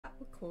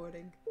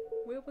recording.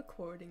 We're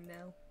recording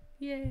now.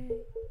 Yay.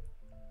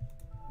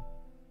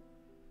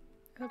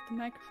 I hope the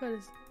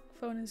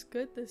microphone is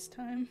good this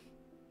time.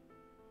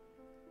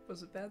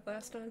 Was it bad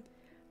last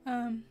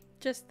time?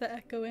 Just the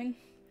echoing.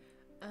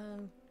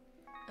 Oh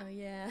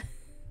yeah.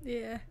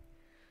 Yeah.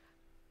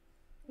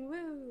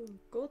 Woo!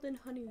 Golden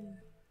honey.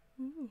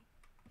 Ooh.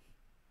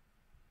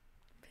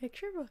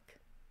 Picture book.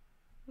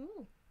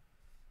 Ooh.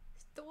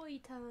 Story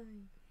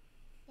time.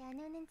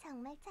 연호는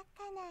정말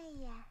착한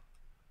아이야.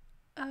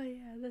 Oh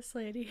yeah, this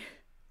lady.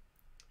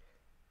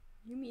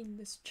 You mean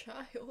this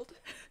child?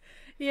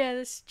 Yeah,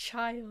 this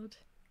child.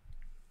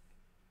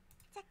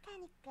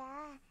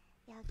 착하니까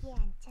여기에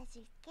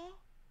앉혀줄게.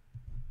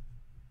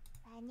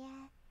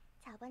 만약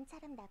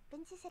저번처럼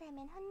나쁜 짓을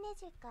하면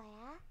혼내줄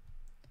거야.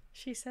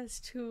 She says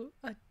to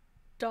a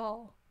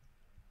doll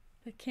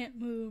that can't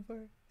move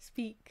or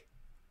speak.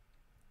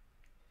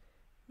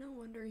 No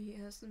wonder he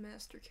has the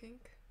master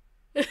kink.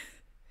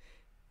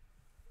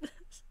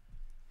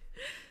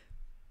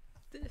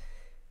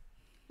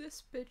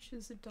 This bitch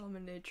is a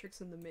dominatrix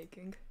in the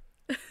making.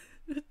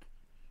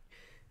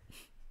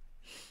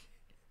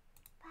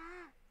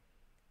 봐,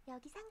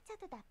 여기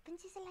상처도 나쁜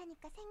짓을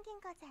하니까 생긴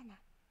거잖아.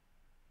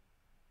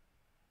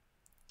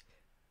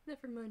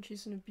 Never mind,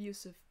 she's an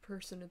abusive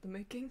person in the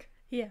making.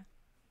 Yeah.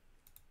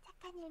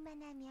 착한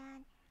일만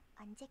하면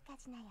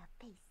언제까지나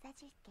옆에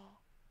있어줄게.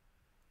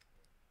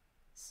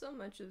 So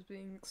much is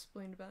being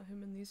explained about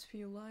him in these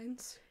few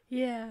lines.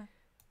 Yeah.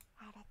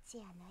 알았지,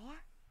 연호야?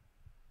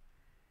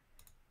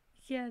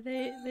 Yeah,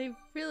 they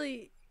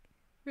really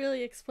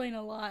explain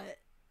a lot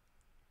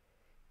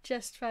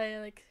just by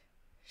like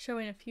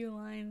showing a few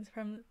lines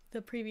from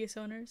the previous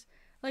owners.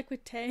 Like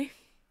with Tae.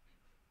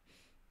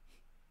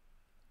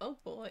 Oh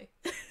boy.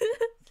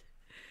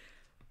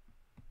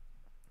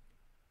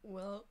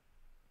 Well,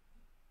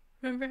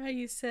 Remember how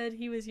you said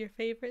he was your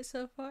favorite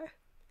so far?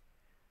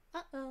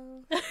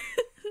 uh-oh.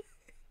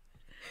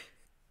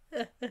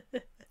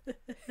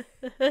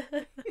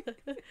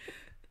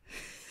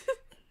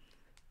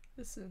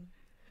 Listen,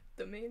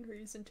 the main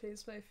reason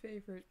Tae's my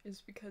favorite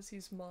is because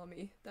he's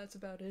mommy. That's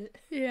about it.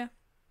 Yeah.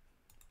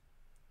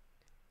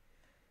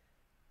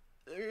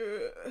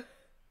 Ugh.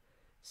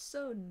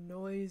 So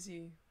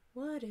noisy.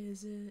 What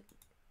is it?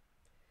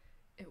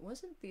 It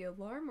wasn't the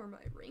alarm or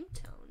my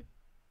ringtone.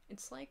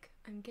 It's like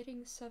I'm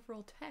getting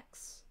several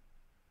texts.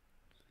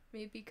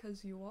 Maybe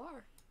because you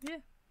are. Yeah.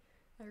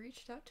 I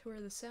reached out to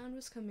where the sound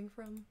was coming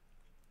from.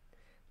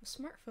 The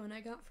smartphone I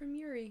got from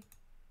Yuri.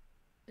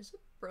 Is it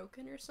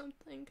broken or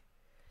something?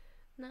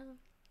 No.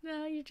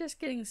 No, you're just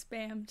getting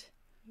spammed.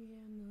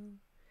 Yeah, no.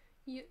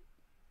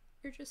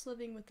 You're just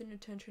living with an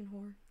attention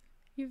whore.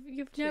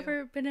 You've Two.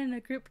 never been in a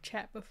group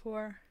chat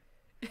before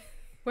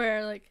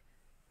where like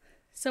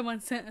someone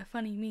sent a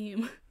funny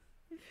meme.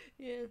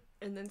 Yeah,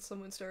 and then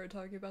someone started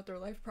talking about their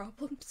life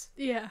problems.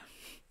 Yeah.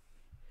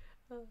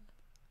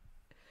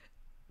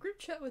 Group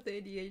chat with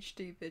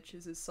ADHD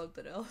bitches is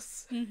something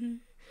else. Mm-hmm.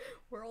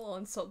 We're all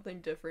on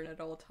something different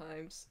at all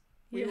times.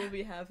 We will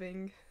be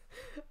having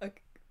a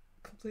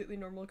completely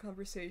normal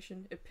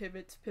conversation. It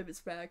pivots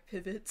back,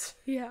 pivots.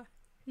 Yeah.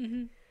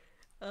 Mm-hmm.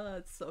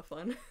 It's so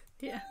fun.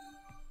 Yeah.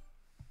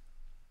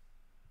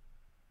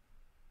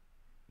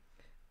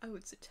 Oh,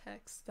 it's a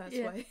text, that's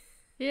Yeah. why.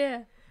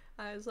 Yeah.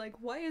 I was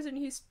like, why isn't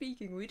he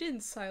speaking? We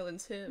didn't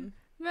silence him.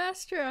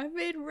 Master, I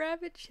made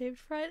rabbit-shaped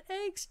fried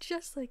eggs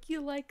just like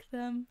you like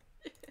them.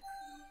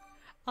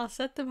 I'll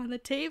set them on the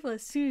table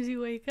as soon as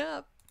you wake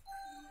up.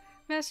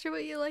 Master,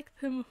 what you like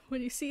them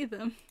when you see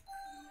them.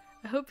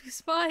 I hope you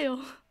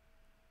smile.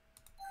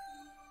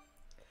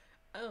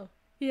 Oh.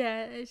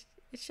 Yeah, it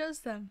shows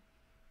them.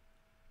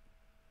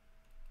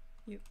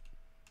 You.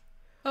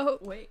 Oh.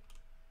 Wait.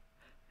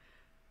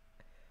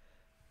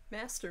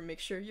 Master, make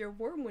sure you're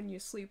warm when you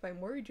sleep. I'm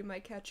worried you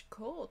might catch a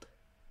cold.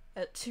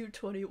 At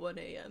 2:21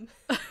 a.m.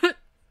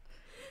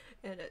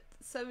 And at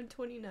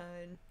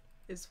 7:29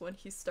 is when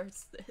he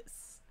starts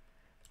this.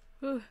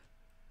 Ooh.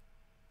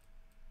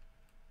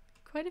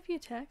 Quite a few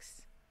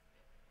texts.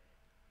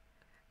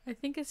 I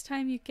think it's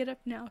time you get up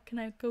now. Can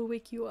I go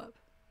wake you up?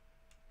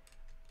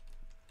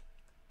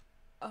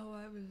 Oh,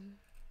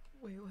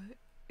 wait, what?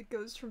 It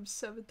goes from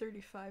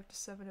 7:35 to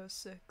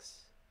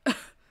 7:06.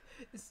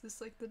 Is this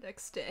like the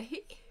next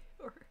day?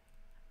 Or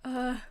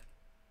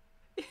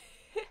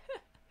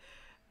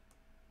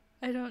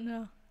I don't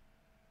know.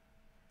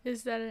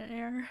 Is that an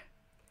error?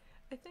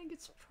 I think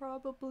it's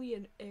probably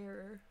an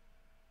error.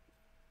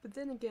 But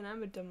then again,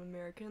 I'm a dumb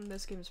American.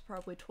 This game is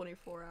probably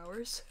 24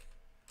 hours.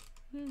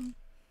 I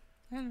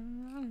don't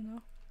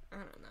know. I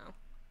don't know.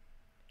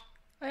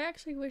 I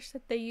actually wish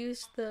that they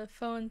used the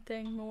phone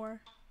thing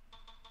more.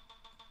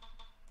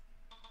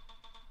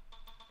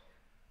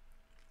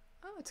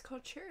 Oh, it's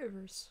called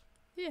Cherryverse.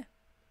 Yeah.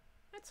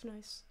 That's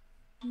nice.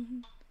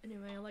 Mm-hmm.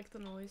 Anyway, I like the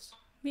noise.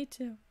 Me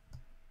too.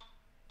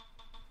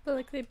 But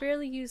like they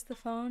barely use the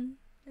phone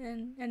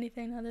in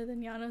anything other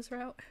than Yeonho's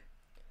route.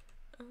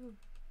 Oh.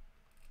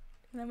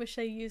 And I wish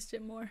I used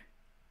it more.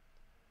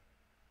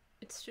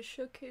 It's to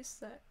showcase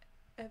that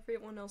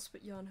everyone else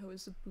but Yeonho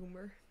is a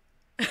boomer.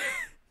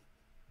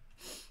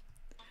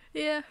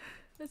 Yeah,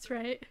 that's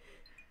right.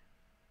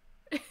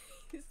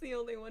 He's the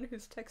only one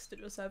who's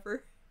texted us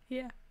ever.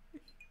 Yeah.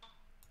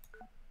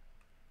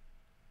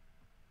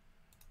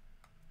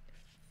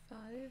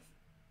 5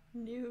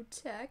 new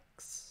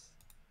texts?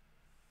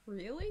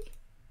 Really?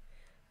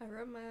 I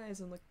rubbed my eyes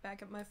and looked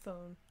back at my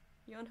phone.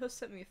 Yeonho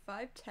sent me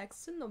 5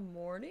 texts in the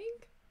morning?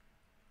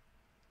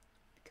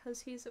 Because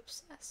he's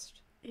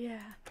obsessed.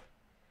 Yeah.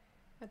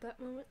 At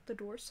that moment, the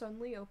door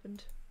suddenly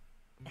opened.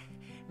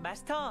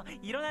 마스터,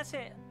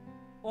 일어나세...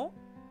 어?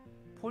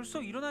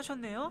 벌써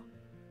일어나셨네요?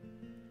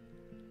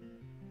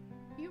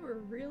 You were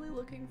really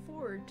looking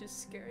forward to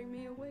scaring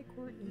me awake,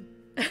 weren't you?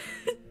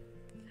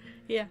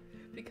 Yeah.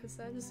 Because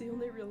that is the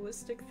only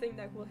realistic thing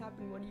that will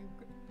happen when you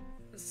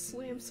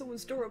slam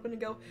someone's door open and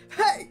go,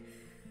 "Hey!"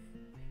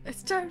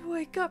 It's time to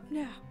wake up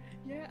now.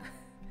 Yeah.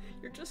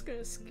 You're just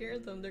gonna scare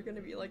them. They're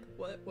gonna be like,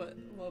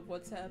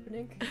 what's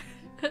happening?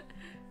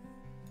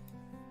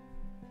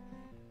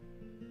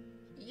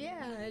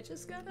 Yeah, I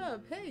just got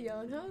up. Hey,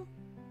 Yeonho.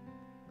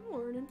 Good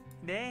morning.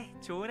 네,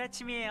 좋은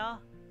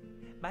아침이에요.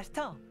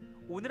 마스터,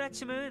 오늘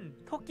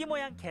아침은 토끼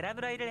모양 계란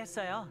후라이를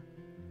했어요.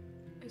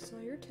 I saw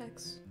your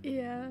text.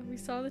 Yeah, we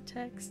saw the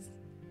text.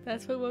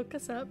 That's what woke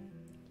us up.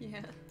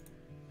 Yeah.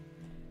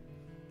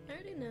 I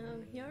already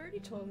know. You already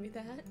told me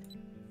that.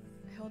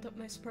 I held up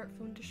my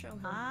smartphone to show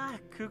him. 아,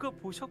 그거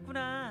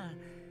보셨구나.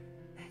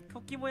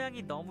 토끼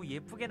모양이 너무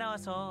예쁘게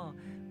나와서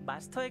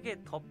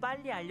마스터에게 더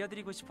빨리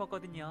알려드리고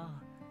싶었거든요.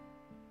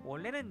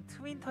 원래는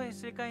트윈터에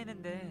쓸까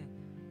했는데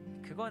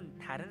그건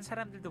다른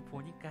사람들도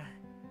보니까.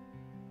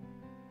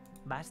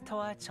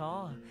 마스터와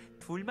저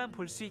둘만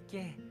볼 수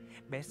있게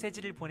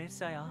메시지를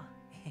보냈어요.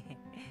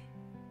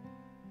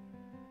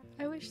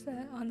 I wish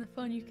that on the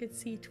phone you could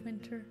see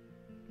Twinter.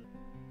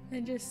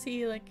 And just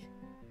see like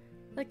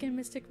in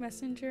Mystic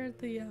Messenger,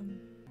 the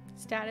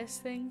status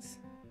things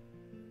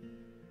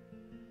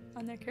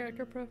on their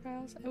character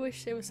profiles. I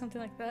wish it was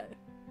something like that.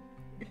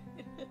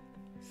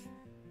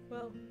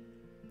 Well,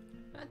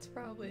 that's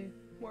probably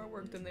more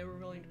work than they were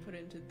willing to put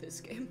into this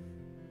game.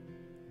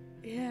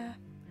 Yeah.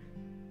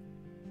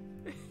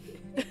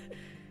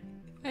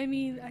 I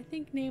mean, I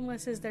think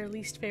Nameless is their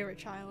least favorite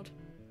child.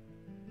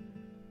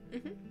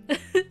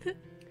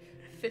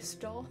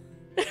 Fist doll.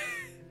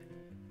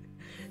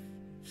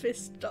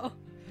 Fist doll.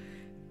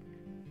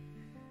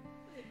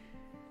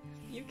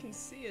 You can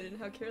see it in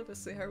how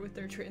careless they are with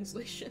their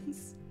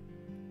translations.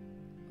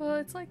 Well,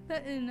 it's like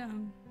that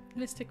in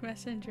Mystic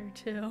Messenger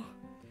too.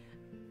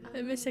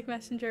 Mystic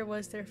Messenger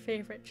was their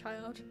favorite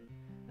child.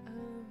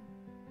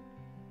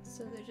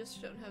 So they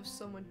just don't have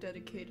someone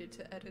dedicated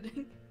to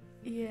editing.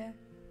 Yeah.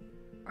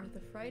 Are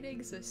the fried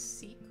eggs a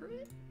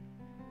secret?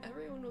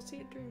 Everyone will see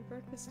it during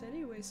breakfast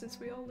anyway, since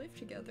we all live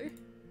together.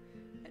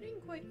 I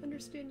didn't quite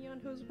understand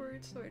Yeonho's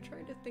words, so I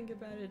tried to think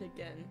about it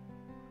again.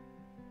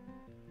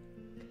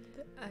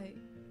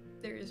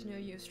 There is no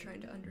use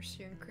trying to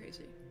understand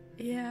crazy.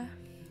 Yeah.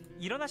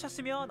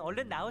 일어나셨으면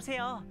얼른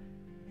나오세요.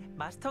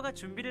 마스터가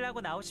준비를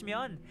하고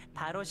나오시면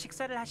바로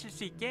식사를 하실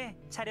수 있게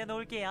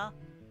차려놓을게요.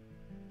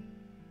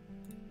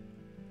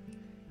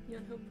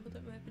 Yeonho pulled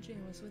up my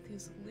pajamas with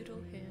his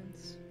little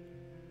hands.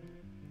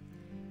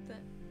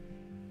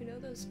 You know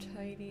those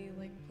tiny,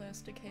 like,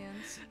 plastic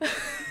hands?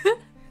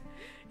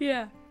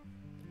 Yeah.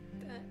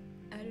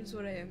 That is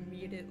what I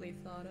immediately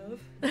thought of.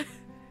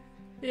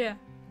 Yeah.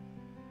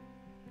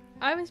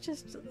 I was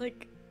just,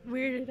 like,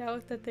 weirded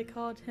out that they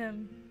called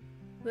him,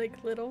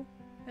 like, little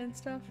and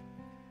stuff.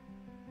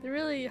 They're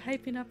really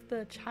hyping up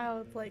the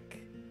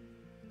childlike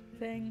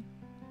thing.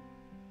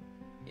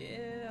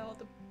 Yeah, all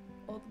the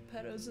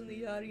pedos in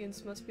the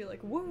audience must be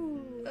like,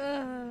 woo!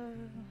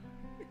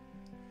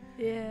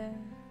 Yeah.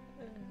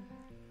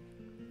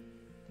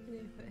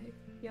 Anyway,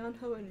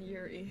 Yeonho and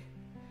Yuri.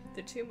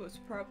 The two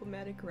most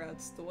problematic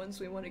routes, the ones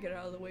we want to get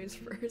out of the ways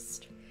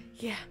first.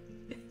 Yeah.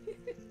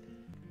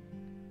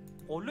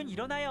 얼른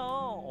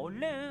일어나요.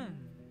 얼른.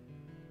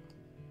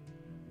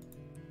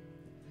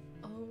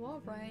 Oh,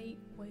 alright,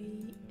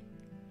 wait.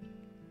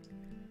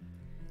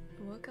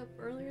 I woke up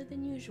earlier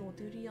than usual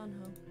due to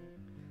Yeonho.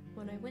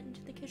 When I went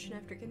into the kitchen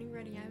after getting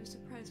ready, I was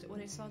surprised at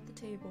what I saw at the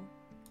table.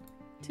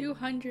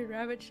 200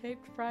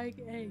 rabbit-shaped fried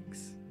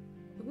eggs.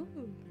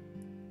 Ooh.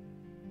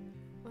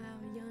 Wow,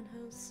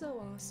 Yeonho's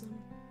so awesome.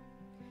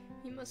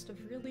 He must have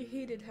really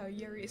hated how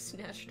Yuri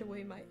snatched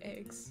away my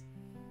eggs.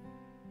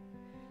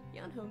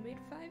 Yeonho made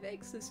 5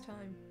 eggs this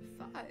time.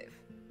 5.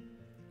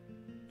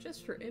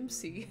 Just for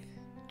MC.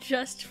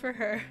 Just for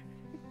her.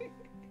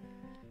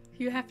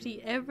 You have to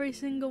eat every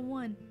single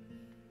one.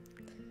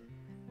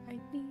 I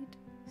need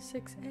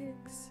 6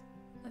 eggs.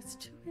 That's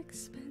too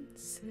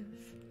expensive.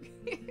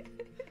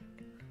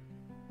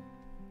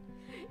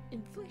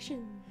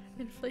 Inflation.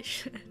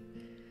 Inflation.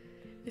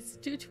 It's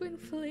due to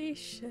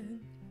inflation.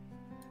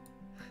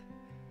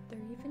 They're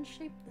even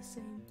shaped the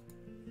same.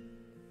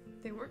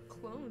 They weren't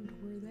cloned,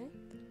 were they?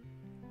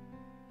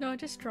 No,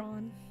 just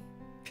drawn.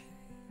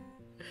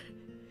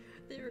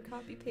 They were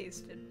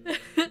copy-pasted.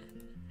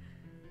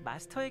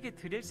 마스터에게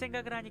드릴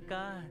생각을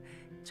하니까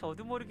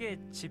저도 모르게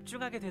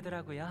집중하게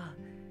되더라고요.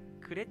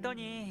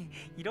 그랬더니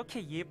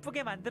이렇게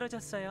예쁘게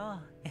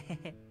만들어졌어요.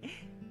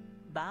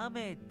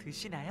 마음에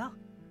드시나요?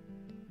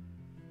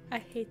 I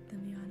hate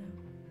them,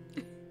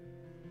 Yeonho.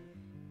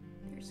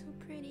 They're so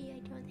pretty, I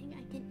don't think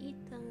I can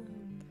eat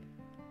them.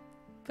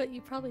 But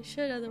you probably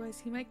should,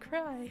 otherwise you might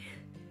cry.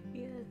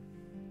 Yeah.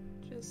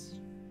 Just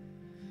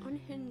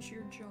unhinge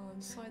your jaw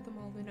and slide them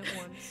all in at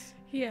once.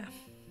 Yeah.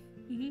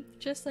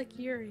 Just like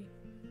Yuri.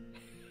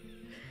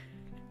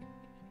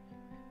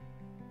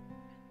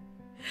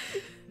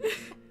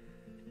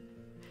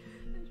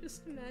 I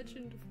just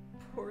imagined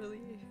a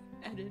poorly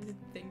edited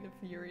thing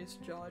of Yuri's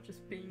jaw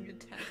just being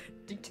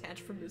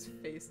detached from his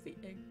face, the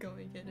egg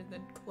going in and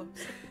then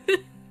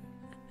closing.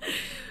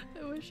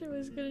 I wish I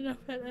was good enough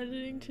at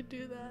editing to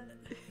do that.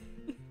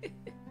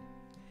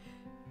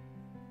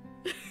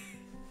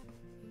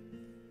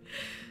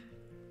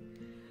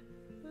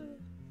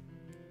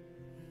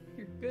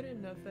 You're good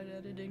enough at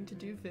editing to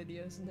do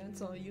videos, and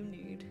that's all you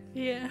need.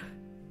 Yeah.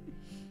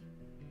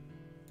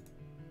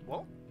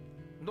 뭐?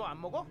 너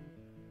안 먹어?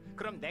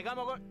 그럼 내가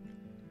먹을.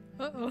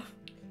 Uh-oh.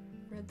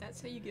 Red,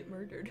 that's how you get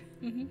murdered.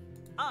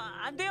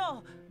 안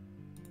돼요.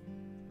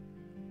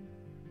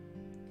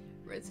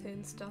 Red's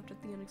hand stopped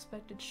at the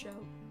unexpected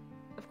shout.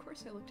 Of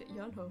course I looked at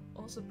Yeonho,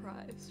 all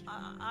surprised.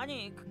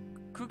 아니,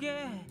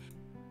 그게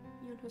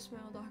Yeonho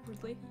smiled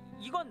awkwardly.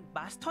 이건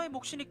마스터의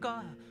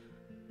몫이니까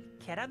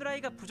계란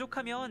후라이가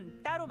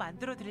부족하면 따로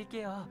만들어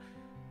드릴게요.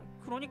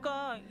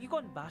 그러니까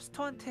이건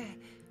마스터한테.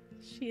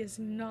 She is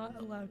not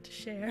allowed to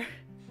share.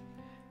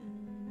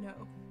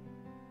 No.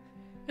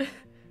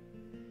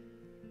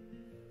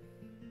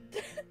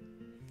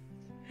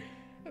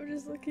 I'm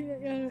just looking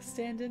at Yeonho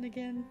stand-in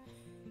again.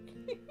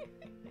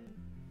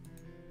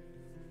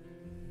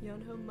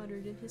 Yeonho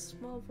muttered in his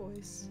small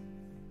voice.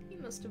 He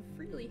must have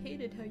really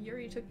hated how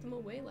Yuri took them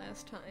away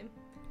last time.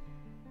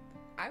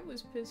 I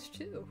was pissed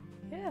too.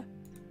 Yeah.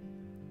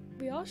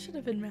 We all should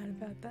have been mad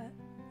about that.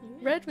 Yeah.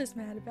 Red was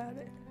mad about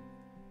it.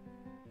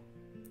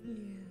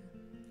 Yeah.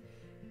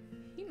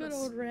 He Good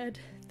old Red,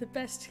 the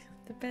best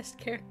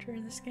character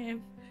in this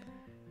game.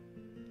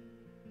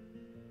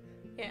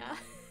 Yeah.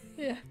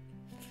 Yeah.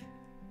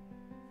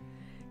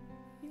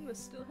 He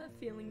must still have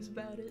feelings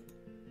about it.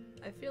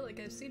 I feel like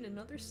I've seen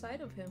another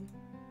side of him.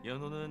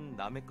 연호는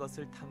남의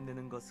것을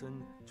탐내는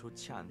것은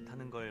좋지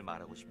않다는 걸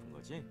말하고 싶은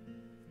거지?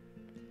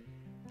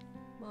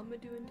 Mama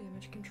doing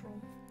damage control.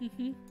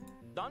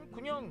 난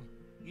그냥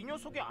이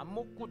녀석이 안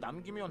먹고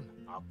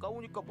남기면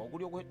아까우니까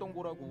먹으려고 했던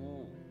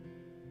거라고.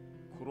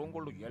 그런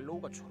걸로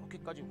옐로우가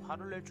저렇게까지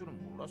화를 낼 줄은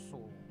몰랐어.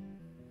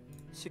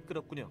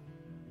 시끄럽군요.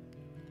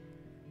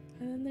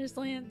 And then there's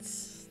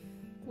Lance,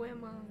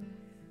 Grandma.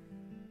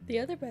 the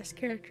other best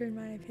character in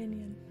my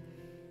opinion.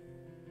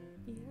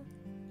 Yeah.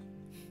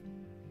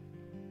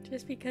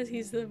 Just because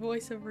he's the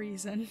voice of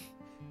reason.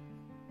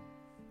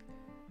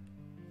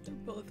 They're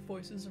both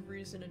voices of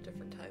reason at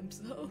different times,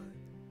 though.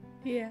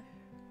 Yeah.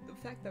 The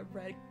fact that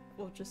Red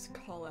will just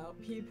call out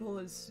people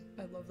is...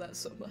 I love that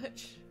so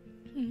much.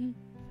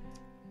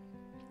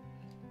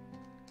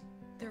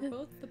 They're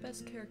both the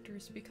best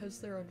characters because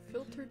they're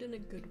unfiltered in a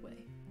good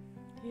way.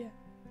 Yeah.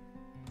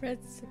 Red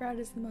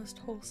is the most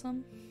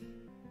wholesome.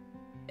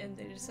 And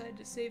they decided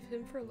to save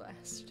him for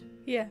last.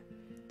 Yeah.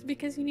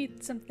 Because you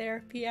need some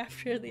therapy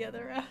after the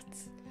other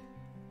routes.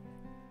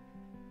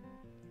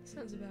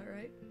 Sounds about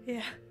right.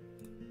 Yeah.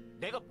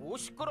 내가 뭐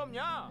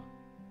시끄럽냐?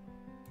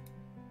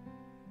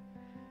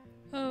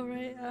 Oh,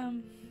 right,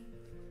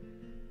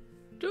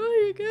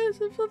 don't you guys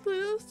have something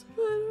else to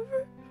fight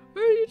over?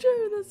 Or are you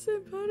trying that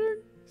same pattern?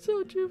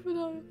 So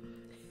juvenile.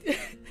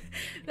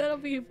 That'll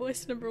be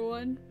voice number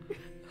 1.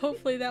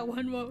 Hopefully that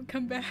one won't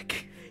come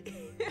back.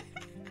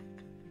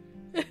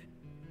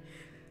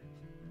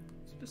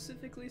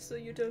 Specifically so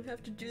you don't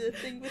have to do the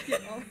thing with your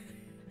arm.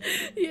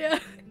 Yeah.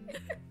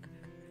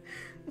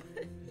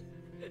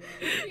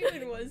 What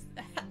even was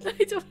that?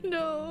 I don't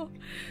know.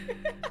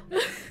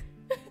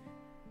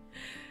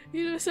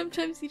 You know,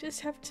 sometimes you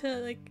just have to,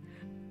 like,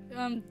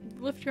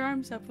 lift your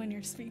arms up when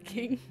you're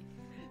speaking.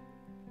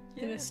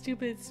 Yeah. In a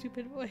stupid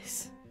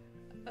voice.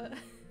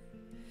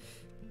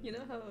 You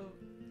know how,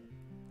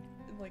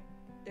 in, like,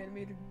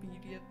 animated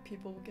media,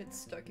 people get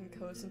stuck in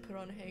codes and put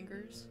on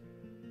hangers?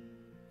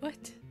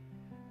 What?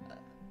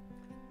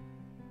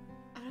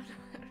 I don't know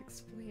how to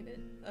explain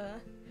it.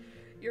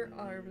 Your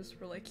arms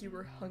were like you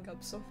were hung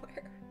up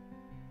somewhere.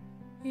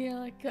 Yeah,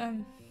 like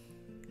I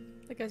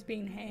was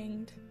being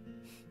hanged.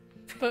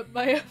 But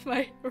by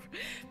my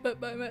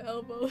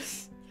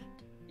elbows.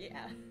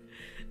 Yeah.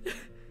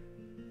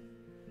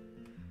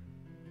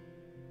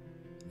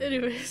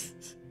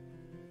 Anyways.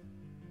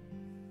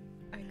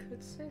 I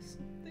could say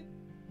something.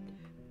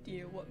 Do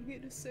you want me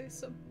to say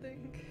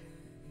something?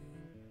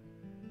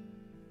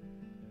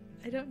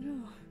 I don't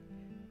know.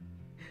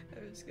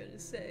 I was gonna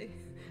say,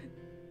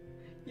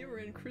 you were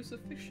in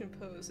crucifixion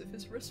pose if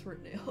his wrists were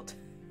nailed.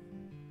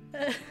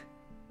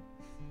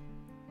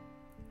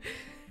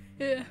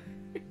 Yeah.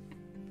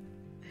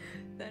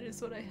 That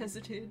is what I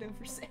hesitated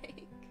over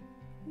saying.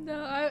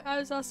 No, I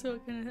was also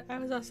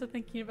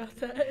thinking about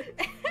that.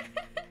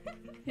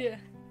 Yeah.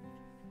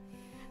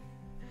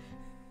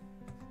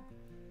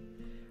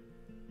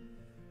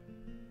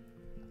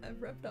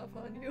 rubbed off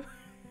on you.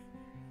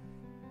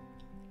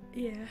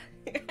 Yeah.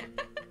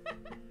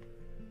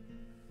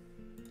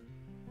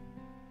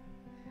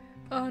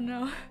 Oh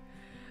no.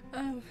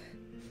 I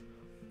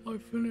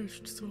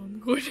finished, so I'm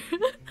going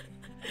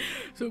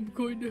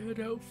to head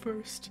out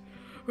first.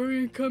 Hurry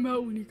and come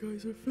out when you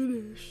guys are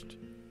finished.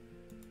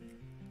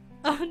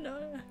 Oh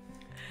no.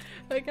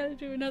 I gotta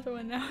do another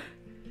one now.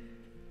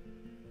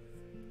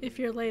 If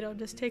you're late, I'll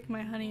just take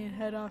my honey and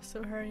head off,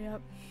 so hurry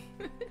up.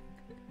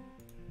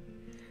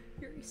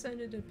 Yuri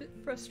sounded a bit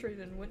frustrated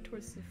and went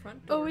towards the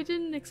front door. Oh, we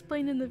didn't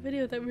explain in the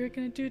video that we were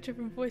gonna do a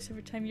different voice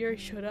every time Yuri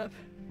showed up.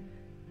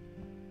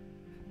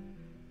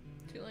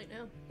 Too late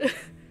now.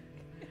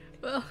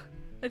 Well,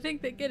 I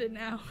think they get it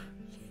now.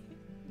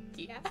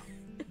 Yeah.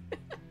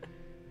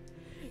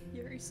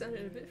 Yuri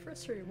sounded a bit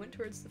frustrated and went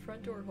towards the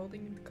front door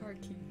holding the car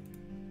key.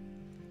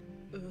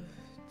 Ugh,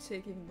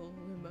 taking the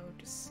limo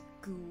to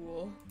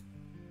school.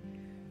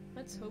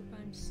 Let's hope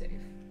I'm safe.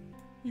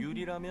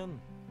 유리라면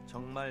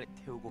정말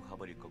태우고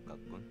가버릴 것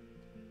같군.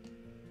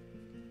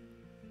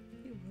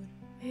 You would.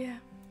 Yeah.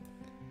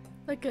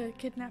 Like a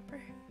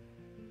kidnapper.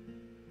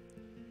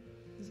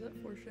 Is that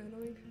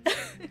foreshadowing?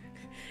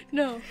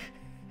 No.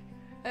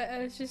 I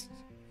was just,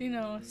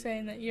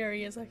 saying that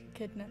Yuri is like a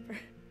kidnapper.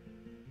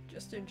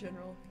 Just in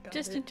general. Got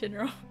Just it. in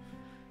general.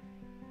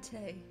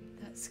 Tay,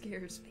 that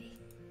scares me.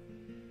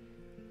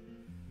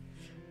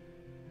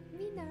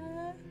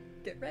 Mina,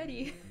 get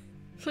ready.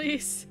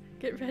 Please,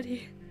 get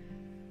ready.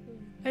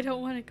 I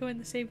don't want to go in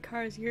the same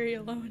car as Yuri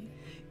alone.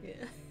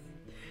 Yeah.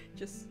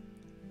 Just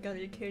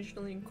gotta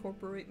occasionally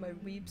incorporate my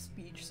weeb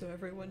speech so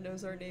everyone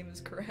knows our name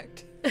is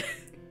correct.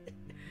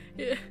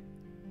 Yeah.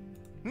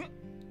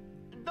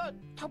 나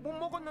다 못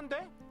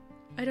먹었는데?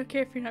 I don't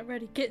care if you're not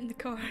ready. Get in the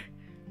car.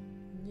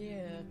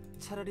 Yeah.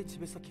 차라리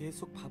집에서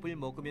계속 밥을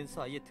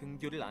먹으면서 아예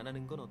등교를 안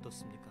하는 건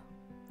어떻습니까?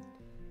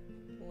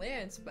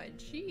 Lance by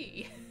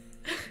G.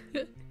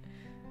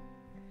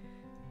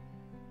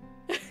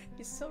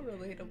 He's so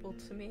relatable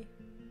to me.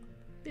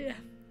 Yeah.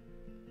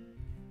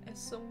 As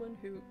someone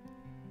who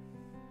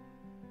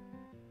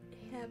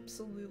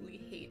absolutely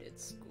hated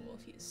school,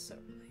 he's so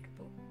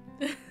relatable.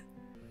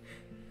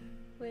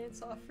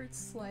 Lance offered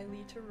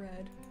slyly to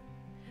Red.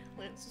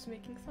 Lance was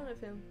making fun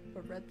of him,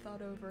 but Red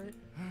thought over it.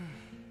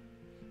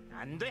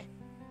 안 돼.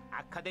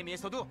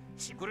 아카데미에서도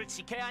지구를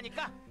지켜야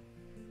하니까.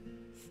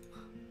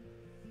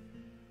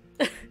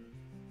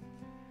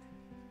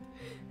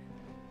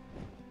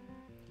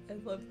 I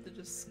love the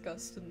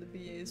disgust in the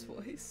BA's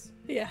voice.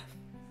 Yeah.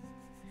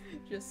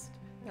 Just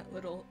that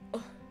little,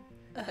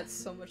 that's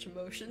so much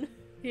emotion.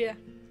 Yeah.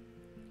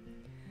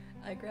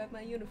 I grabbed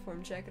my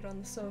uniform jacket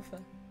on the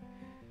sofa.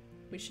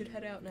 We should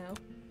head out now.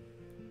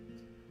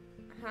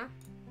 Huh?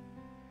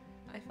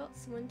 I felt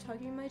someone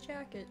tugging my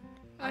jacket.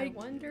 I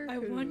wonder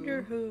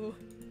who.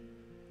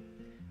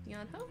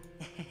 Yeonho?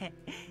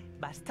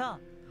 마스터,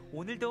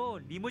 오늘도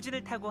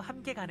리무진을 타고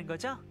함께 가는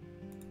거죠?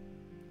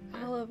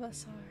 All of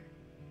us are.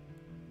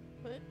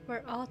 What?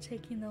 We're all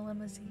taking the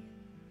limousine.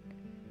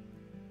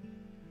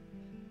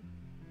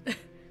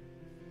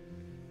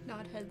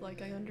 Nod head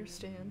like I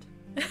understand.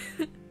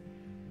 Huh?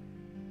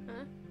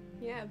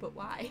 Yeah, but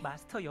why?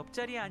 마스터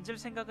옆자리에 앉을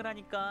생각을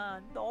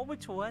하니까 너무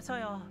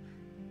좋아서요.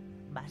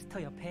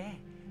 마스터 옆에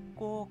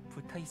꼭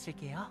붙어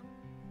있을게요.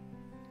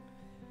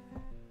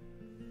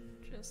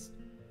 Just...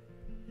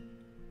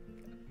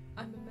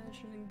 I'm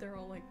imagining they're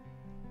all like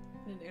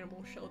in an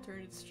animal shelter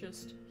and it's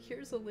just,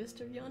 here's a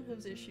list of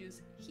Yeonho's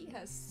issues. He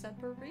has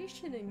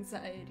separation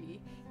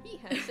anxiety. He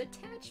has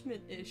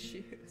attachment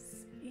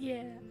issues.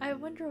 Yeah, I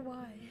wonder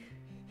why.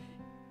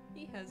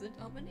 He has a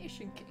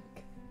domination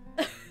kink.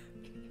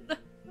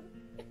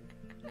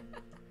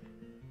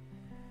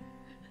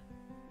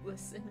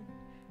 Listen,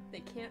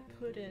 they can't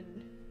put in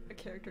a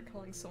character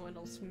calling someone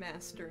else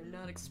master and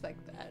not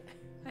expect that.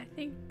 I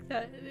think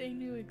that they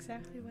knew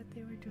exactly what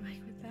they were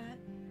doing with that.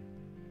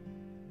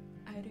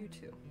 I do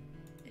too.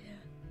 Yeah.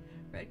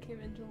 Red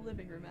came into the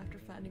living room after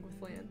fighting with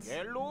Lance.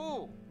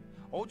 옐로우,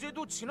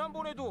 어제도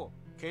지난번에도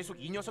계속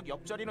이 녀석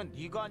옆자리는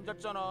네가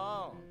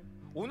앉았잖아.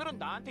 오늘은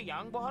나한테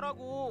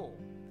양보하라고.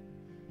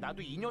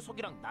 나도 이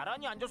녀석이랑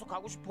나란히 앉아서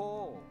가고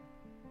싶어.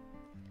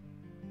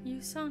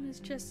 Yuson is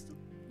just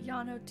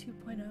Yeonho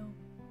 2.0.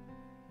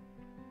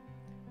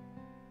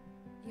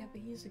 Yeah,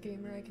 but he's a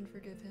gamer, I can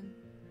forgive him.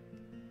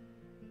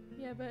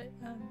 Yeah, but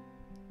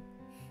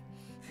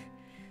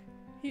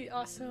he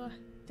also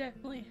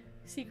definitely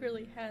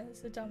secretly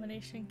has a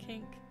domination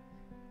kink.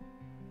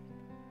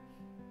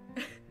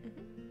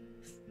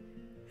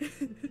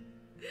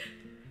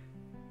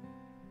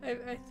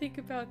 I think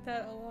about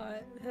that a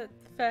lot. The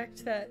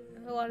fact that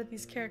a lot of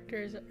these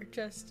characters are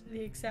just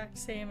the exact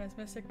same as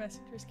Mystic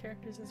Messenger's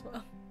characters as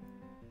well.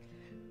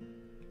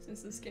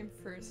 Since this game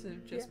first, it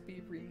would just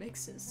be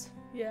remixes.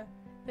 Yeah,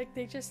 like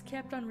they just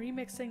kept on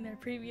remixing their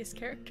previous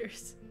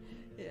characters.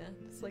 Yeah,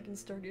 it's like in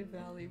Stardew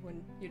Valley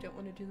when you don't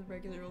want to do the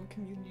regular old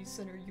community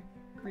center, you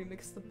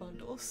remix the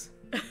bundles.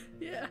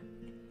 Yeah.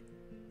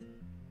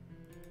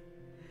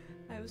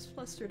 I was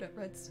flustered at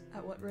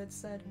what Red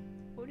said.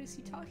 What is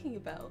he talking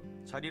about?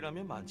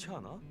 자리라면 많지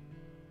않아?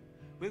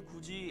 왜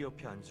굳이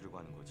옆에 앉으려고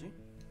하는 거지?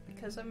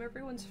 Because I'm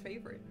everyone's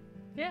favorite.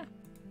 Yeah.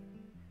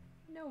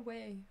 No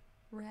way.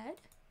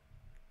 Red?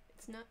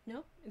 It's not.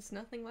 No, it's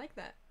nothing like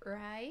that,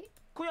 right?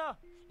 그야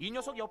이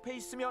녀석 옆에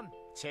있으면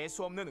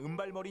재수 없는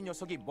은발머리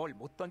녀석이 뭘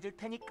못 던질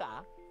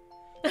테니까.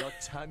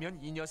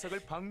 여차하면 이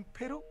녀석을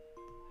방패로?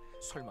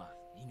 설마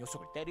이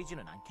녀석을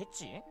때리지는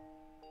않겠지?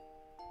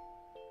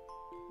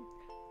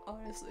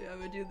 Honestly, I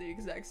would do the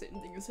exact same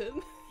thing as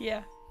him.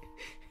 Yeah.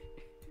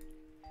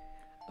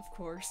 Of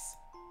course.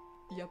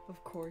 Yup,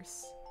 of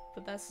course.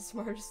 But that's the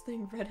smartest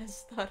thing Red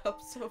has thought up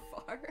so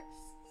far.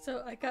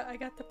 So I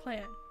got the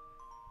plan.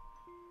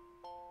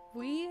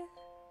 We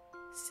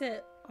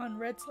sit on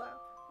Red's lap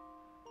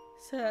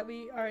so that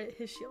we are at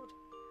his shield.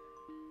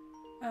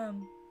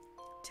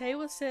 Tay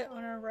will sit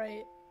on our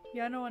right,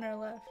 Yeonho on our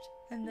left,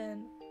 and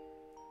then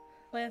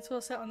Lance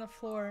will sit on the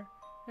floor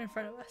in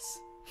front of us.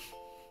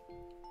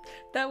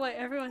 That way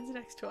everyone's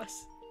next to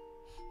us.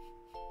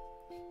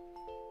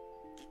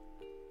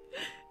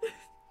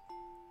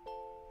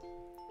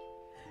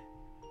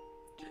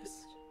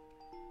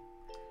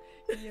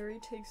 Yuri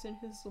takes in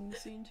his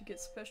limousine to get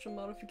special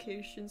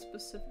modifications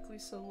specifically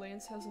so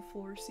Lance has a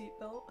floor seat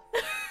belt.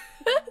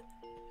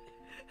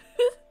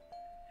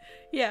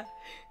 Yeah.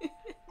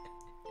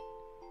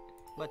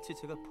 마치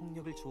제가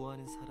폭력을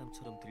좋아하는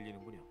사람처럼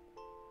들리는군요.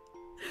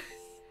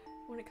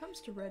 When it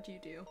comes to Red, you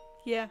do.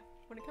 Yeah.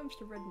 When it comes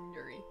to Red and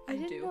Yuri, you I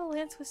didn't do. know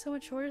Lance was so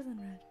much shorter than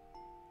Red.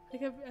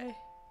 Like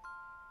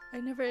I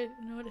never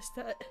noticed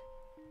that.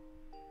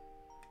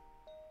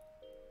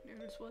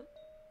 Notice what?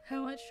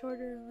 How much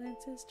shorter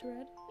Lance is to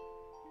Red.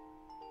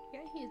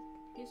 Yeah,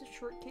 he's a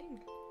short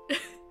king.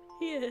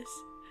 He is.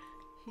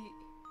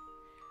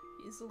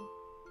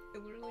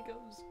 It literally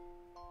goes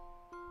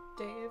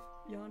Dave,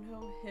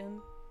 Yeonho,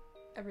 him,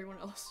 everyone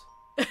else.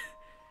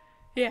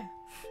 Yeah.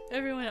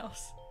 Everyone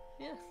else.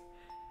 Yeah.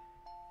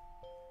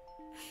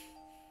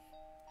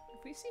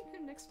 Have we seen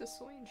him next to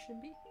Soy and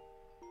Shinbi?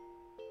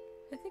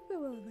 I think we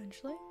will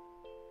eventually.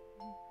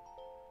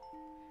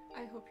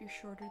 I hope you're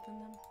shorter than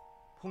them.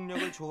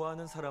 폭력을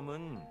좋아하는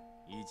사람은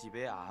이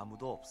집에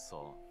아무도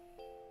없어.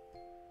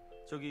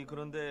 저기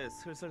그런데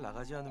슬슬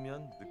나가지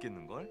않으면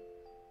늦겠는걸?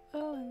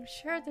 Oh, I'm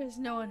sure there's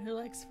no one who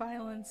likes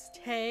violence,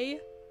 Tay.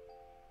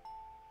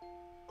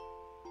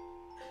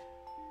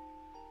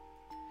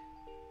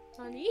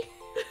 Nani?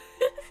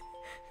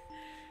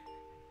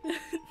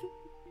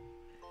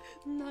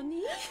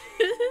 Nani?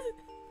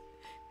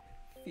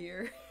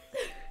 Fear.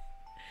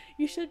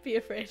 You should be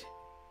afraid.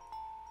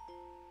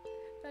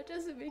 That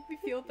doesn't make me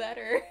feel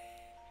better.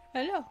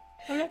 I know.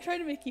 I'm not trying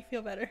to make you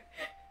feel better.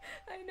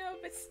 I know,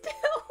 but still.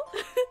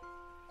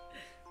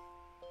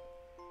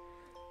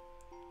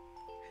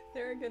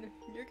 You're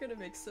gonna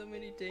make so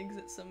many digs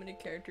at so many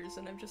characters,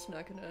 and I'm just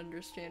not gonna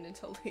understand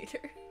until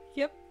later.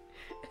 Yep.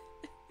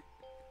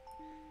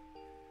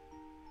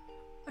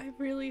 I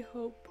really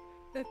hope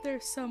that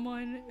there's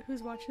someone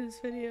who's watching this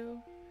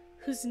video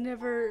who's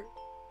never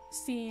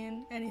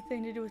seen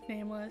anything to do with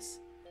Nameless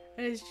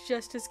and is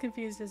just as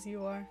confused as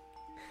you are.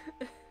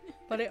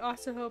 But I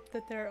also hope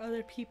that there are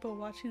other people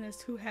watching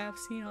this who have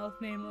seen all of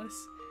Nameless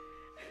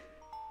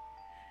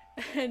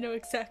and know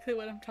exactly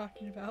what I'm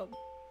talking about.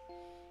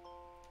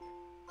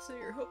 So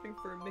you're hoping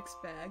for a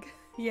mixed bag.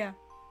 Yeah.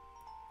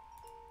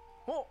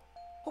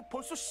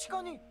 벌써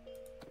시간이...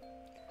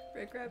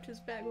 Red grabbed his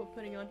bag while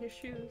putting on his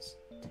shoes.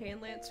 Tay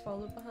and Lance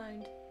followed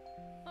behind.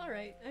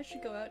 Alright, I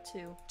should go out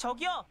too.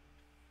 저기요!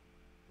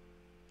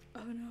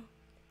 Oh no.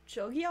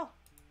 저기요!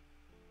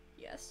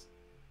 Yes?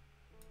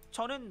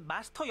 저는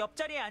마스터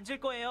옆자리에 앉을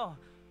거예요.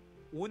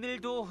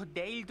 오늘도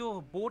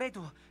내일도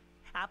모레도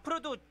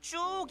앞으로도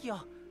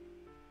쭉이요.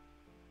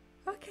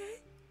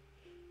 Okay.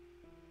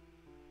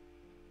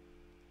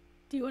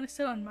 Do you want to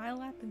sit on my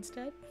lap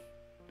instead?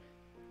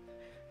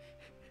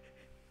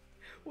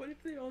 What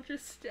if they all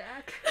just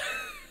stack?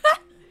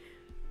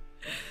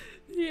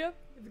 Yep.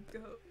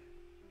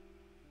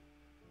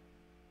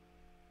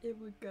 It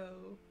would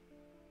go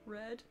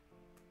Red,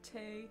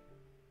 Tay,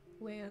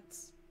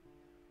 Lance,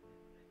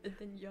 and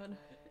then Yeonho,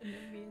 and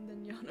then me, and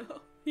then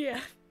Yeonho.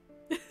 Yeah.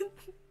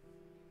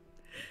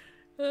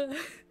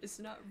 It's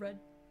not Red.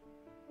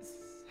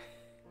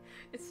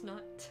 It's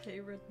not Tay,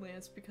 Red,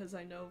 Lance because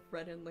I know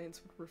Red and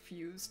Lance would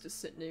refuse to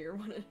sit near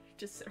one and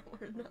just sit on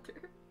one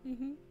another.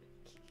 Mm-hmm.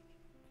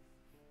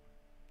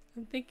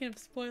 I'm thinking of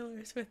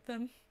spoilers with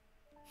them.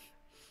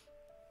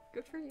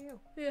 Good for you.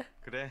 Yeah.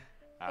 그래,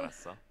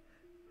 알았어.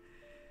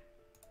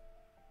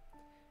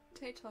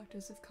 Tay talked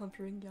as if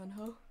comforting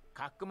Yeonho.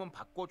 가끔은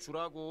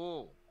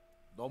바꿔주라고.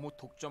 너무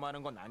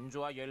독점하는 건 안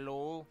좋아,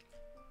 옐로우.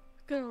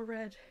 Good old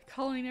Red,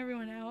 calling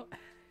everyone out.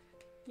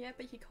 Yeah,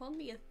 but he called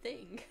me a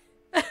thing.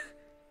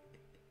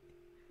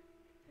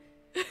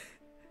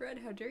 Red,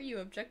 how dare you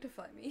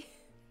objectify me?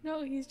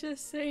 No, he's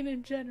just saying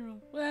in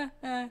general.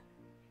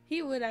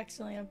 He would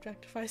accidentally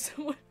objectify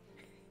someone.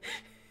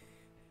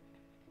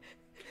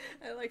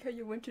 I like how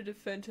you went to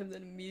defend him,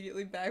 then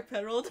immediately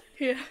backpedaled.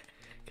 Yeah.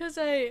 Cause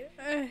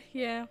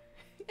yeah.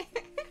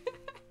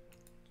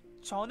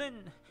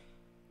 저는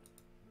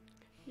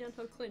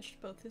Yeonho clenched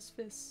both his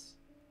fists.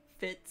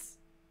 fits.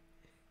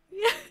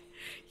 Yeah.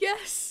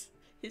 Yes.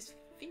 His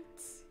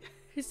fits.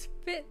 His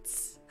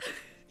fits.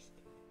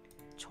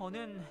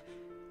 저는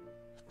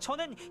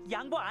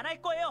양보 안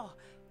할 거예요.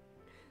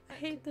 I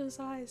hate those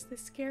eyes. They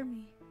scare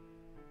me.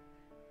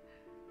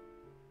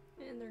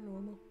 And they're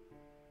normal.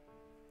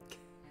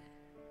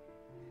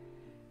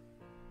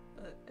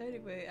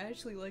 Anyway, I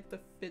actually like the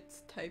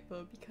fits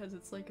typo because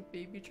it's like a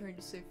baby trying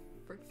to say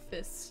for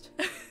fist.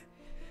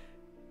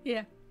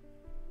 Yeah.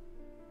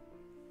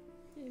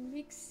 It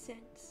makes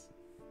sense.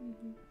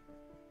 Mm-hmm.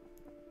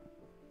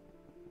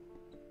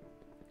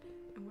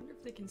 I wonder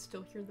if they can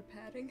still hear the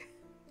padding.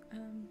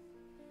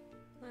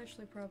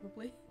 Actually,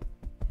 probably.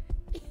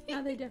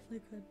 Yeah, they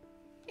definitely could.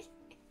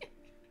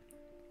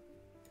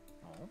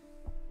 어?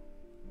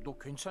 너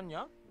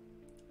괜찮냐?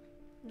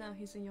 Now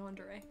he's a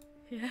yandere.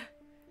 Yeah.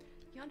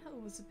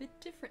 Yeonho was a bit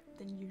different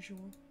than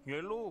usual.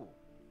 옐로우,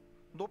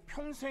 너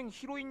평생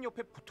히로인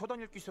옆에 붙어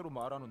다닐 기세로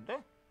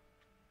말하는데?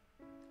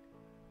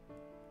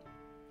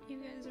 You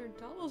guys are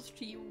dolls.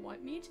 Do you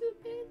want me to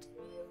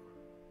abandon you?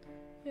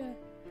 Yeah.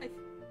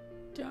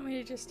 Do you want me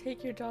to just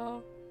take your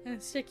doll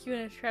and stick you in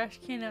a trash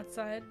can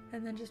outside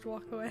and then just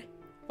walk away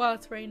while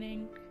it's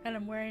raining and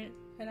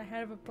I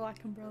have a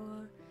black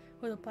umbrella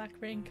with a black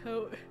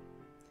raincoat?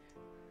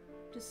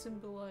 To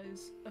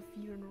symbolize a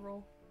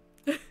funeral.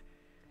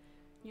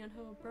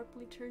 Yeonho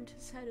abruptly turned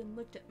his head and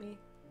looked at me.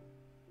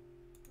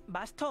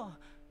 마스터,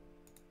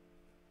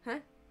 Huh?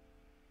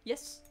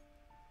 Yes?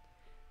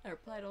 I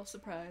replied all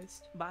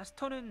surprised.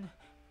 마스터는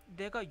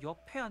내가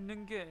옆에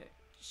앉는 게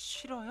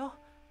싫어요?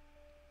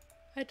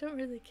 I don't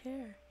really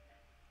care.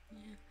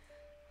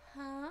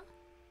 Huh?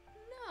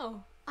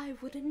 No, I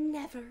would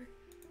never.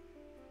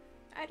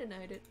 I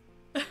denied it.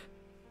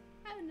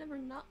 I would never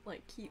not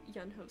like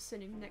Yeonho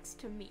sitting next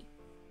to me.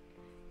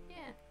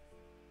 Yeah,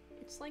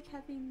 it's like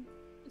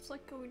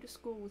going to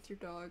school with your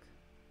dog,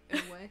 in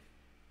a way.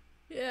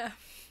 Yeah.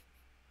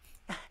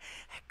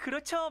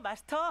 그렇죠,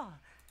 마스터.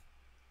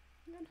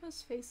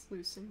 Yeonho's face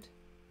loosened,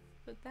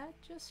 but that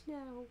just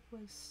now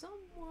was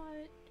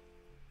somewhat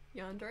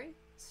yandere,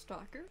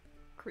 stalker,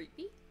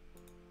 creepy,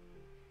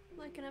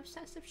 like an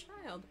obsessive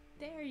child.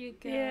 There you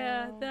go.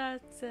 Yeah,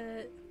 that's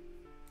it.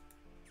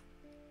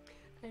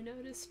 I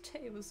noticed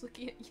Tay was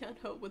looking at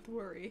Yeonho with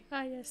worry.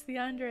 Ah, yes, the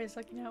Andre is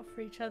looking out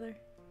for each other.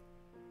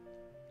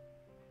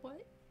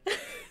 What?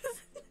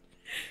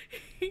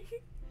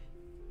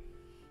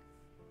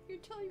 You're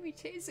telling me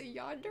Tay's a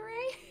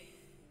yandere?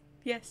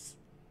 Yes.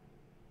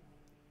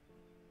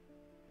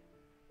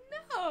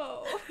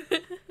 No!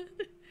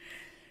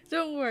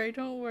 Don't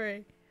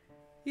worry.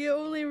 You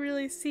only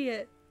really see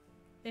it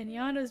in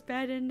Yano's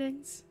bad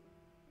endings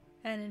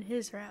and in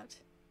his route.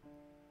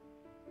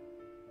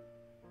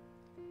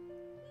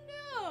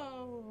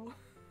 No!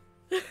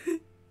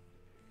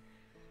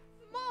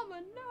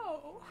 Mama,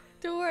 no!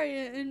 Don't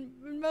worry, in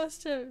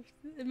most of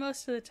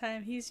the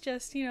time he's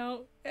just,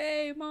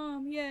 hey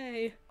mom,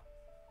 yay.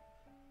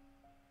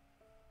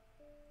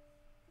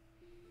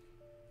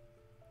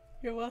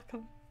 You're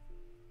welcome.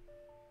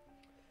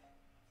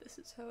 This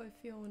is how I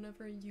feel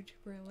whenever a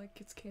YouTuber I like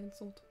gets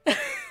cancelled.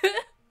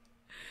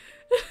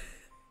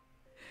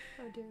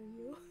 How dare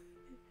you?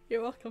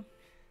 You're welcome.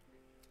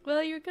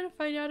 Well, you're gonna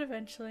find out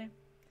eventually.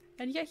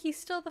 And yet he's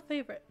still the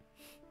favorite.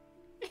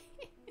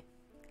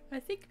 I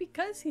think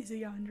because he's a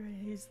yandere,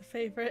 he's the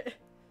favorite.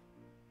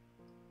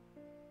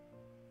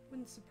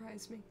 Wouldn't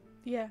surprise me.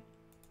 Yeah.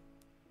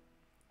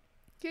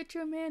 Get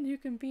you a man who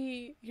can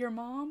be your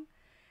mom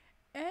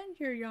and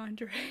your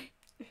yandere.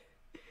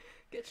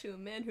 Get you a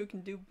man who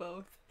can do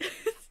both.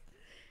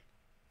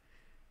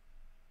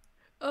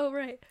 Oh,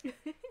 right.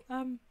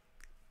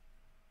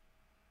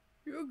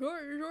 You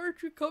guys,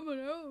 aren't you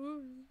coming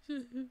out?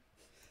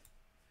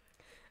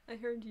 I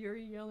heard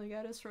Yuri yelling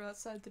at us from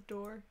outside the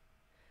door.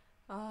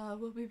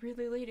 We'll be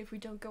really late if we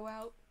don't go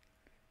out.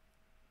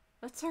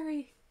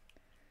 Sorry.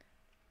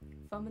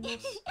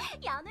 Vamonos.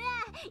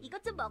 연우야,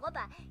 이것 좀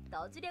먹어봐.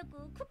 너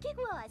주려고 쿠키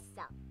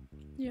구워왔어.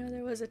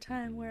 There was a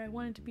time where I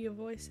wanted to be a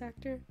voice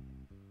actor,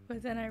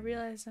 but then I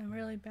realized I'm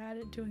really bad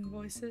at doing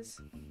voices.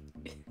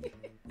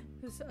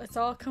 It's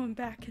all coming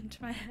back into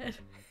my head.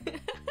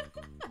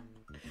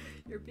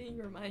 You're being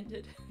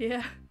reminded.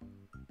 Yeah.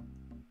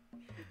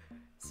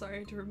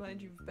 Sorry to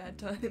remind you of bad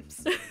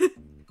times.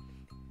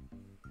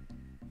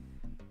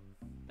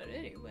 But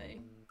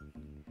anyway,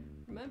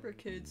 remember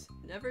kids,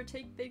 never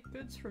take baked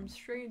goods from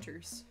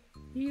strangers.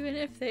 Even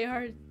if they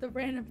are the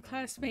random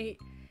classmate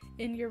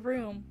in your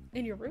room.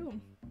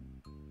 Homeroom.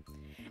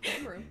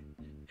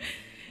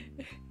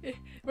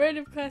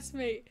 Random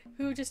classmate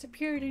who just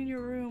appeared in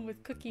your room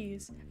with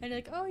cookies. And you're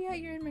like, oh yeah,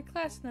 you're in my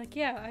class. And like,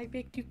 yeah, I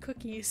baked you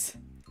cookies.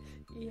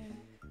 Yeah.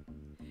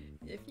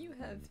 If you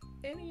have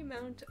any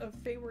amount of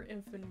fame or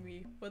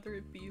infamy, whether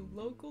it be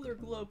local or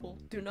global,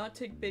 do not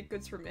take baked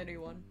goods from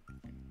anyone.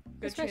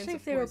 Good Especially chance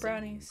if of they were poison.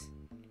 brownies.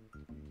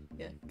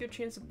 Yeah, good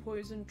chance of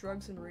poison,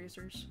 drugs, and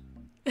razors.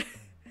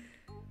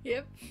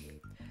 Yep.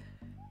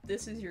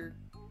 This is your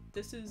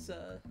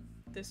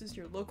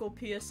local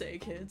PSA,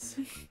 kids.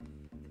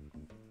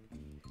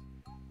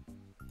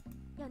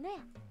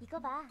 연호야, 이거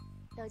봐.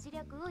 너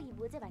주려고 이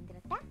모자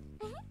만들었다.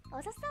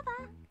 어서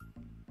써봐.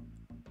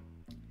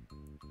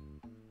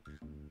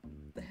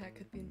 The hat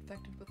could be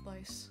infected with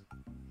lice.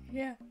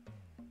 Yeah.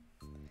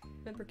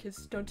 Remember,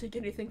 kids, don't take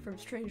anything from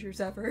strangers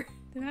ever.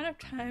 The amount of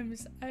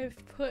times I've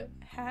put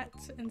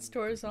hats and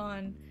stores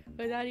on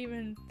without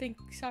even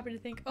stopping to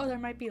think, oh, there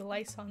might be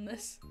lice on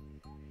this.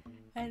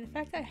 And the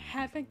fact that I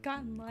haven't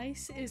gotten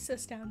lice is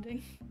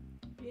astounding.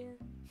 Yeah.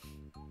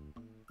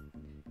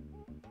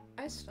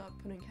 I stopped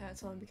putting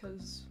hats on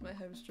because my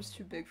head was just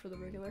too big for the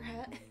regular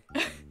hat.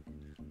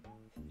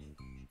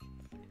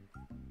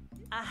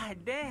 아,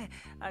 네.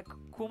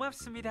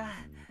 고맙습니다.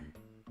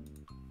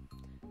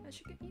 I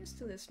should get used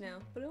to this now,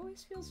 but it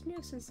always feels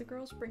new since the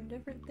girls bring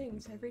different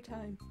things every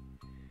time.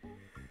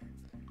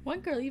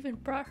 One girl even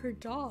brought her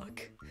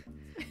dog.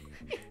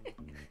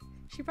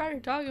 She brought her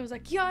dog and was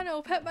like,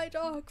 Yeonho, pet my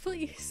dog,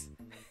 please.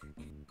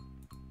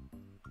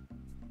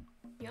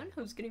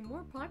 Yeonho's getting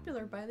more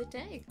popular by the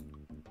day.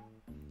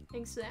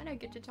 Thanks to that, I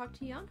get to talk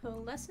to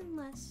Yeonho less and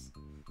less.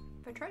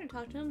 If I try to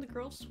talk to him, the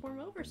girls swarm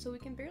over so we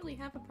can barely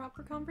have a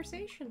proper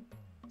conversation.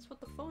 That's what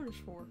the phone is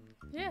for.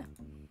 Yeah.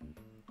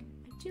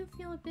 I do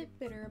feel a bit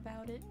bitter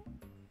about it.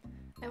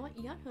 I want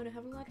Yeonho to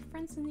have a lot of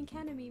friends in the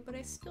academy, but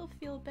I still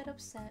feel a bit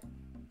upset.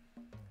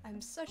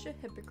 I'm such a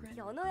hypocrite.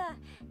 연호야,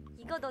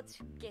 이거 너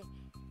줄게.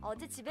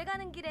 어제 집에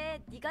가는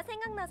길에 네가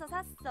생각나서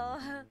샀어.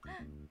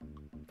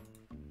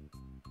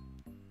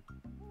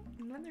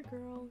 Another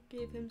girl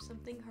gave him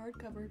something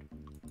hard-covered.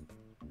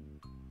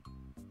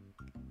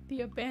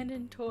 The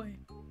abandoned toy.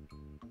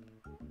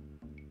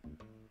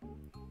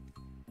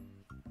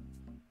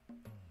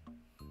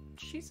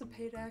 She's a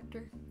paid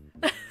actor.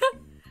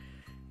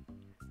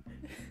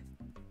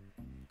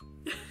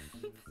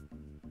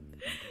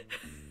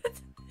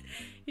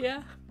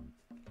 Yeah.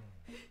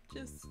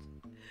 Just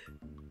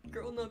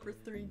girl number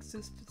 3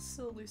 existed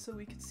solely so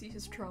we could see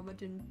his trauma,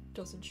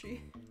 doesn't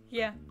she?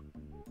 Yeah.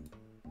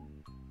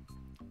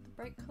 The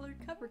bright colored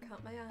cover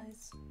caught my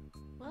eyes.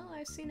 Well,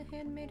 I've seen a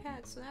handmade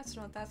hat, so that's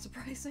not that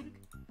surprising.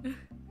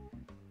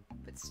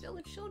 But still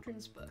a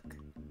children's book.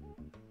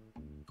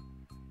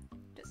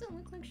 Doesn't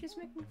look like she's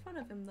making fun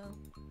of him, though.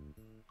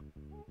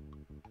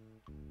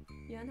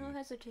 Yeonho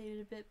hesitated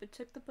a bit, but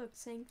took the book,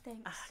 saying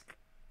thanks.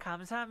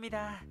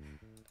 감사합니다.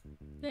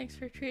 Thanks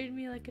for treating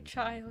me like a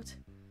child.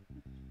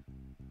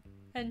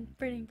 And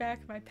bringing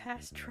back my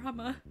past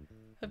trauma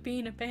of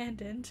being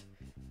abandoned.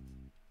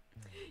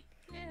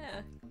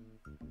 Yeah.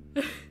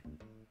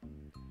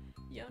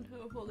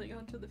 Yeonho holding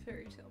onto the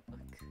fairy tale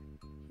book.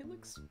 He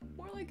looks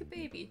more like a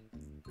baby.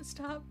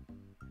 Stop.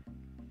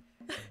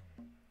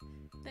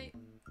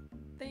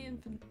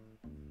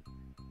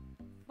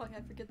 Fuck,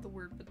 I forget the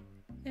word, but...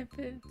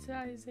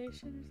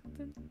 Infantization or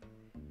something?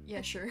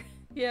 Yeah, sure.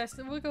 Yes,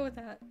 we'll go with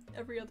that.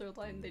 Every other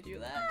line they do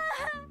that.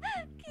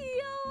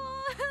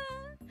 귀여워.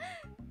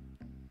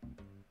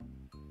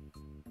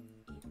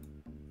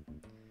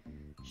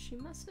 She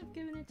must have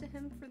given it to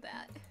him for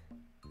that.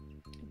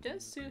 It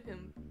does suit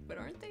him, but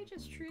aren't they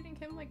just treating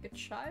him like a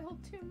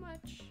child too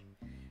much?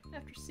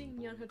 After seeing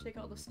Yeonho take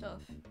all the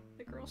stuff,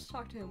 the girls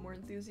talk to him more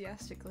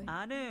enthusiastically.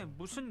 안에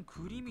무슨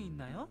그림이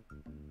있나요?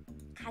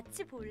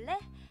 같이 볼래?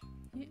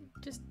 You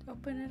just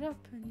open it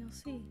up and you'll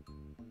see.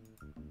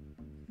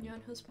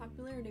 Yeonho's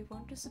popularity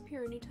won't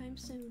disappear anytime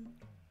soon.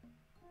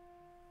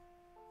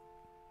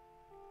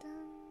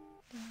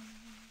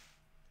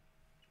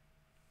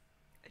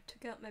 I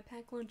took out my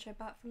packed lunch I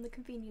bought from the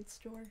convenience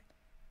store.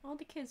 All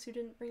the kids who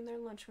didn't bring their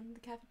lunch from the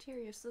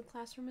cafeteria, so the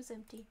classroom was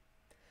empty.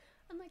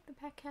 Unlike the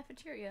packed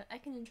cafeteria, I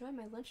can enjoy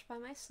my lunch by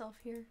myself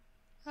here.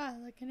 Ah,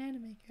 like an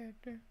anime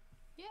character.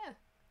 Yeah,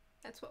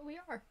 that's what we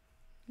are.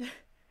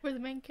 We're the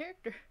main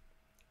character.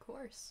 Of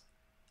course.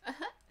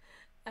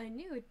 I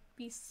knew it'd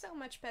be so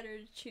much better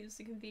to choose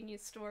the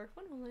convenience store.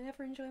 When will I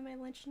ever enjoy my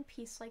lunch in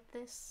peace like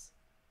this?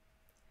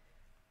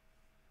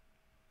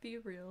 Be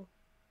real.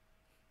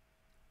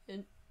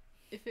 And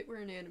if it were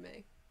an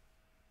anime,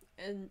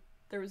 and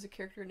there was a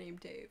character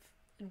named Dave,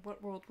 in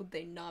what world would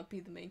they not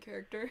be the main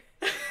character?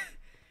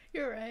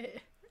 You're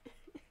right.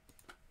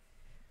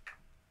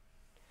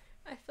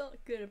 I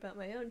felt good about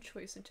my own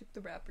choice and took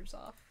the wrappers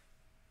off.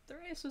 The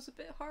rice was a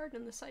bit hard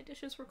and the side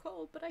dishes were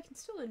cold, but I can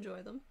still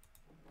enjoy them.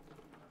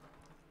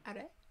 Are?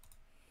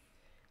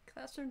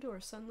 Classroom door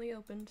suddenly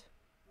opened.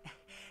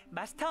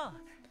 마스터!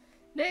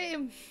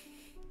 Name!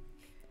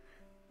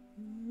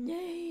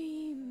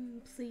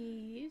 Name,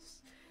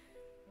 please.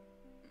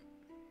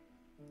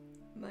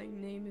 My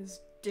name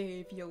is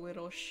Dave, you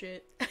little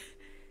shit.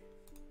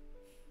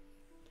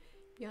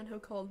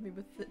 Yeonho called me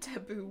with the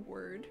taboo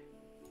word.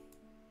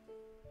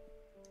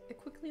 I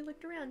quickly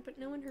looked around, but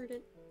no one heard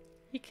it.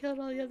 He killed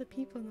all the other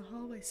people in the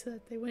hallway so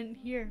that they wouldn't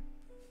hear.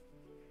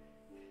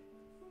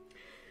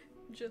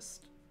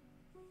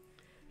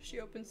 She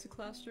opens the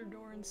classroom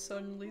door and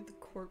suddenly the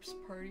corpse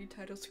party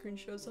title screen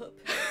shows up.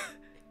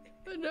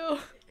 Oh no!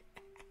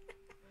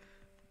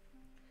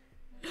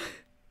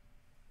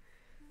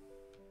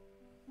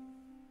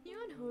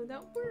 Yeonho,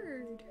 that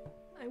word!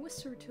 I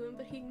whispered to him,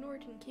 but he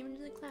ignored it and came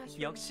into the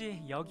classroom.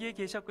 역시 여기에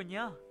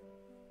계셨군요.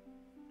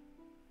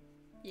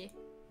 Yeah.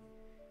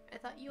 I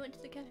thought you went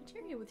to the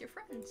cafeteria with your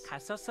friends.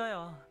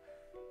 갔었어요.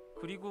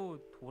 그리고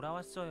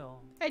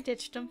돌아왔어요. I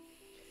ditched him.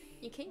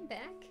 You came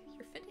back?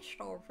 You're finished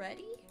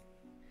already?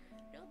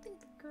 I don't think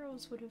the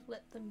girls would have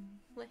let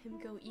him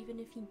go even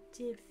if he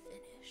did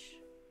finish.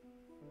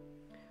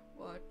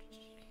 What?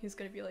 He's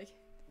gonna be like,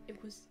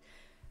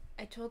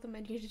 I told them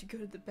I needed to go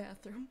to the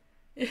bathroom.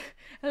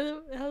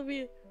 He'll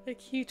be like,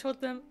 he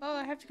told them, oh,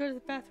 I have to go to the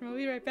bathroom, I'll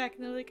be right back.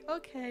 And they're like,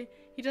 okay.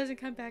 He doesn't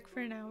come back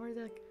for an hour.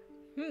 They're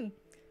like,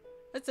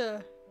 that's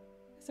a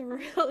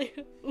really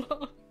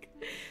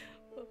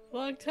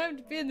long time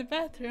to be in the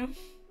bathroom.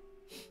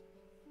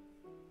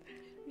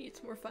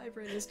 Needs more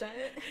fiber in his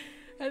diet.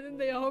 And then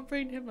they all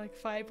bring him like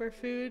fiber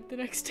food the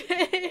next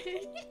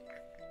day.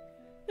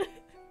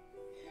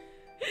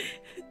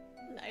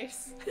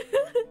 Nice.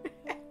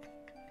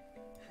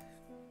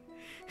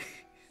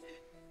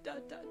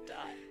 dot dot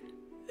dot.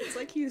 It's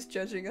like he's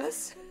judging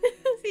us.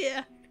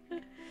 Yeah.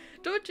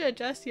 Don't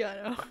judge us,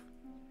 Yeonho.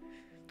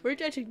 We're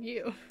judging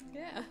you.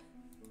 Yeah.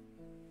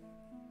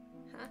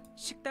 Huh?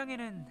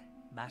 식당에는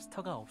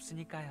마스터가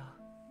없으니까요.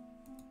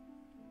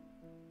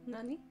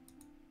 Nani?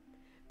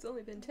 It's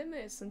only been 10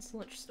 minutes since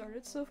lunch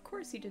started, so of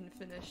course he didn't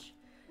finish.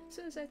 As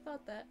soon as I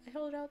thought that, I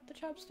held out the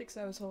chopsticks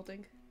I was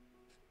holding.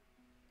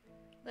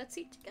 Let's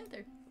eat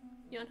together.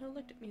 Yeonho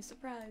looked at me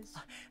surprised.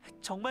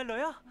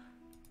 정말로요?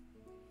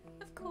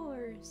 Of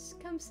course.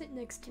 Come sit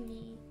next to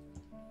me.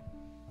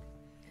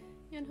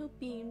 Yeonho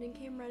beamed and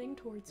came running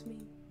towards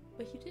me,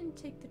 but he didn't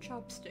take the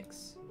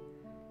chopsticks.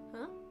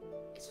 Huh?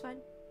 It's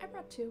fine. I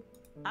brought 2.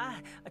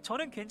 아,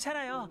 저는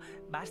괜찮아요.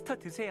 마스터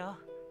드세요.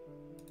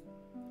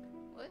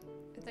 What?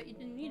 I thought you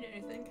didn't need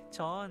anything.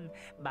 전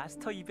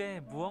마스터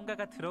입에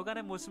무언가가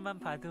들어가는 모습만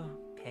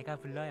봐도 배가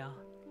불러요.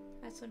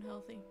 That's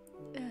unhealthy.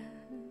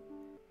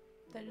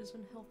 That is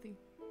unhealthy.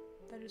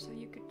 That is how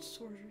you get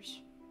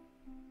disorders.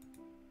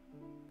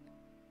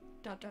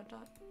 Dot dot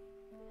dot.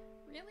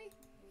 Really?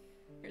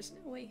 There's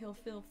no way he'll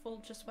feel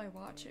full just by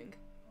watching.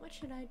 What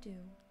should I do?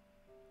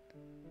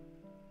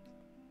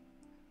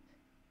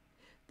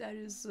 That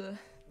is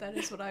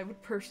what I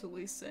would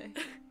personally say.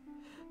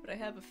 But I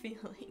have a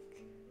feeling.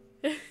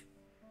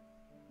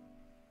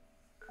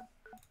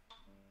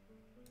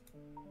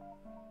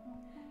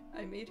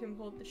 I made him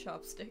hold the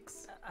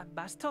chopsticks.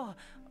 마스터,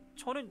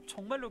 저는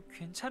정말로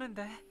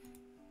괜찮은데.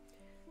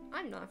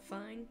 I'm not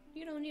fine.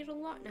 You don't eat a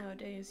lot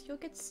nowadays. You'll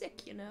get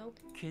sick, you know.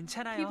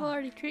 괜찮아요. People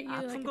already treat you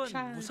아픈 like 건 a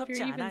child. If 무섭지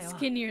you're even 않아요.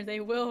 skinnier, they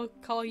will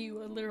call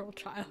you a literal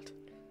child.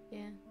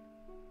 Yeah.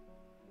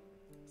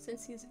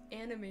 Since he's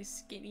anime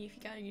skinny, if he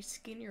got any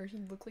skinnier,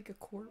 he'd look like a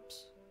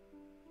corpse.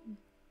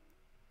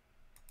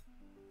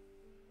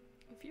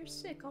 If you're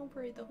sick, I'll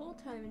worry the whole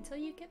time until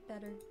you get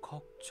better.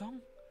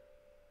 걱정?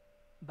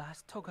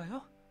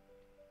 마스터가요?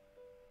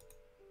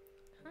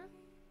 Huh?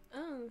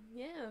 Oh,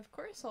 yeah, of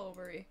course I'll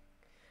worry.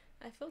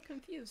 I feel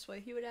confused why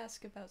he would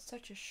ask about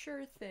such a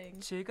sure thing.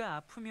 제가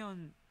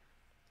아프면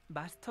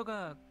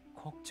마스터가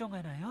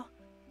걱정하나요?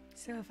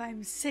 So if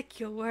I'm sick,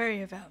 you'll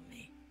worry about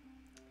me.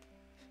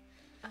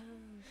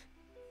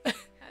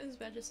 I was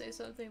about to say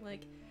something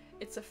like,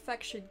 it's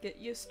affection, get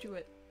used to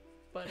it.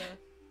 But,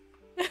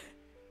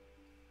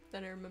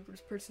 then I remembered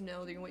his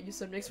personality and what you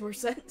said makes more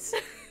sense.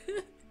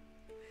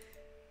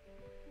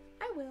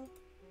 I will.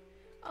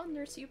 I'll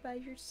nurse you by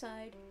your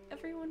side.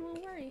 Everyone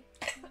will worry.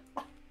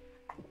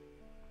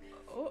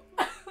 Oh.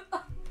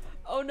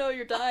 Oh no,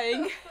 you're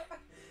dying.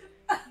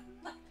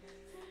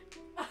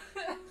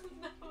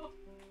 No.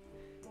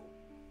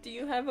 Do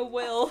you have a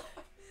will?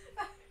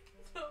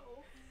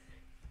 No.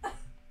 I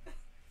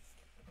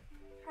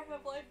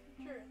have life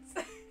insurance.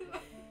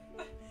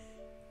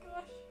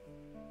 Gosh.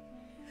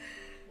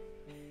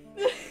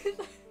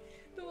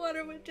 The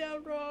water went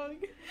down wrong.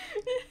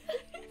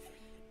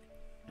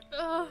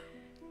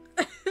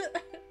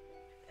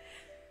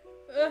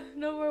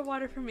 No more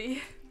water for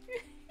me.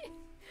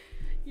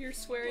 You're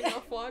swearing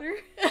off water?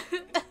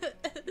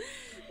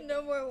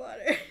 No more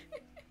water.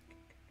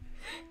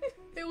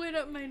 It went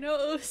up my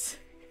nose.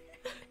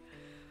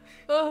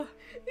 Oh.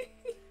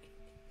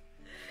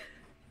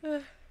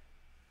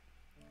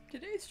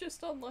 Today's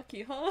just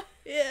unlucky, huh?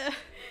 Yeah.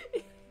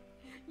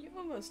 You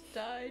almost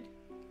died.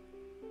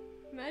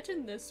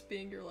 Imagine this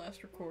being your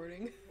last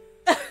recording.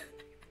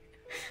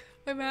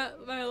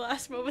 My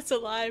last moment's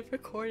alive,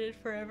 recorded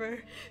forever.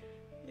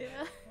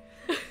 Yeah.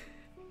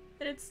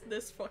 And it's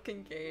this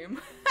fucking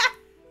game.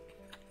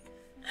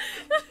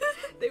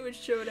 They would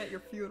show it at your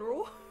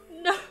funeral.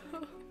 No.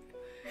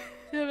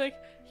 They're like,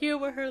 here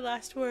were her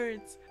last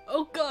words.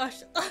 Oh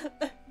gosh.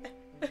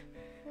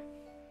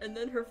 And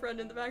then her friend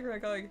in the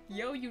background going,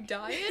 yo, you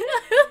dying?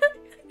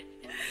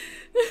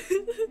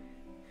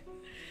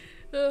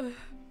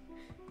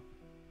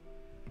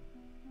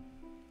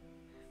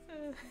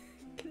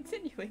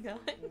 Continuing on.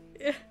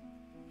 Yeah.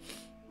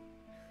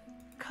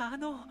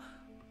 간호,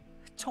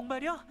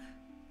 정말요?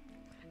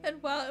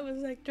 And while it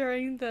was like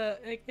during the,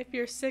 like, if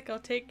you're sick, I'll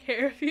take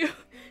care of you.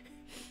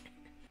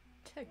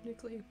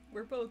 Technically,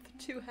 we're both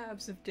 2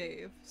 halves of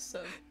Dave,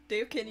 so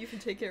Dave can't even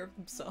take care of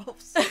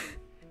themselves.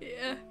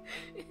 Yeah.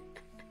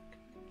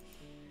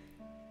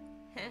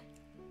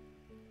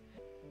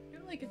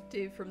 like a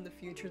Dave from the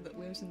future that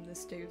lives in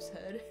this Dave's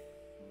head.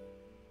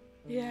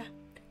 Yeah.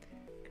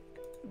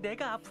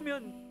 내가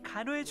아프면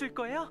간호해 줄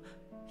거예요?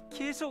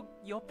 계속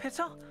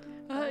옆에서?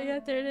 Oh, yeah,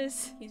 there it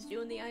is. He's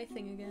doing the eye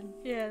thing again.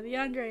 Yeah, the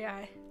Andre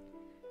eye.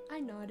 I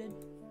nodded.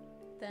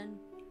 Then,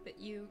 but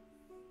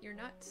you're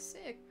not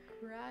sick,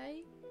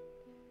 right?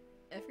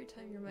 Every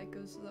time your mic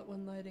goes to that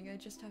one lighting, I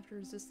just have to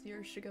resist the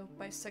urge to go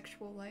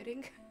bisexual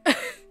lighting.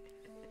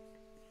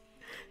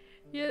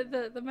 Yeah,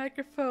 the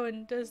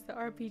microphone does the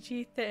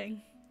RPG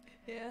thing.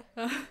 Yeah.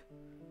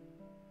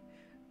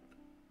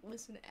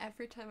 Listen,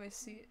 every time I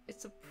see it,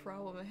 it's a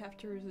problem. I have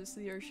to resist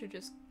the urge to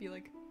just be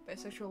like,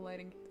 bisexual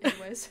lighting.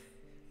 Anyways.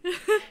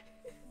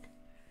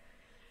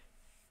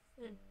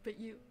 But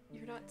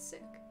you're not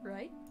sick,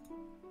 right?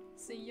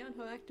 See,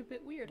 Yeonho act a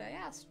bit weird. I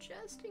asked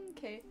just in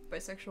case.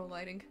 Bisexual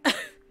lighting.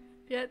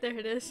 Yeah, there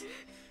it is.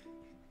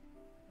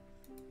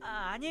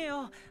 아,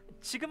 아니에요.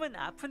 지금은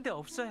아픈 데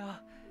없어요.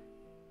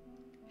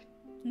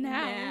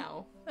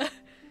 Now.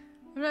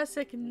 I'm not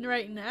sick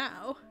right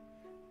now.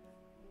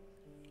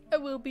 I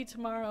will be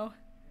tomorrow.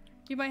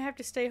 You might have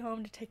to stay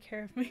home to take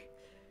care of me.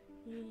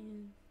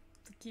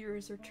 The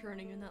gears are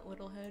turning in that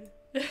little head.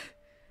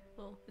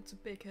 Well, it's a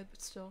big head,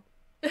 but still.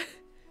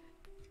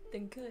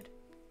 Then good.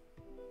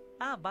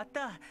 아,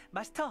 맞다.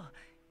 마스터.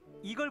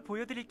 이걸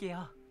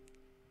보여드릴게요.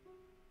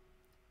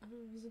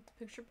 Is it the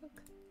picture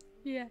book?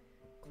 Yeah.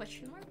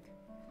 Question mark?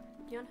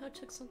 Yeonho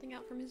took something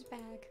out from his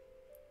bag.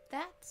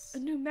 That's... A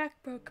new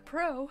MacBook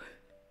Pro.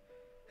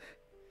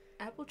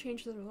 Apple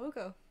changed their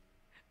logo.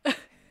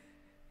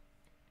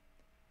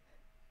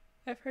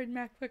 I've heard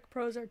MacBook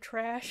Pros are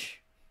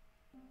trash.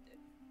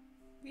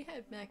 We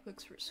had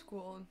MacBooks for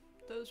school, and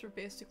those were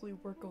basically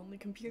work-only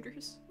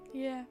computers.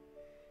 Yeah.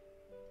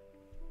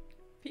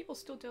 People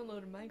still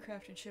downloaded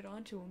Minecraft and shit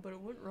onto them, but it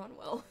wouldn't run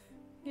well.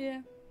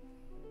 Yeah.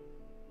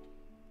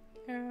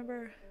 I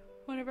remember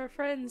one of our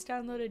friends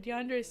downloaded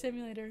Yandere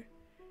Simulator.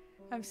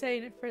 I'm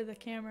saying it for the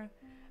camera.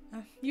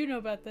 You know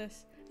about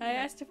this. I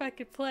asked if I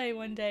could play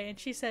one day, and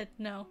she said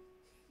no.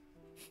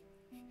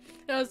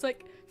 And I was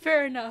like,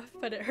 fair enough,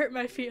 but it hurt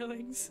my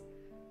feelings.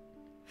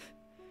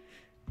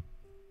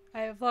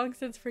 I have long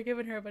since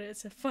forgiven her, but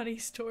it's a funny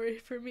story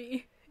for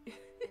me.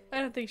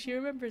 I don't think she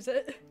remembers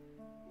it.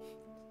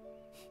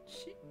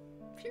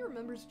 She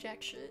remembers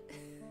jack shit.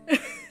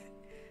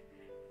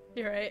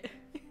 You're right.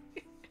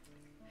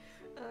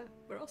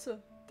 But also,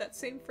 that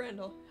same friend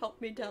will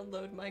help me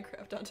download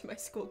Minecraft onto my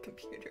school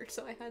computer,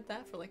 so I had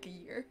that for like a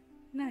year.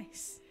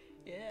 Nice.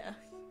 Yeah.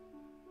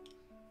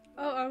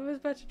 Oh, I was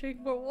about to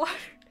drink more water.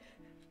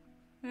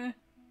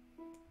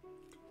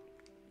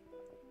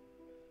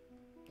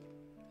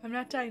 I'm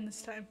not dying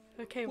this time.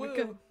 Okay, we're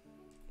good.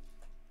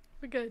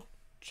 We're good.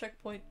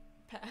 Checkpoint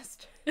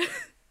passed.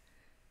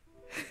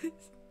 The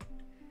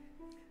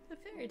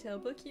fairy tale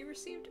book you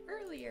received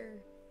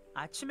earlier.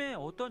 아침에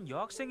어떤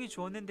여학생이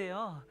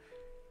주었는데요.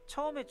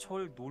 처음에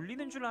절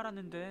놀리는 줄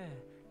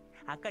알았는데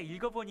아까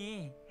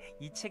읽어보니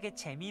이 책에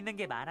재미있는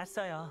게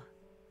많았어요.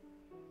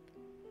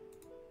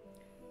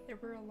 There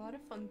were a lot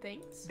of fun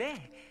things.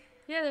 네,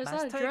 Yeah, there's a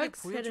lot of 마스터에게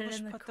drugs hidden 보여주고 in the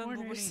싶었던 부분이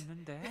corners.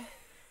 있는데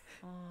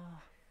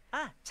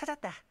아,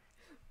 찾았다.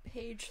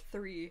 Page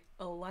 3,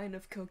 a line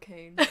of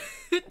cocaine.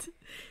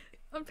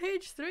 On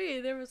page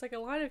 3, there was like a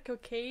line of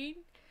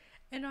cocaine,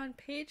 and on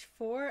page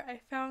 4, I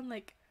found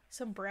like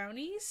some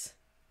brownies.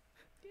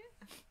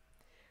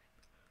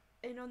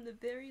 And on the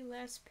very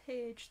last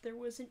page, there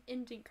was an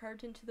ending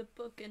carved into the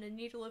book and a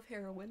needle of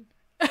heroin.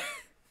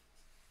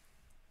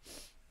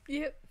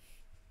 Yep.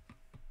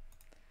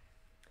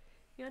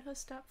 Yeonho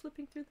stopped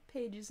flipping through the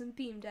pages and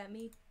beamed at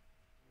me.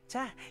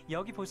 자,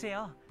 여기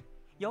보세요.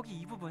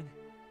 여기 이 부분.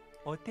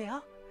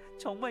 어때요?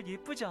 정말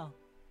예쁘죠?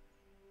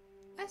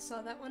 I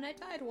saw that when I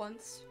died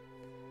once.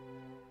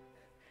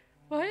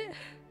 What?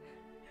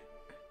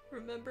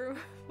 Remember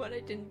when I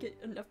didn't get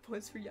enough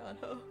points for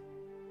Yeonho?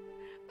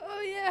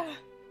 Oh yeah.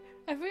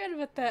 I forgot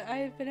about that.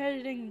 I've been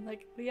editing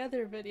like the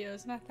other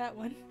videos, not that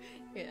one.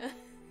 Yeah.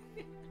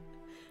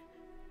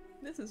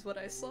 This is what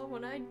I saw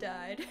when I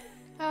died.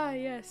 Ah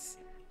yes.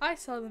 I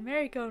saw the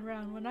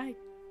merry-go-round when I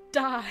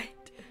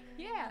died.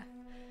 Yeah.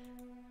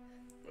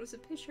 It was a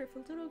picture of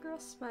a little girl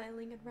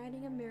smiling and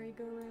riding a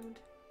merry-go-round.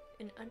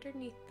 And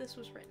underneath this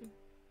was written,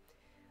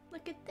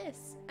 "Look at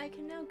this! I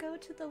can now go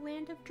to the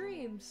land of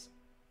dreams."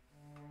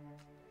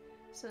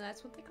 So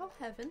that's what they call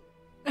heaven.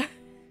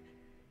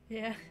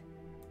 Yeah.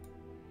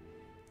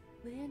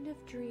 Land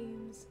of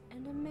dreams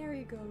and a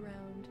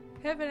merry-go-round.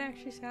 Heaven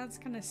actually sounds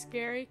kind of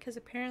scary because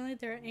apparently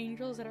there are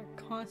angels that are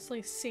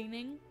constantly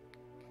singing.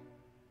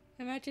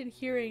 Imagine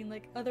hearing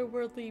like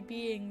otherworldly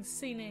beings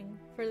singing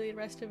for the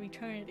rest of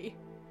eternity.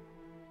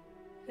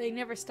 They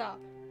never stop.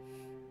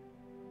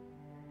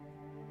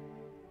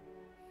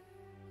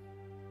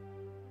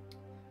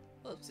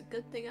 Well, it's a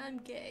good thing I'm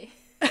gay.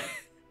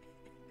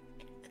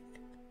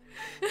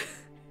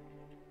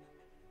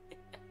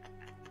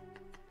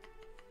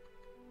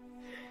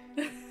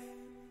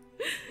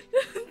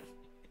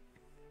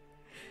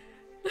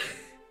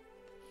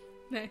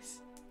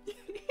 Nice.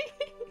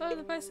 Oh,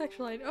 the bisexual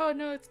line. Oh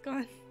no, it's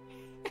gone.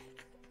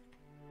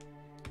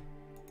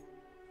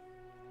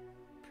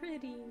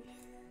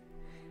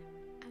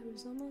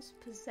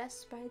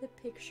 possessed by the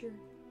picture.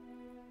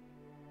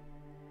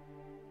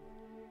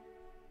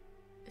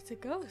 It's a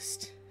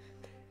ghost.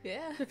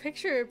 Yeah. The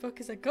picture book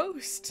is a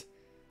ghost.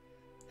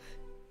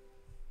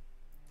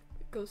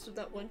 The ghost of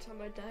that one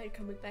time I died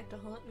coming back to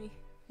haunt me.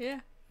 Yeah.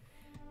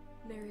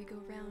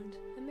 Merry-go-round.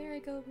 A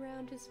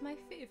merry-go-round is my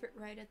favorite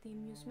ride at the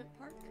amusement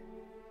park.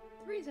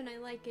 The reason I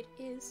like it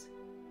is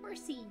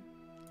horsey.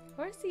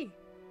 Horsey.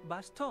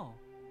 마스터,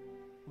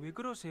 왜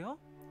그러세요?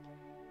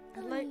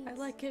 I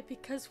like it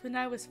because when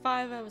I was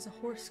 5, I was a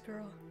horse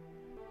girl.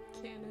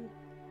 Canon.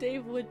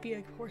 Dave would be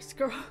a horse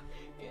girl.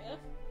 Yeah.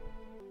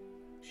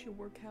 She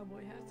wore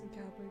cowboy hats and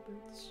cowboy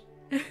boots.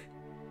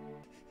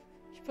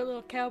 She put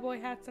little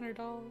cowboy hats on her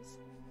dolls.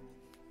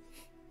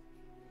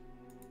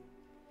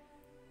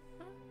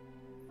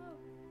 Oh,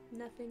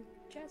 nothing.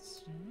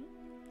 Just...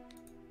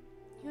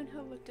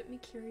 Yeonho looked at me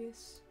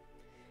curious.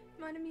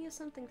 Reminded me of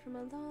something from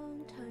a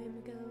long time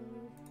ago.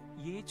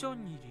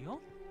 예전 일이요?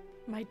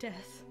 My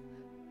death.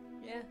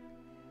 Yeah.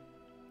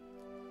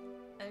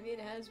 I mean,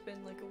 it has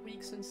been like a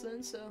week since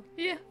then, so...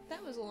 Yeah.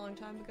 That was a long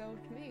time ago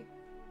to me.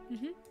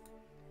 Mm-hmm.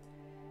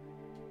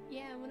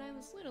 Yeah, when I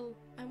was little,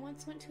 I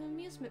once went to an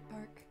amusement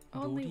park.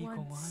 Only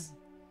놀이공원. once.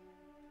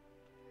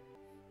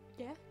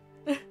 Yeah?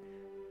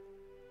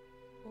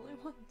 Only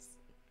once.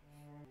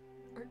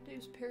 Aren't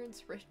Dave's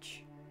parents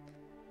rich?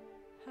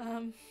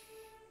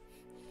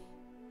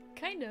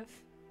 Kind of.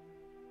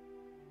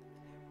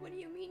 What do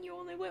you mean you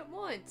only went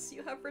once?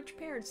 You have rich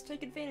parents,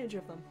 take advantage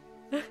of them.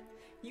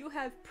 You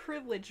have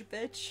privilege,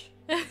 bitch.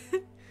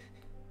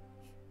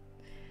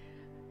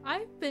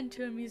 I've been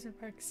to amusement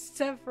parks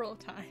several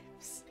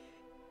times.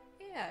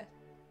 Yeah.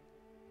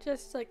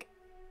 Just like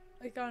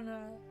on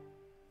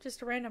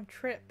just a random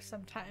trip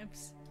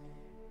sometimes.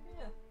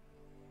 Yeah.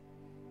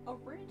 A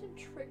random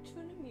trip to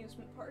an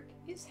amusement park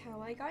is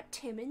how I got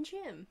Tim and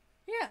Jim.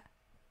 Yeah.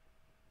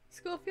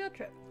 School field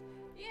trip.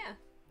 Yeah.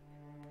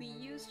 We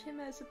used him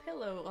as a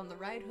pillow on the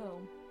ride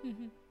home.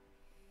 Mm-hmm.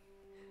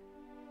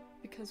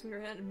 Because we were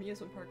at an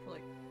amusement park for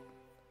like...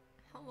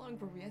 How long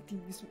were we at the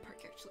amusement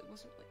park actually?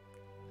 Wasn't it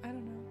like... I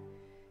don't know.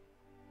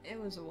 It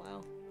was a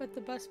while. But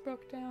the bus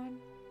broke down.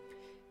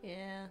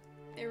 Yeah.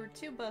 There were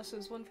 2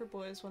 buses, one for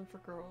boys, one for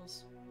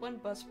girls. One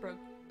bus broke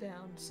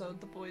down, so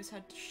the boys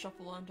had to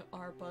shuffle onto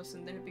our bus,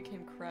 and then it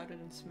became crowded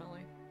and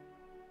smelly.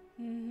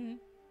 Mm-hmm.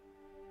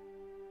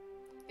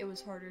 It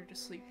was harder to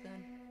sleep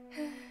then.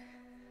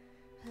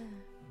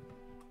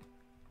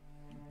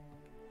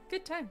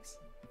 Good times.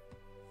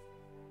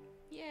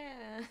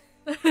 Yeah.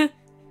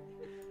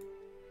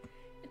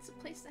 It's a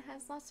place that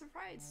has lots of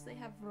rides. They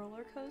have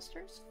roller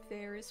coasters,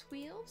 Ferris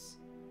wheels.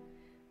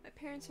 My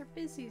parents are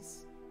busy.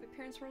 My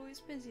parents were always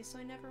busy, so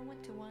I never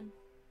went to one.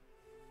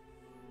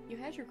 You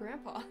had your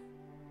grandpa.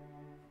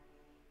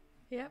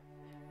 Yep.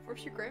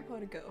 Force your grandpa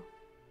to go.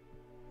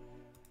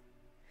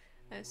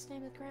 I was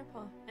staying with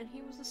grandpa, and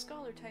he was a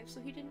scholar type,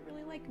 so he didn't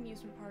really like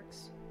amusement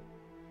parks.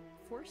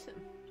 Force him.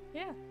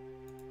 Yeah.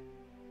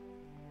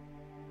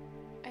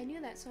 I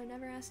knew that, so I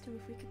never asked him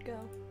if we could go.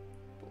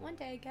 But one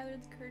day I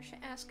gathered the courage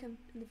to ask him,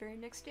 and the very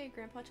next day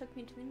grandpa took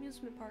me to the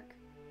amusement park.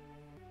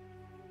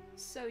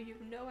 So you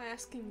know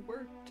asking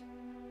worked.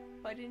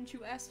 Why didn't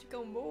you ask to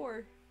go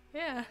more?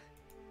 Yeah.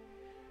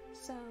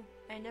 So,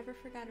 I never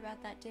forgot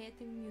about that day at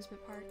the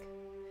amusement park.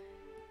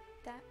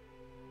 That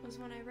was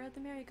when I rode the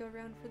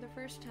merry-go-round for the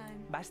first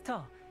time.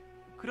 마스터,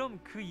 그럼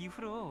그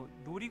이후로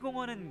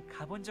놀이공원은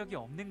가본 적이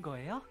없는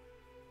거예요?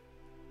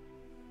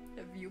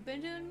 Have you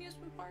been to an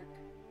amusement park?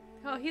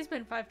 Oh, he's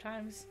been 5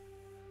 times.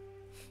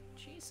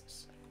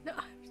 Jesus. No,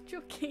 I'm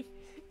joking.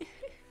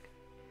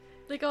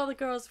 Like all the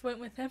girls went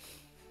with him.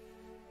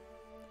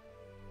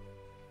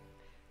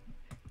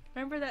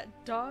 Remember that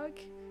dog?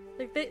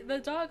 Like the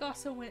dog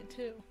also went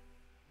too.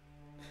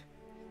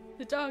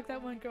 The dog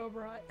that one girl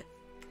brought.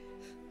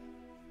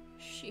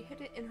 She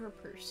hid it in her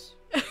purse.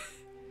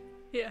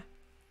 Yeah.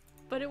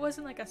 But it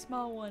wasn't like a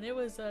small one. It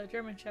was a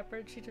German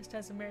Shepherd. She just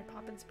has a Mary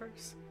Poppins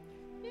purse.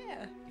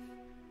 Yeah.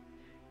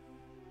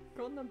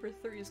 Girl number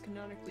 3 is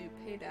canonically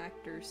a paid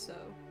actor, so...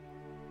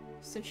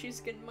 Since she's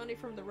getting money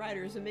from the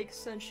writers, it makes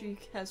sense she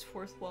has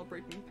 4th wall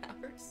breaking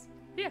powers.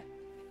 Yeah.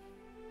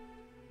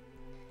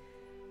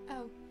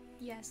 Oh,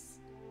 yes.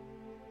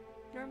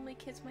 Normally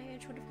kids my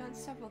age would have gone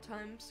several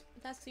times,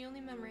 but that's the only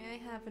memory I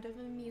have of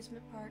an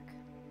amusement park.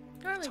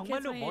 Normally kids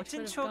정말로 my age 멋진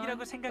would have 추억이라고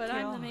gone, but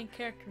I'm the 생각해요. main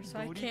character, so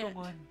I can't.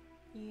 놀이공원.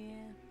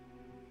 Yeah.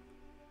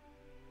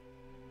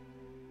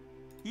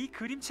 이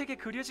그림책에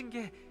그려진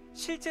게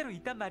실제로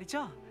있단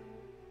말이죠?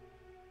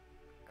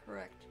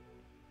 Correct.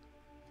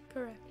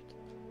 Correct.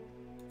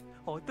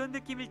 어떤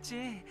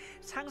느낌일지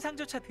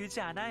상상조차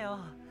되지 않아요.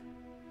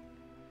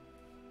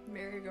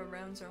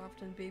 Merry-go-rounds are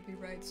often baby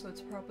rides, so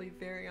it's probably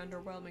very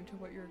underwhelming to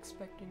what you're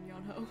expecting,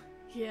 Yeonho.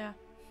 Yeah.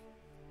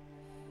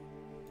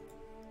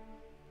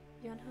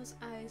 Yeonho's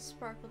eyes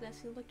sparkled as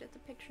he looked at the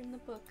picture in the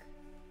book.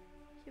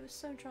 He was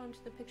so drawn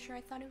to the picture,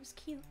 I thought it was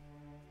cute.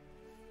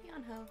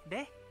 Yeonho.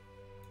 네?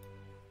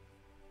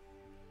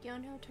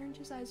 Yeonho turned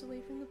his eyes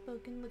away from the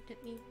book and looked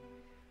at me.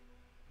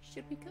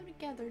 Should we go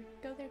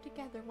there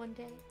together one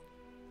day?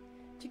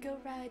 to go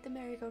ride the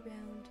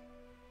merry-go-round.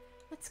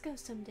 Let's go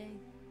someday.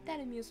 That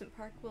amusement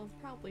park will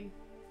probably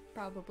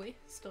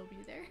still be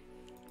there.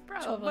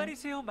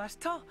 정말이세요,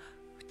 마스터?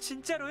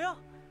 진짜로요?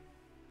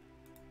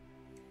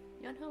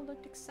 Yeonho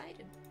looked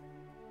excited.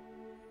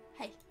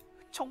 Hey,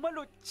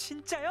 정말로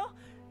진짜요?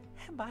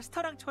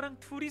 마스터랑 저랑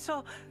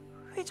둘이서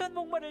회전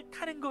목마를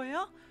타는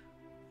거예요?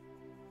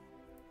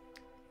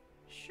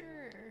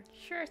 sure.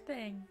 Sure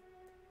thing.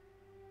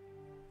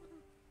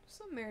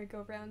 Some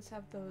merry-go-rounds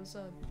have those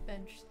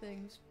bench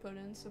things put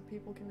in so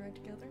people can ride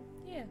together.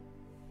 Yeah.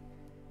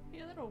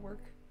 Yeah, that'll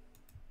work.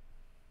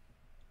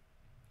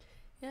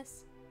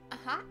 Yes.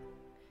 Aha!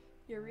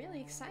 You're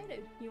really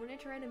excited. You wanted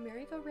to ride a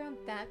merry-go-round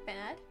that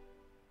bad?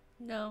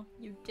 No.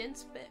 You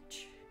dense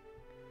bitch.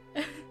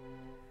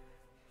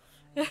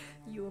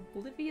 You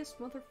oblivious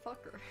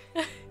motherfucker.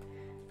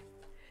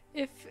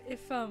 If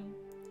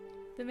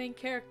the main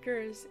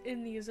characters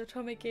in these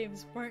Otome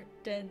games weren't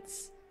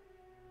dense,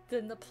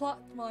 then the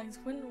plot lines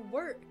wouldn't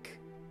work.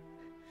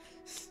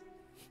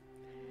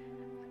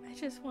 I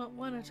just want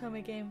one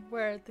Otome game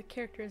where the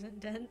character isn't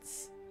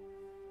dense.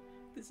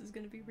 This is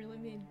gonna be really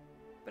mean,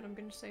 but I'm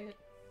gonna say it.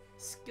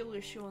 Skill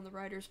issue on the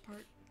writer's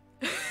part.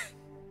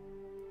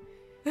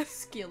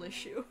 Skill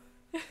issue.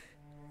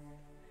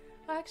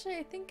 Actually,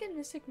 I think in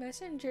Mystic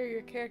Messenger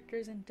your character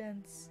isn't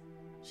dense.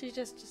 She's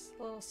just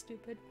a little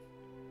stupid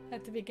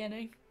at the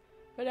beginning.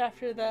 But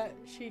after that,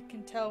 she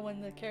can tell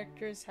when the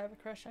characters have a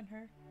crush on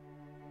her.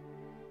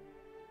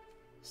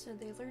 So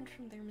they learned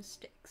from their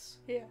mistakes.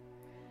 Yeah.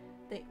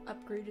 They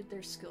upgraded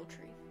their skill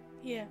tree.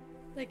 Yeah.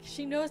 Like,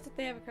 she knows that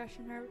they have a crush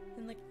on her,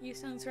 and like,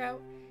 Yusung's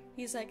route,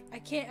 he's like, I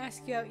can't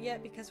ask you out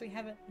yet because we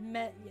haven't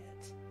met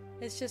yet.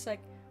 It's just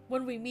like,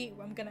 when we meet,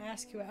 I'm gonna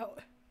ask you out.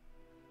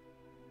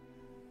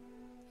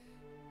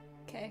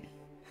 Okay.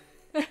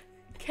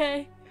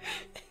 Okay.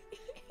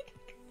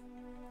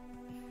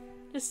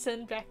 Just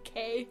send back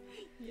K.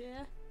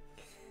 Yeah.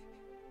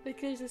 Like,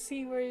 there's a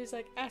scene where he's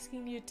like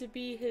asking you to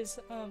be his,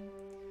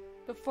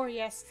 before he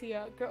asks you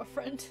out,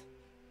 girlfriend.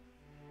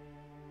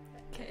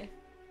 Okay.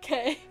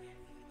 K.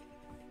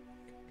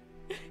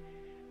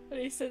 But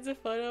he sends a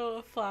photo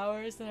of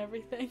flowers and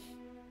everything.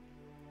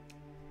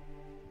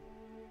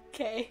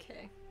 K.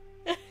 Okay.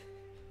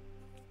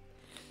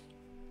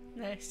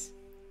 Nice.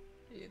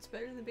 It's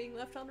better than being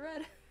left on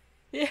red.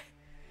 Yeah.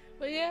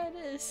 Well, yeah, it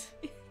is.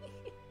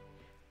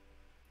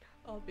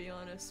 I'll be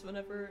honest,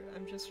 whenever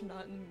I'm just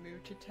not in the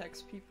mood to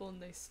text people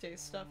and they say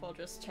stuff, I'll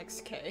just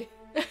text K.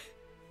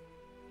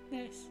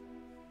 Nice.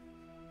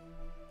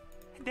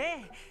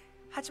 네.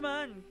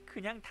 하지만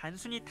그냥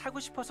단순히 타고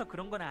싶어서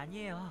그런 건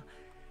아니에요.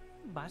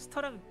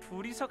 마스터랑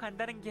둘이서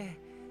간다는 게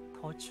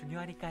더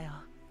중요하니까요.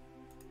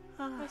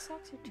 My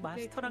socks are too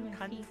big for 마스터랑 my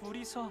단 feet.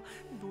 둘이서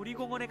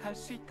놀이공원에 갈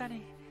수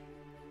있다니.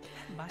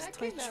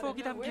 마스터의 came out of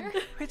추억이 담긴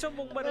nowhere. 회전 Oh,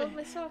 목마를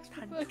my socks are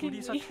단 bugging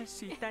둘이서 me. 탈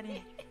수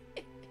있다니.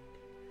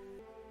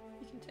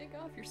 You can take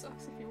off your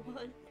socks if you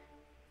want.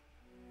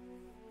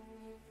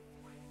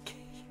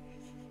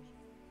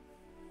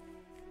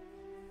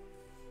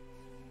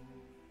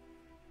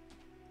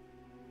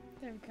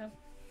 There we go.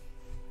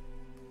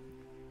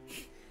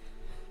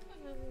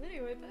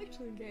 Anyway, back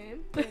to the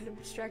game. Random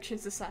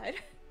distractions aside.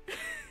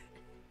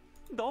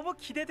 너무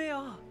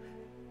기대돼요.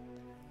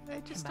 I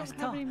just don't 마스터,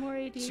 have any more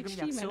지금 ADHD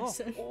약속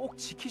medicine. 꼭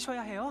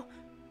지키셔야 해요.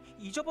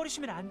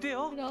 잊어버리시면 안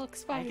돼요. It all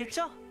expired.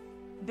 알겠죠?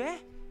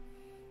 네?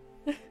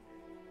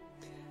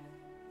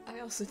 I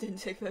also didn't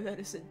take my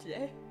medicine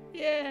today.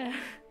 Yeah.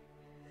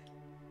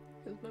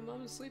 Because my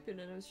mom was sleeping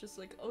and I was just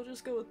like, I'll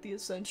just go with the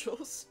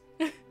essentials.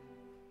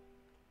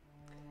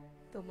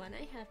 The one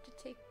I have to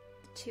take,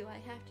 the two I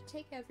have to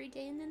take every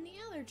day, and then the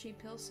allergy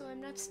pill so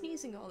I'm not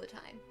sneezing all the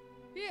time.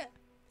 Yeah.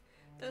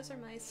 Those are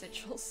my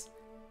essentials.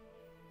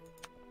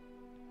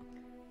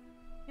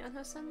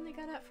 Yeonho suddenly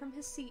got up from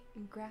his seat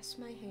and grasped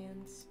my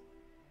hands.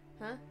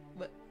 Huh?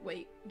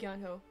 Wait,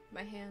 Yeonho,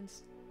 my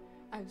hands.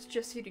 I was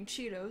just eating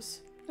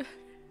Cheetos.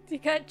 You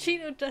got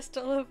Cheeto dust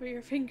all over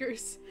your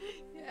fingers.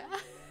 Yeah.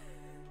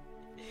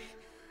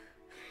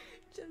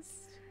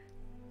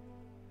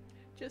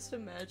 Just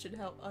imagine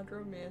how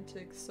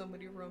unromantic so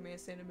many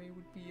romance anime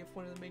would be if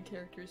one of the main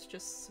characters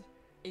just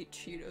ate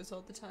Cheetos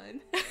all the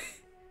time.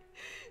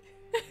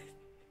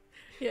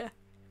 Yeah.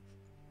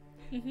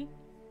 Mhm.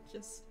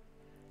 Just,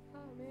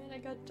 oh man, I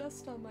got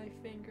dust on my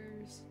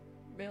fingers.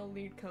 Male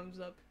lead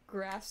comes up,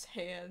 grasps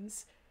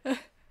hands.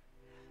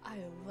 I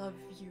love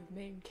you,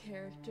 main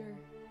character.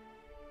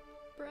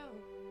 Bro,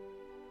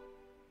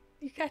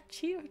 You got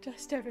Cheeto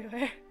dust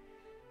everywhere.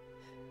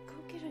 go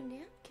get a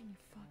napkin, you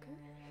fucker.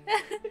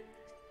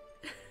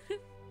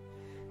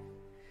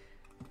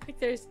 Like,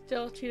 there's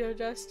still Cheeto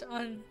dust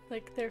on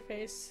like their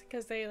face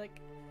because they like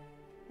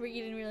were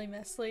eating really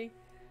messily,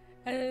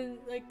 and then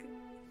like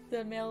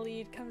the male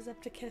lead comes up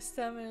to kiss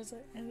them, and it's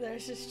like, and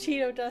there's just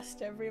Cheeto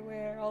dust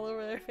everywhere, all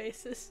over their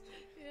faces.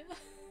 Yeah.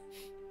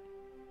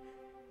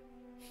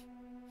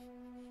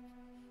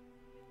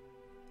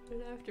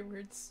 And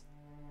afterwards,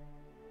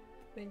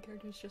 the main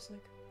character's just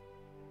like,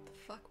 the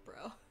fuck,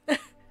 bro?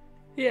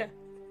 Yeah.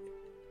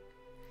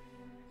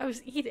 I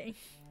was eating.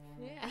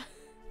 Yeah.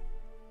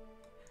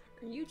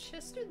 Are you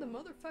Chester the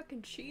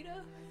motherfucking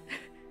cheetah?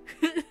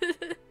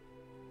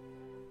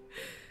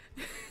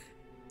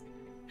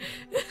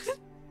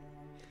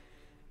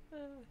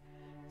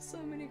 So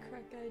many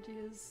crack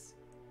ideas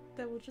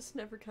that will just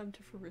never come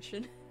to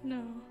fruition.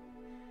 No.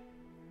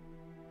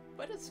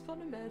 But it's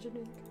fun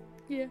imagining.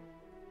 Yeah.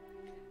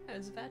 I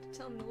was about to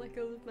tell him to let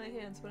go of my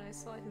hands when I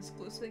saw his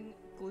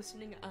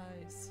glistening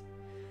eyes.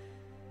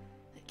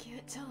 I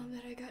can't tell him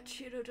that I got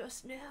Cheeto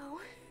dust now.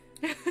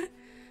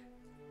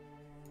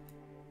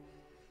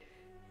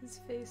 His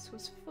face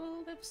was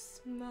full of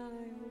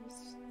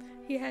smiles.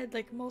 He had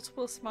like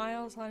multiple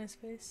smiles on his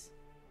face.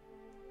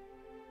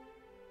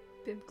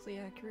 Biblically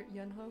accurate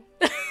Yeonho.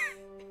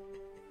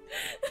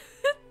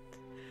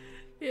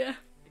 Yeah.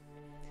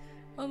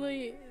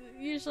 Only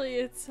usually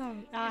it's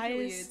eyes.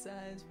 Usually it's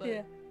eyes, but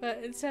Yeah,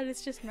 but instead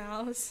it's just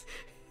mouths.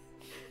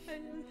 I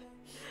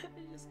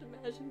just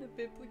imagined a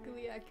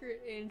biblically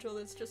accurate angel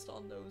that's just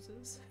all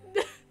noses.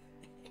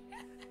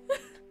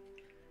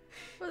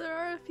 Well, there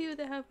are a few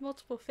that have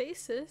multiple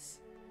faces.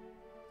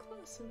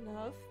 Close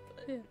enough,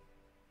 but Yeah.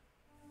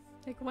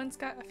 Like one's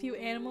got a few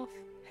animal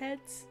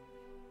heads.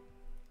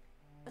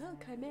 oh,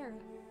 Chimera.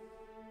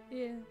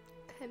 Yeah.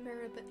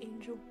 Chimera but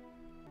angel.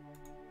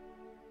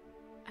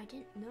 I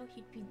didn't know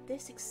he'd be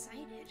this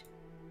excited.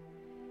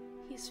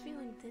 He's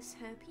feeling this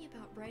happy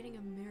about riding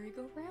a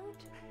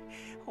merry-go-round?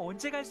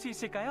 언제 갈 수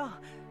있을까요?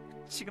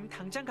 지금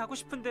당장 가고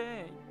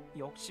싶은데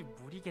역시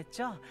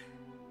무리겠죠?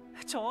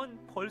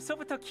 전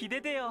벌써부터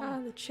기대돼요.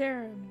 Ah, the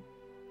cherub.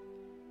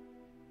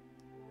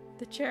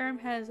 The cherub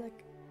has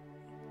like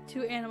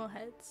 2 animal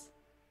heads.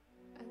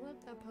 I love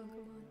that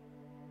Pokemon.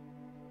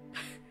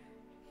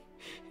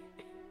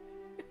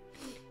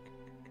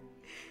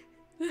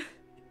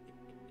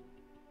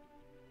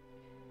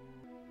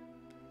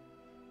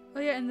 Oh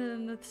yeah, and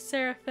then the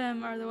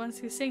seraphim are the ones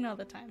who sing all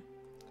the time.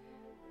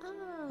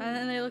 Oh. And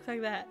then they look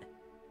like that.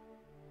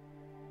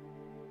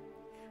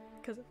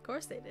 Because of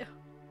course they do.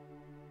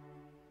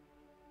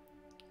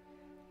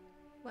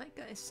 Like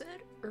I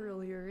said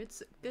earlier,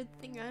 it's a good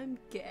thing I'm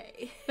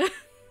gay.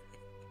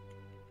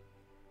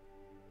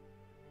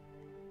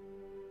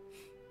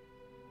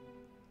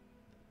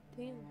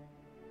 Damn.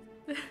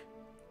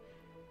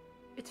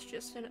 It's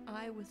just an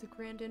eye with a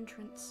grand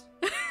entrance.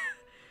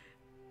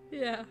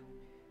 Yeah.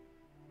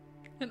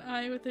 An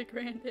eye with a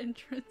grand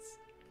entrance.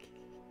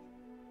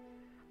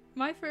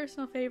 My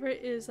personal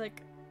favorite is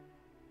like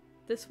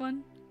this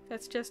one.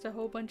 That's just a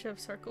whole bunch of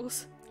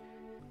circles.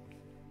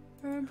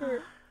 I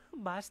remember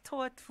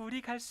마스터와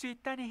둘이 갈 수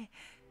있다니.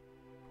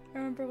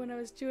 when I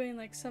was doing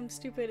like some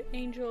stupid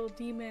angel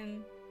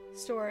demon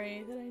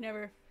story that I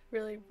never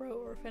really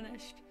wrote or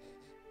finished.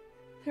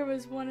 There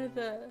was one of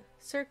the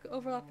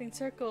overlapping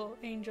circle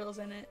angels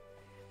in it,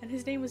 and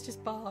his name was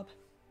just Bob.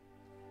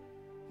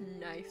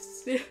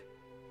 Nice.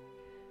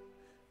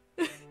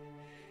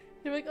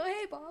 They were like, "Oh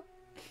hey, Bob."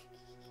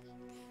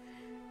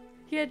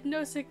 He had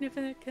no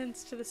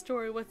significance to the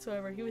story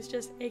whatsoever. He was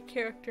just a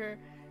character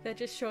that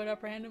just showed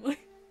up randomly.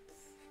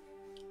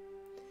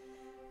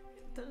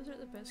 Those are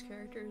the best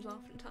characters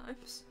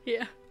oftentimes.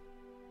 Yeah.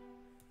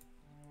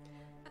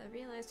 I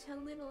realized how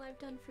little I've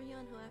done for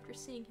Yeonho after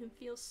seeing him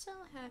feel so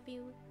happy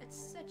at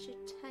such a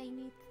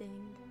tiny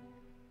thing.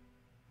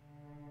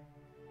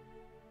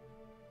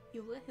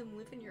 You let him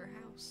live in your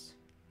house.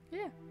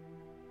 Yeah.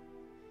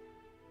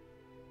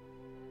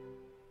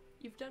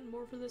 You've done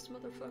more for this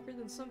motherfucker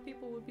than some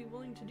people would be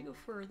willing to do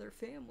for their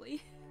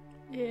family.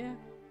 Yeah.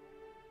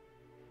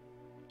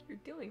 You're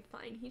doing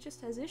fine, he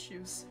just has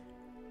issues.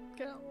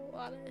 Got a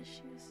lot of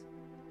issues.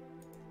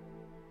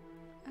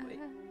 Wait.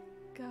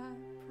 I got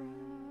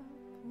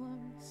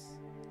problems,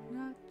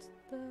 not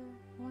the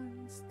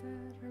ones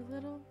that are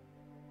little.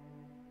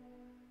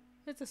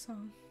 It's a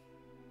song.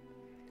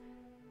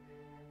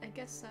 I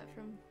guess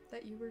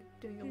that you were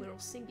doing a little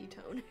singy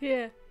tone.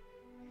 Yeah.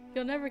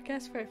 You'll never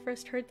guess where I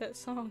first heard that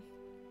song.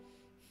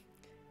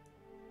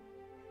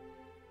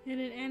 In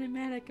an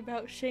animatic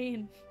about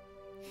Shane.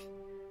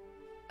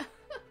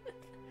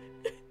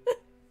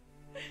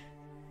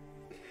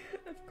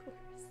 Of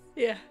course.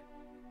 Yeah.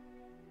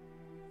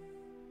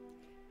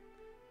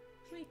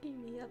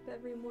 Waking me up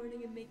every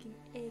morning and making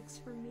eggs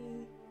for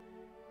me.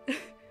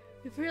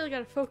 We've really got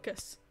to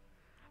focus.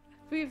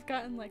 We've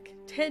gotten like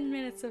 10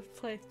 minutes of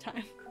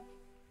playtime.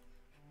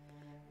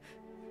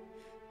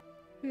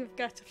 We've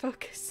got to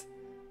focus.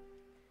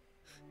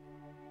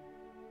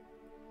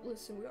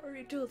 Listen, we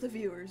already told the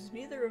viewers,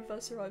 neither of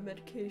us are on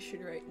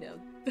medication right now.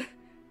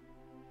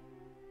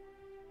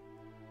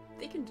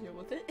 They can deal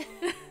with it.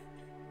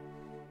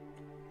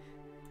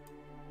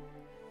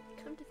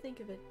 Come to think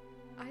of it,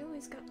 I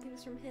always got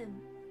things from him.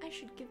 I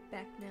should give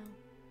back now.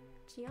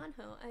 To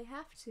Yeonho, I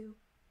have to.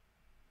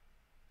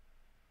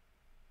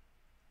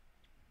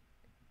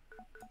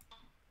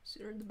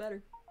 Sooner the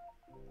better.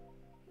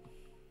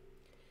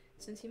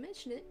 Since you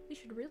mentioned it, we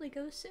should really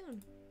go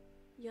soon.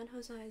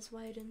 Yeonho's eyes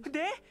widened.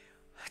 네?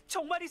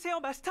 정말이세요,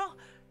 마스터?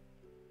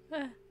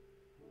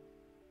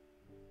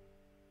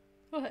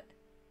 What?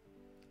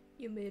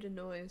 You made a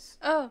noise.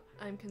 Oh,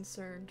 I'm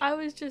concerned.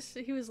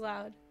 he was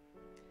loud.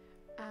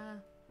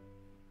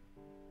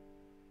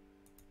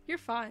 You're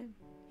fine.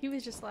 He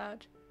was just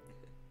loud.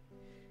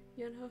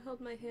 Yeonho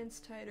held my hands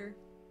tighter.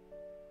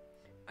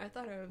 I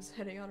thought I was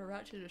heading on a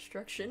route to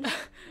destruction.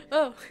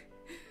 Oh.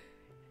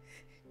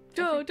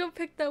 No, don't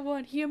pick that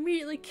one. He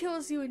immediately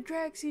kills you and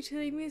drags you to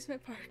the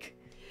amusement park.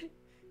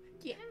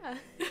 Yeah.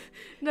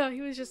 No,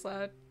 he was just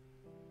loud.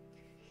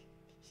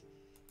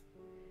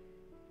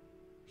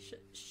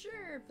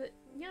 Sure, but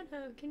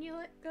Yeonho, can you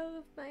let go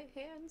of my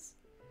hands?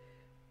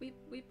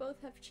 We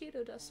both have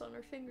Cheeto dust on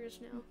our fingers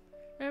now.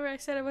 Remember I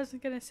said I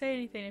wasn't gonna say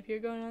anything if you're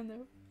going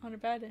on a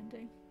bad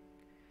ending.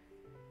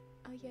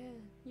 Oh yeah,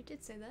 you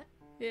did say that.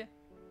 Yeah.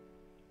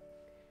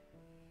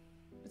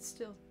 But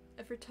still,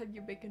 every time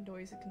you make a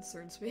noise, it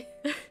concerns me.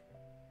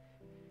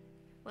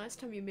 Last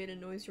time you made a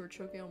noise, you were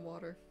choking on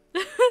water.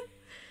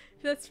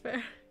 That's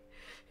fair.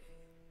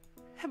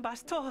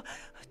 마스터,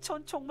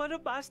 전 정말로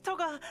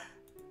마스터가...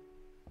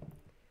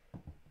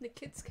 The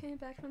kids came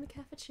back from the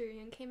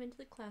cafeteria and came into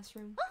the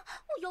classroom.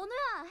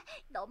 연우야,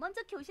 너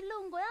먼저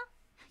교실로 온 거야?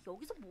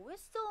 여기서 뭐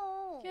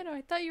했어? You know,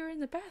 I thought you were in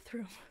the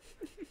bathroom.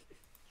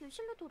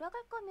 교실로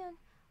돌아갈 거면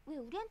왜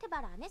우리한테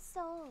말 안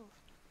했어?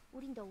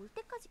 우린 너 올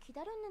때까지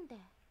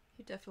기다렸는데.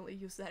 You definitely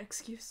used that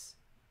excuse.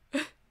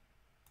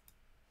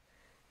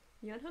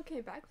 Yeonho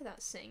came back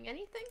without saying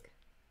anything?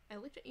 I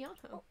looked at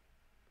Yeonho.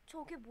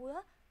 저게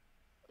뭐야?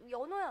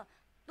 연우야,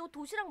 너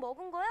도시락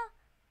먹은 거야?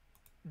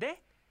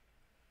 네?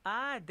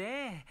 아,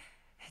 네.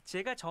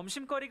 제가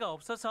점심거리가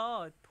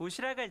없어서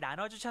도시락을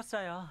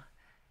나눠주셨어요.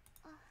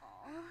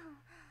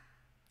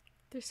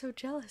 They're so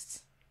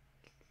jealous.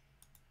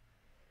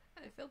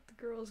 I felt the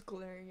girls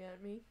glaring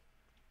at me.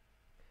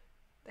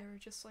 They were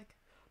just like,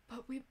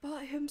 but we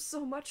bought him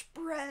so much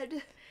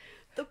bread!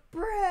 The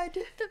bread!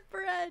 The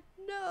bread,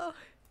 no!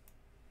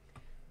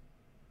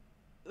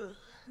 Ugh,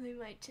 they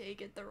might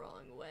take it the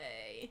wrong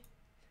way.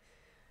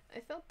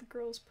 I felt the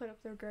girls put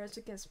up their guards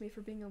against me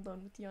for being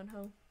alone with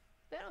Yeonho.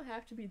 They don't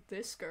have to be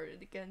this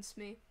guarded against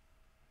me.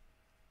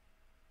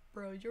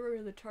 Bro,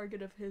 you're the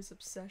target of his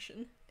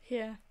obsession.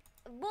 Yeah.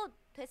 뭐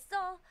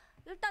됐어.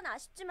 일단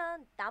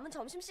아쉽지만 남은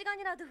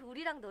점심시간이라도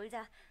우리랑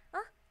놀자. 어?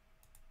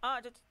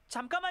 아,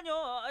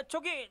 잠깐만요.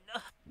 저기...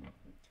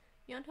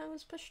 Yeonho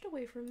was pushed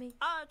away from me.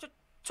 아,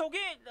 저기...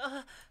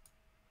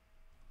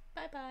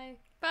 Bye-bye.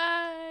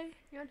 Bye!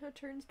 Yeonho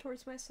turns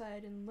towards my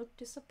side and looked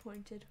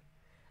disappointed.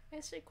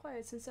 I stay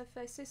quiet since if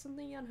I say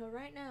something to Yeonho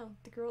right now,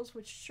 the girls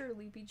would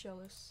surely be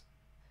jealous.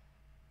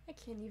 I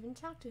can't even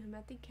talk to him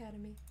at the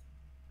academy.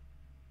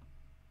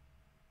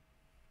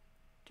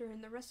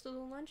 During the rest of the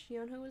lunch,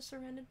 Yeonho was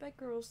surrounded by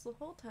girls the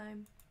whole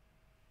time.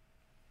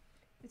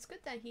 It's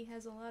good that he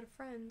has a lot of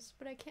friends,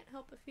 but I can't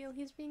help but feel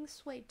he's being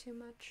swayed too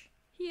much.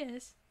 He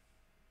is.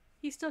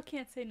 He still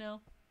can't say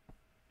no.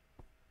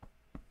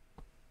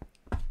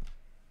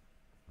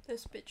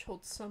 This bitch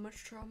holds so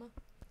much trauma.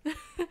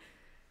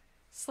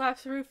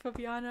 Slaps the roof of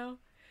Yeonho.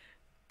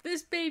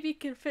 This baby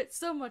can fit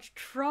so much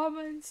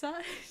trauma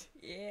inside.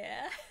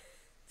 Yeah.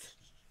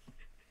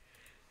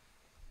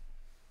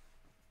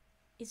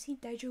 Is he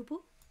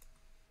daijoubu?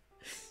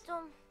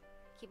 좀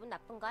기분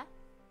나쁜걸?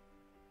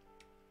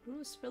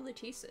 Ooh, spill the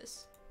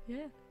thesis.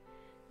 Yeah.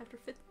 After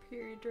 5th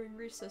period during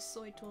recess,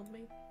 Soy told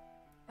me.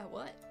 At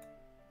what?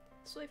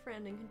 Soy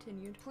frowned and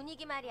continued.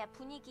 분위기 말이야,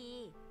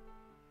 분위기.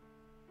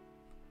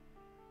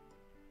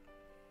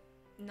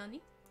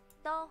 Nani?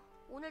 너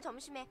오늘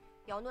점심에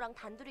연우랑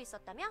단둘이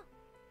있었다며?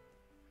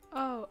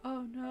 Oh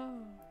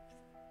no.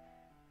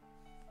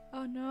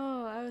 Oh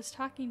no, I was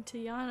talking to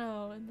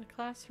Yeonho in the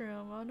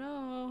classroom. Oh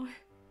no.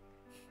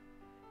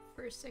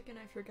 For a second,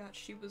 I forgot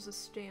she was a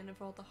stan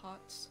of all the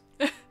hots.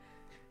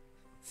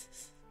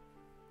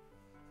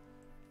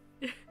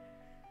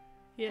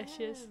 Yeah,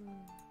 she is.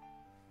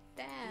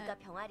 Dad. 네가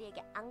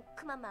병아리에게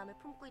앙큼한 마음을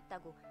품고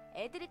있다고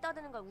애들이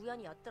떠드는 걸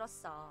우연히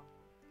엿들었어.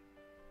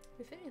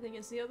 If anything,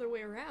 it's the other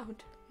way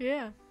around.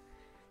 Yeah.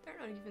 They're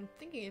not even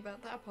thinking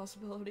about that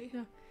possibility.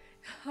 No.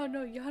 Oh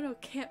no, Yeonho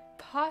can't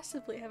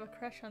possibly have a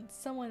crush on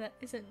someone that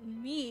isn't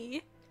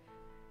me.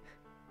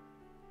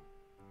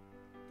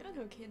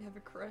 Yeonho can't have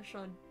a crush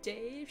on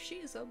Dave.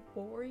 She's a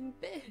boring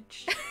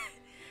bitch.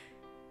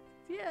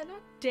 Yeah,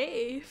 not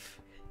Dave.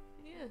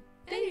 Yeah,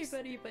 Dave's-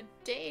 anybody but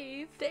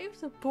Dave.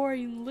 Dave's a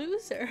boring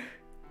loser.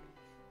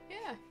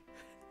 Yeah.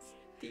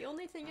 The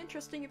only thing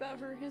interesting about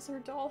her is her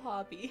doll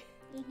hobby.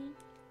 Mm-hmm.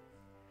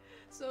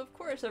 So of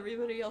course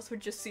everybody else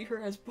would just see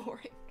her as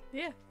boring.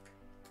 Yeah.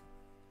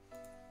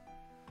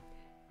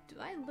 Do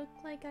I look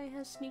like I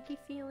have sneaky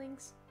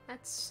feelings?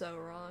 That's so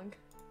wrong.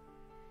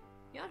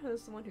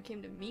 Yeonho's the one who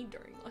came to me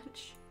during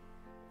lunch.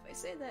 If I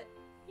say that,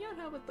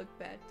 Yeonho would look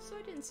bad, so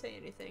I didn't say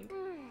anything.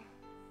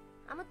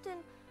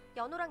 아무튼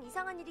연우랑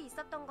이상한 일이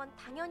있었던 건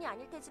당연히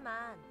아닐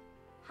테지만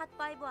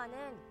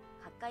핫5와는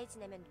가까이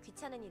지내면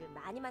귀찮은 일을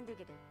많이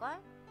만들게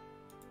될걸?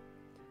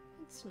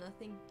 It's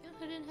nothing.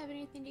 Yeonho didn't have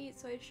anything to eat,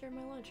 so I'd share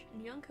my lunch,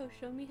 and Yeonho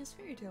showed me his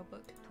fairy tale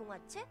book.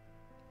 동화책?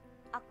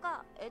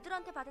 아까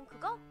애들한테 받은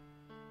그거?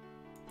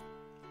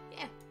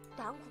 Yeah.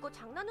 난 그거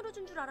장난으로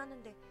준 줄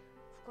알았는데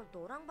그걸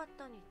너랑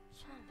봤다니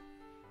참...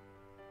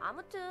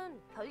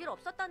 아무튼 별일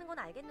없었다는 건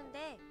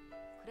알겠는데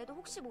그래도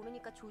혹시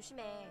모르니까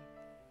조심해.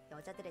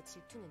 여자들의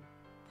질투는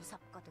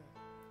무섭거든.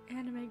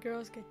 Anime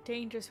girls get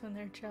dangerous when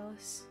they're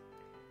jealous.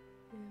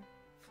 Yeah.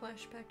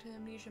 Flashback to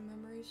amnesia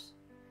memories.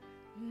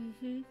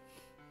 Mm-hmm.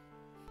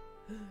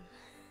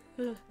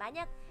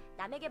 만약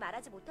남에게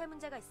말하지 못할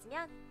문제가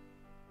있으면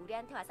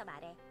우리한테 와서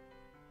말해.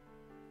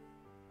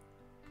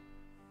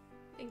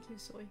 Thank you,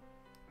 Soy.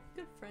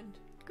 Good friend.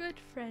 Good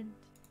friend.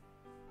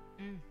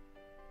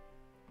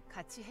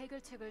 같이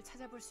해결책을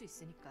찾아볼 수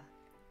있으니까.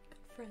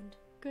 Good friend.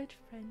 Good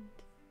friend.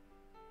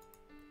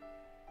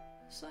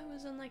 Soy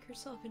was unlike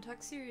herself and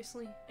talked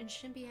seriously, and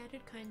Shinbi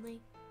added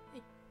kindly,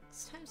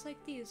 "It's times like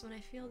these when I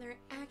feel they're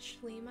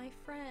actually my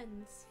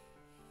friends."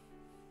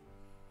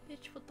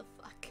 Bitch, what the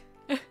fuck?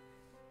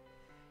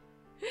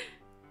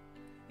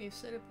 You've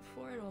said it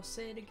before and I'll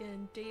say it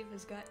again. Dave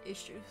has got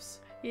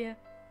issues. Yeah.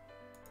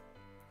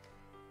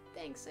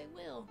 Thanks, I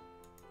will.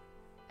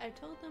 I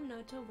told them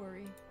not to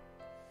worry.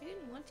 I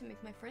didn't want to make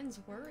my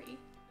friends worry.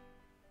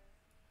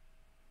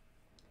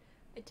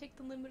 I take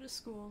the limo to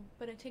school,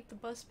 but I take the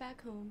bus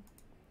back home.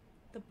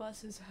 The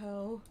bus is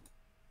hell.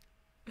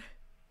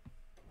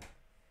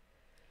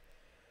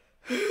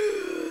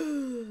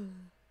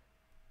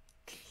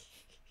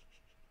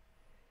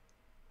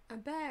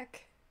 I'm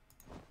back.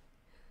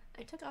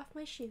 I took off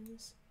my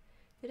shoes.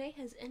 The day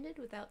has ended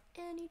without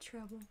any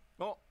trouble.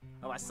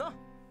 왔어?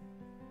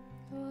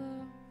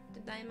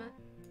 Tadaima.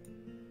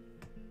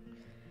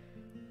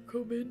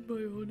 Come in,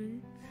 my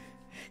honey.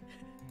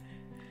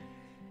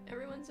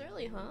 Everyone's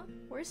early, huh?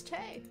 Where's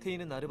Tay?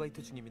 테이는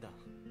아르바이트 중입니다.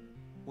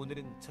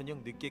 오늘은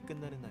저녁 늦게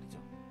끝나는 날이죠.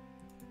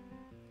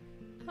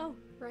 Oh,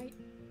 right.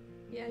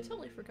 Yeah, I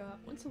totally forgot.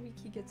 Once a week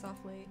he gets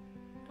off late.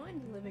 I went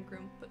in the living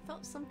room, but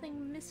felt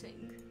something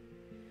missing.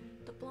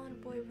 The blonde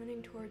boy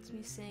running towards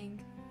me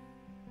saying,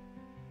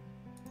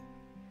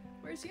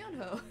 "Where's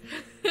Yeonho?"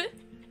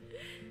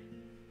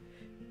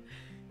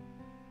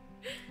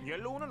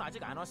 옐로우는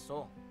아직 안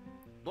왔어.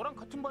 너랑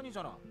같은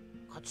반이잖아.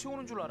 같이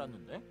오는 줄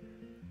알았는데.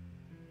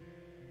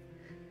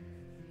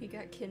 He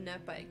got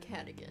kidnapped by a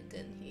cat again,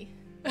 didn't he?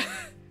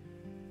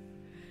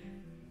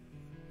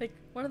 Like,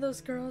 one of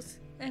those girls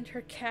and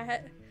her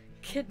cat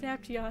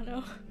kidnapped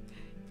Yeonho.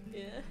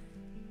 Yeah.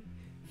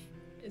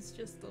 It's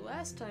just the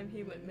last time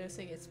he went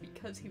missing, it's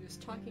because he was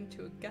talking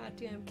to a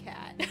goddamn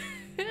cat.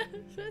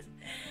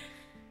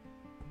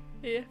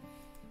 Yeah.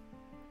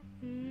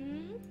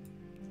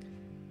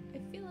 I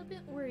feel a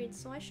bit worried,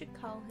 so I should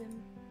call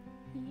him.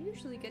 He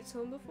usually gets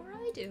home before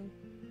I do.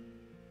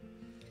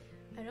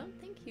 I don't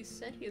think he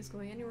said he was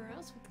going anywhere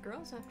else with the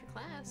girls after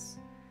class.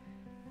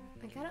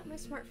 I got out my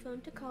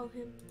smartphone to call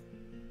him.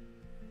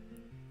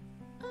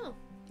 Oh,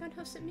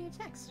 Yeonho sent me a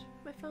text.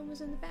 My phone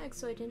was in the bag,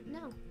 so I didn't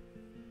know.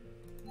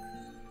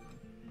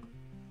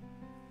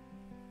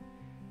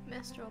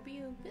 Master, I'll be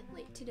a bit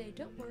late today,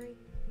 don't worry.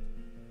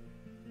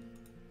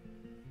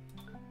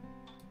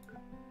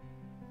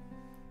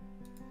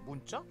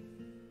 문자?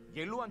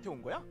 옐로우한테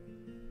온 거야?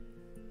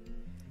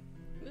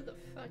 Who the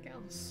fuck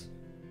else?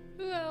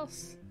 Who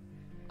else?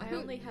 I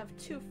only have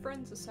 2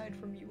 friends aside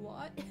from you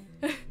lot.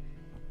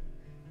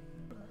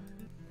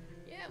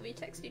 Yeah, we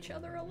text each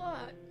other a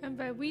lot. And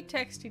by we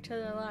text each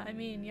other a lot, I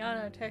mean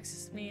Yeonho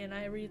texts me and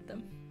I read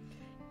them.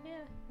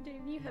 Yeah,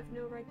 Dave, you have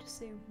no right to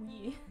say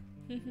we.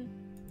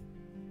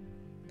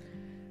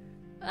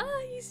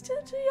 He's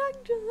still too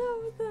young to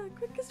know the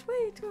quickest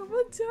way to a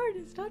wood's heart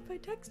is not by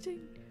texting,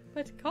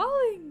 but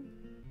calling.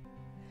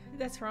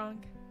 That's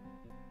wrong.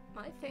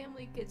 My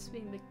family gets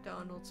me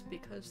McDonald's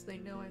because they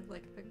know I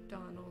like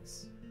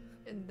McDonald's.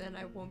 And then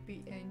I won't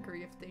be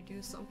angry if they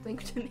do something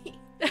to me.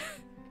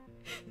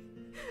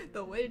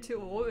 The way to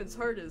a woman's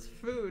heart is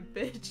food,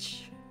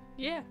 bitch.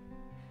 Yeah.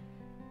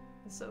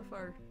 And so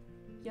far,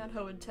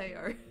 Yeonho and Tae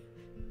are.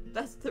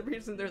 That's the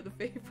reason they're the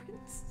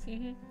favorites.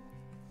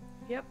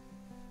 Yep.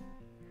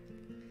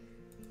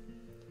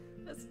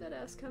 Let's not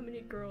ask how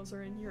many girls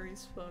are in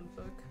Yuri's phone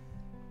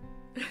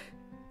book.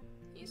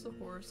 He's a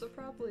whore, so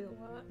probably a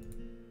lot.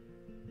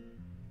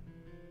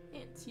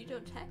 Ants, you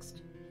don't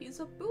text? He's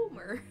a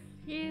boomer.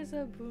 He is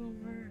a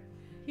boomer.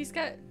 He's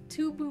got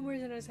 2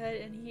 boomers in his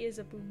head and he is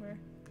a boomer.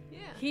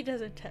 Yeah. He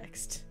doesn't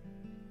text.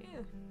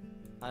 Yeah.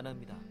 안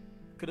합니다.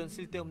 그런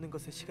쓸데없는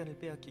것에 시간을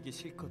빼앗기기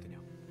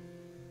싫거든요.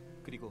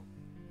 그리고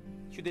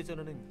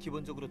휴대전화는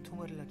기본적으로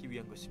통화를 하기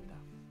위한 것입니다.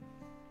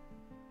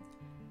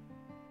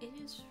 It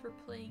is for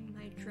playing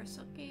my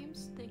dress-up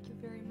games. Thank you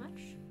very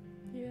much.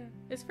 Yeah.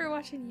 It's for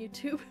watching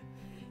YouTube.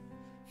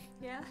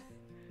 Yeah.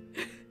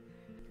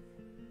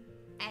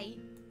 Ay.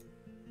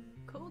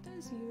 Cold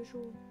as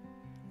usual.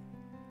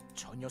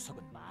 저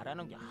녀석은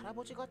말하는 게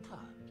할아버지 같아.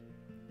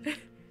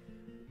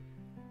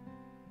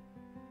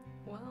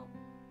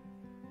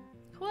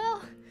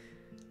 Well,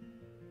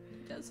 he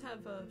does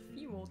have a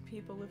few old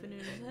people living in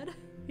his head.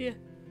 Yeah.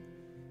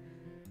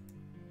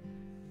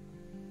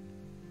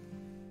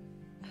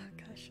 Oh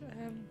gosh,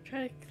 I'm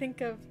trying to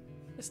think of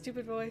a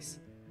stupid voice.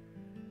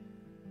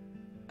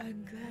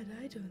 I'm glad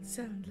I don't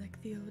sound like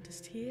the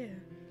oldest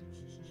here.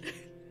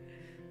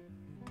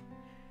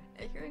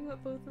 Hearing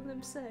what both of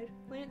them said,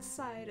 Lance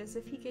sighed as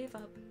if he gave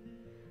up.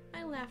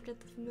 I laughed at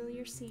the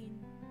familiar scene.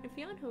 If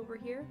Yeonho were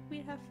here,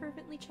 we'd have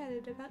fervently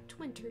chatted about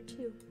Twinter,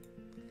 too.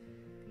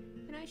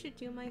 And I should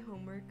do my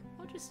homework.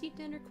 I'll just eat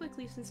dinner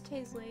quickly since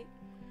Tay's late.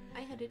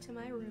 I headed to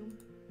my room. ...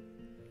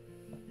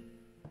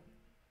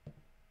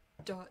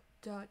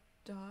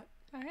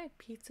 I had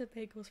pizza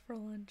bagels for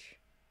lunch.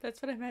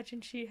 That's what I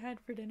imagined she had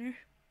for dinner.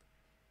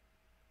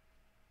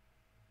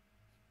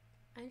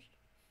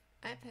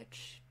 I've had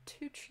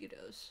 2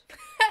 Cheetos.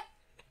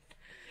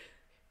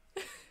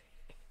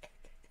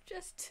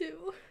 Just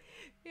 2.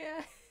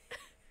 Yeah.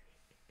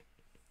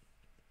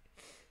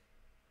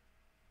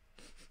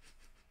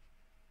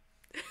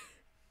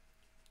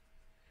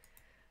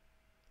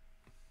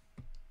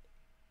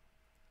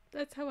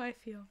 That's how I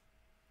feel.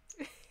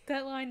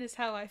 That line is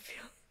how I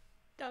feel. ...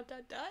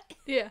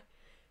 Yeah.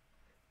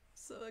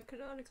 So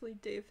canonically,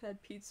 Dave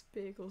had pizza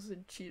bagels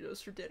and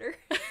Cheetos for dinner.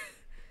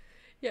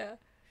 Yeah.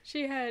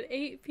 She had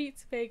 8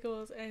 pizza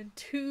bagels and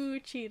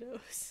 2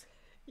 Cheetos.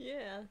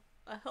 Yeah.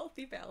 A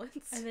healthy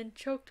balance. And then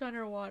choked on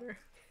her water.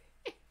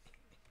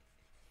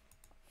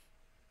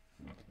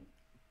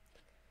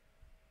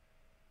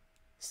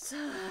 So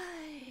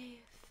I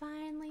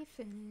finally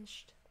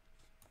finished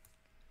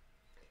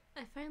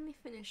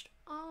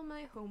all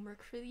my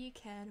homework for the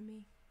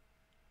academy.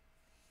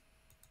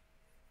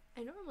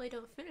 I normally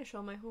don't finish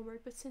all my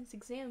homework, but since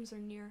exams are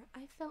near,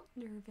 I felt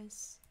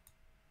nervous.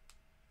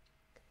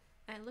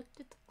 I looked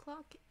at the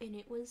clock and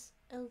it was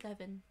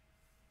 11.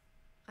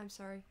 I'm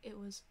sorry, it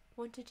was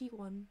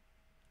 1:21.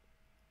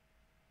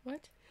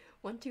 What?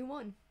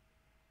 1:21.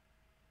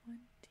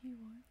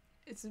 1:21?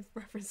 It's in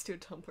reference to a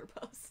Tumblr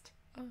post.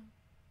 Oh.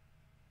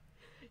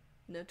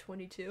 No,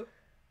 22.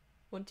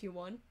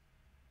 1:21.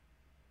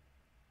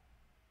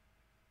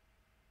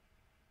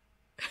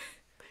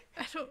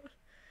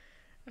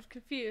 I'm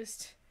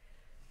confused.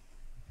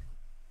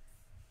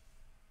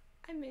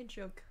 I made a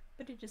joke,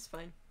 but it is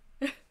fine.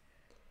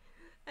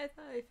 I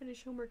thought I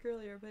finished homework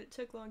earlier, but it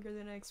took longer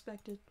than I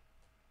expected.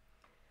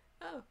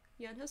 Oh,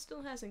 Yeonho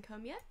still hasn't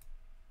come yet?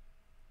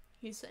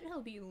 He said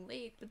he'll be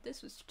late, but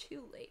this was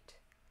too late.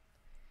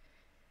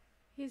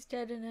 He's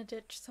dead in a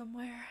ditch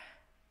somewhere.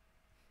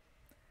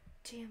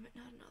 Damn it,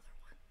 not another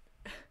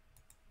one.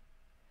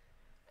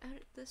 Out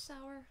at this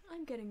hour,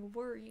 I'm getting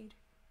worried.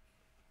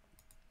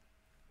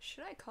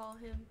 Should I call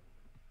him?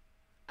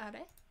 Are?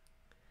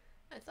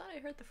 I thought I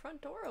heard the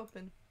front door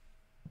open.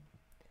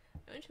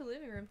 I went to the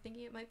living room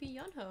thinking it might be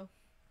Yeonho.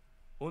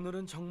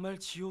 오늘은 정말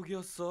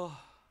지옥이었어.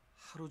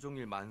 하루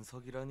종일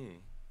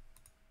만석이라니.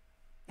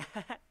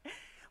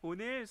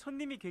 오늘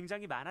손님이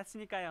굉장히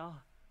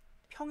많았으니까요.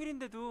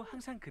 평일인데도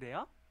항상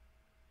그래요?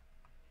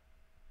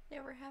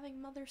 They were having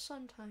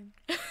mother-son time.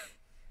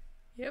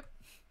 Yep.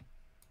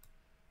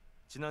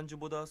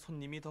 지난주보다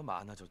손님이 더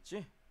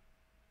많아졌지?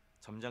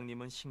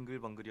 점장님은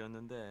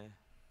싱글벙글이었는데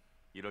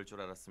이럴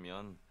줄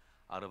알았으면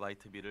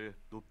아르바이트비를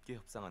높게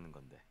협상하는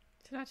건데.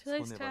 It's not too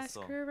late to ask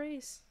손해봤어. her a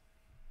raise.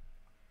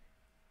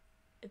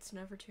 It's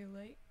never too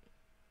late.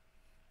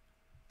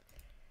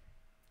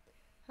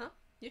 Huh?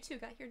 You two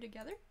got here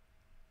together?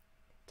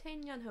 Tay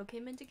and Yeonho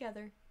came in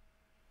together.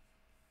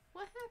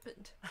 What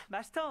happened?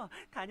 마스터,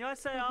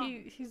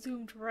 다녀왔어요. He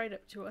zoomed right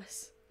up to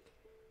us.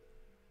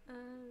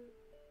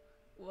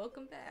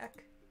 Welcome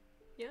back.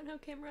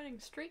 Yeonho came running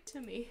straight to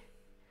me.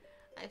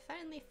 I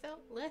finally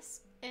felt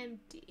less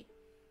empty.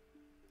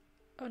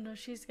 Oh no,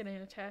 she's getting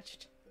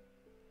attached.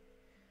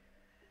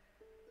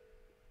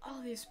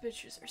 All these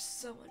bitches are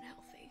so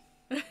unhealthy.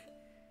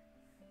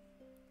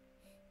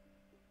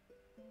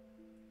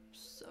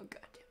 So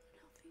goddamn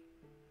unhealthy.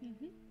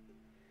 Mm-hmm.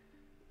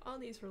 All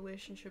these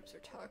relationships are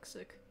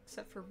toxic,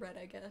 except for Red,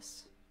 I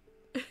guess.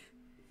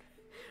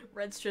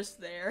 Red's just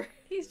there.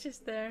 He's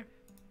just there.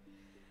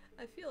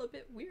 I feel a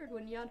bit weird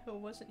when Yeonho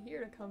wasn't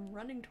here to come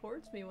running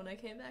towards me when I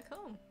came back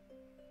home.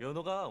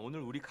 연호가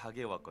오늘 우리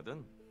가게에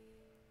왔거든.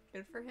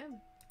 Good for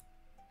him.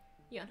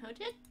 Yeonho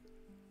did?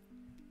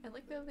 I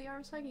let go of the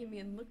arms hugging me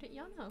and looked at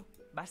Yeonho.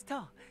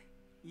 마스터,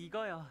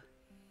 이거요.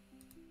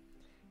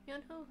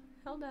 Yeonho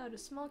held out a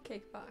small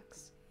cake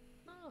box.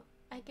 Oh,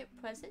 I get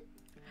present?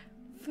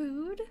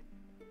 Food?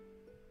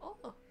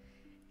 Oh,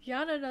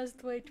 Yana knows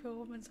the way to a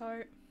woman's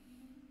heart.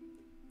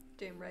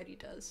 damn right he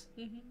does.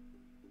 Mm-hmm.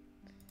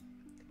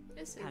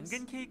 This is...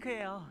 당근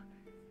케이크예요.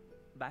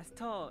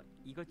 마스터,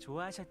 이거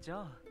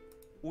좋아하셨죠?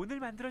 오늘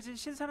만들어진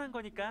신선한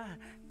거니까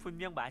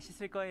분명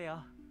맛있을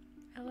거예요.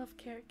 I love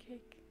carrot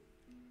cake.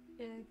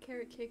 Yeah,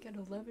 carrot cake at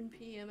 11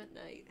 p.m. at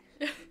night.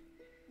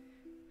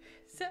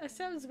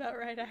 Sounds about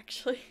right,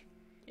 actually.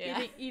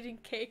 Yeah. Eating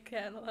cake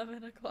at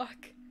 11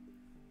 o'clock.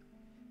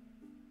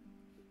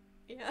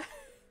 Yeah.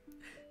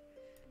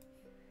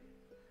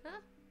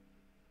 Huh?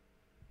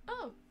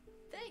 Oh,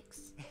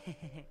 thanks.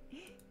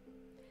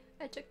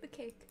 I took the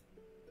cake.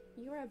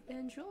 You were at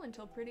Banjul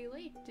until pretty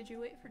late. Did you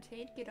wait for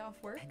Tay to get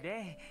off work?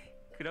 네,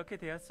 그렇게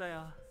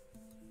되었어요.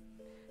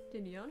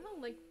 Did Yeonho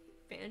like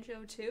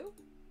banjo too?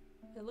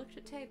 I looked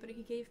at Tay, but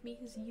he gave me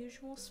his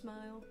usual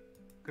smile.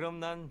 그럼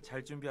난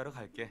잘 준비하러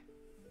갈게.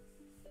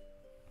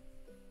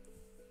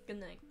 Good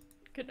night.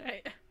 Good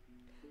night.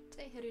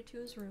 Tay headed to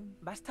his room.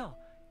 마스터,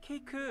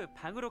 케이크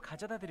방으로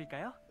가져다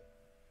드릴까요?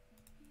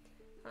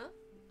 Huh?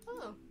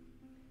 Oh.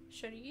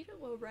 Should I eat it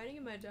while writing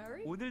in my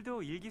diary?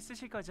 오늘도 일기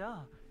쓰실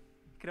거죠?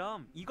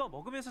 그럼 이거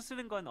먹으면서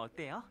쓰는 건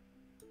어때요?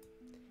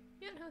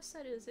 Yeonho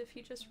said it as if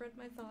he just read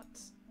my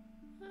thoughts.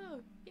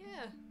 Oh,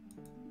 yeah.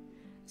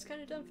 I was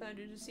kind of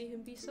dumbfounded to see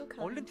him be so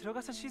kind. 얼른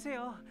들어가서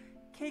쉬세요.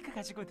 케이크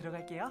가지고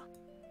들어갈게요.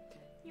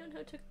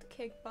 Yeonho took the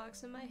cake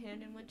box in my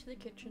hand and went to the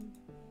kitchen.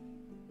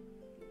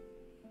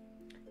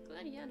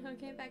 Glad Yeonho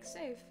came back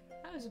safe.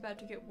 I was about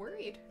to get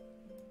worried.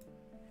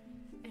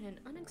 And an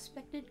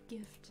unexpected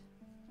gift.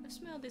 I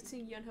smiled at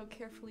seeing Yeonho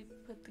carefully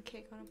put the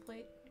cake on a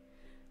plate.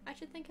 I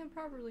should thank him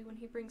properly when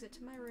he brings it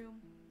to my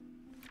room.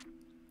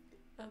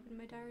 I opened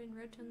my diary and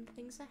wrote down the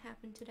things that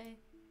happened today.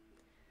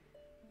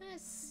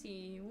 Let's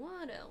see,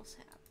 what else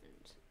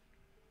happened?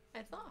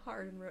 I thought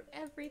hard and wrote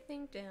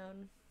everything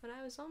down. When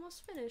I was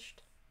almost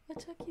finished. What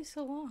took you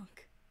so long?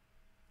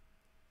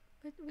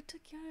 What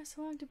took Yeonho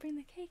so long to bring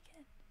the cake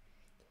in?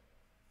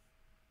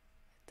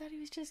 I thought he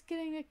was just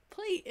getting a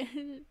plate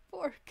and a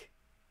fork.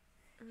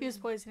 He was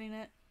poisoning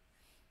it.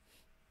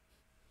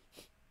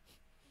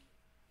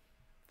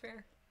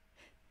 Fair.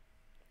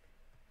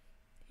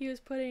 He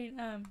was putting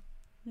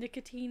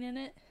nicotine in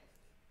it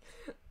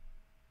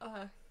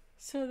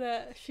so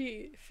that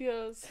she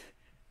feels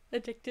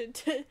addicted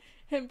to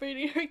him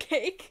bringing her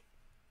cake.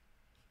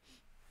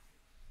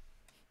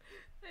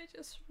 I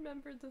just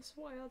remembered this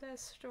wild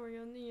ass story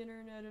on the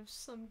internet of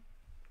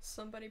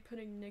somebody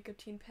putting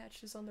nicotine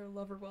patches on their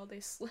lover while they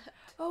slept.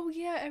 Oh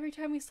yeah, every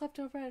time he slept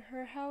over at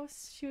her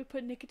house, she would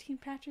put nicotine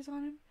patches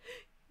on him.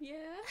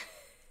 Yeah.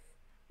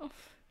 Oh.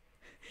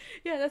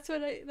 Yeah, that's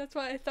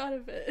why I thought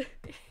of it.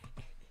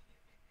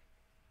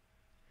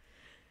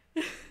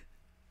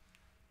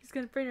 He's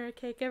gonna bring her a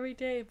cake every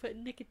day and put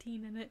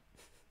nicotine in it.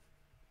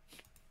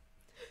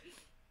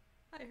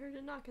 I heard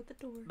a knock at the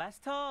door.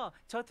 마스터,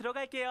 저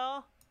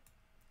들어갈게요.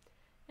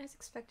 As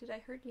expected, I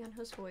heard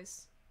Yeonho's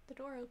voice. The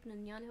door opened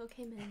and Yeonho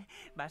came in.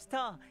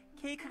 마스터,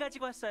 케이크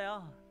가지고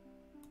왔어요.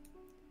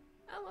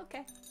 Oh,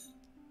 okay.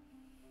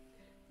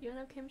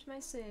 Yeonho came to my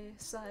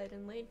side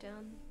and laid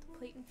down the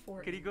plate and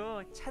fork.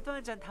 그리고 차도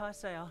한 잔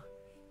타왔어요.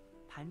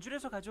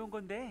 반줄에서 가져온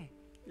건데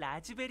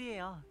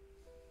라즈베리예요.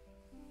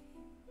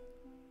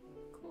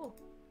 Cool.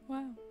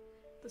 Wow.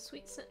 The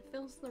sweet scent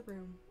fills the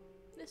room.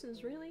 This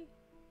is really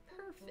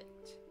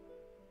perfect.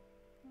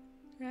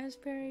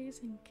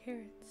 Raspberries and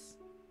carrots.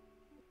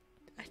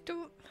 I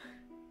don't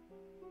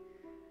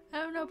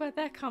know about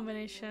that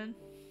combination.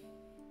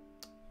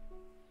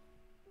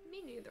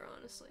 Me neither,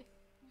 honestly.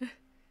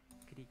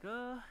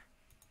 그리고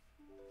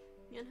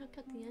Yeonho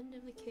cut the end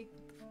of the cake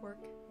with the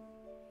fork.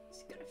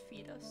 He's gonna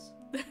feed us.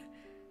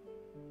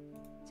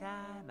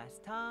 자,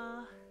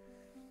 마스터.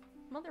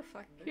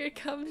 Motherfucker. Here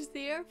comes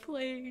the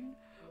airplane.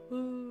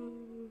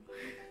 Ooh.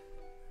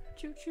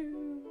 Choo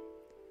choo.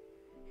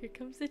 Here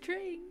comes the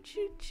train.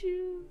 Choo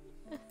choo.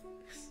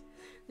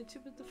 The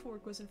tip of the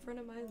fork was in front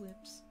of my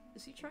lips.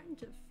 Is he trying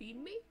to feed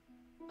me?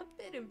 A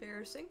bit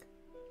embarrassing.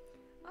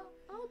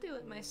 I'll do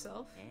it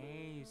myself.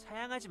 에이,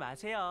 사양하지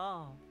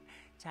마세요.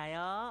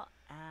 자요.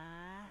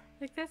 아.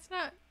 Like, that's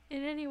not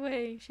in any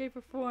way, shape,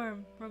 or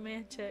form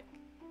romantic.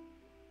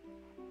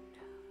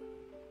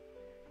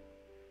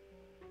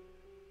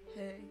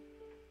 Hey,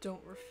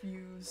 don't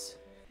refuse.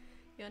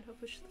 Yeonho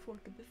pushed the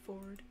fork a bit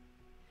forward.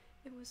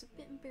 It was a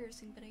bit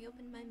embarrassing, but I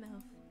opened my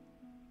mouth.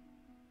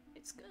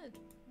 It's good.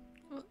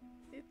 Well,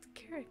 it's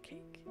carrot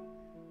cake.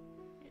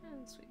 Yeah,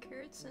 and sweet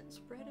carrot scent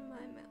spread in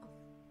my mouth.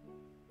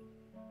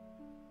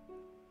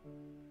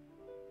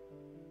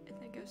 I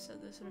think I've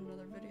said this in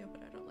another video,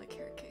 but I don't like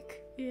carrot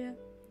cake. Yeah.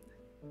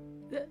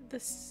 The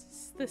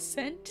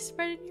scent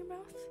spread in your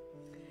mouth?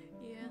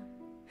 Yeah.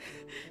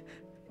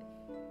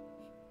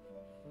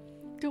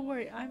 Don't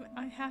worry,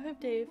 I'm half of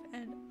Dave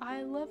and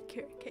I love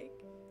carrot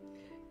cake.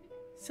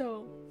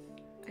 So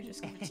I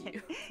just give it to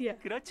you. yeah.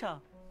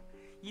 그렇죠.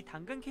 이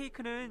당근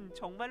케이크는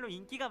정말로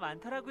인기가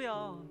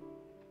많더라고요.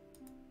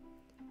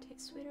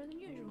 Tastes sweeter than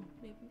usual,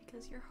 maybe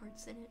because your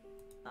heart's in it.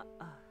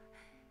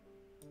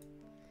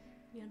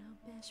 Yeonho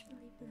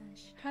bashfully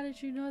blushed. How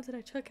did you know that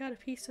I took out a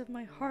piece of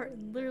my heart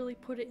and literally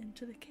put it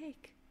into the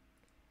cake?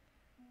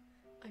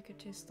 I could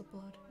taste the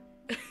blood.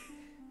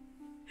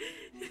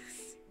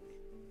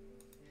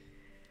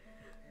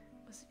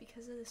 Was it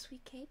because of the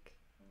sweet cake?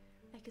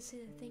 I could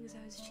say the things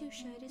I was too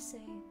shy to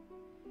say.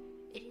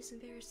 It is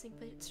embarrassing,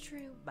 but it's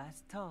true.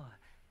 마스터,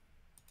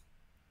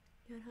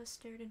 Yeonho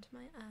stared into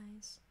my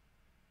eyes.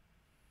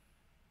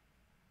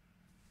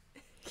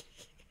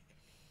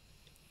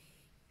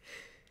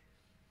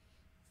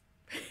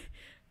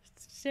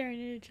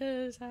 Staring at each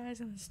other's eyes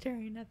and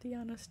staring at the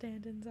Yeonho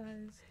stand-in's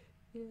eyes.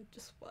 Yeah,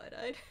 just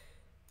wide-eyed.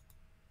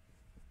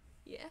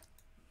 Yeah?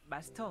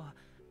 마스터,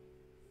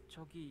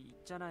 저기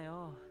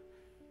있잖아요.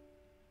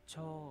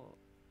 저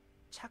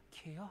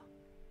착해요?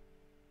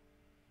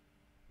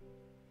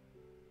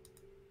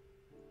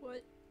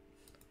 What?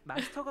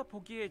 마스터가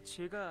보기에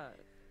제가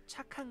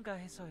착한가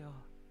해서요.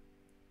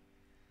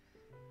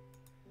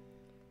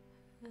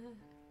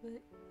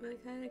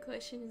 What kind of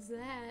question is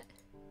that?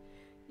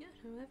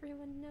 Yeonho,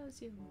 everyone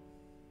knows you.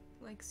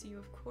 Likes you,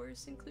 of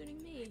course,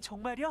 including me.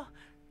 정말요?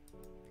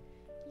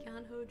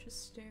 Yeonho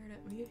just stared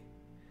at me.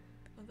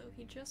 Although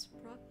he just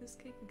brought this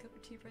cake and cup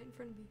of tea right in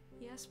front of me,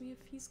 he asked me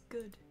if he's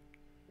good.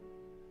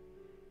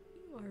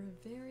 You are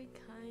a very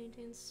kind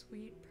and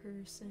sweet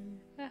person.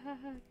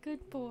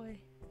 Good boy.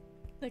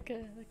 Like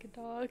a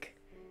dog.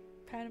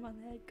 Pat him on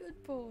the head.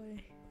 Good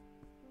boy.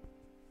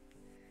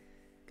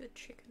 Good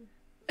chicken.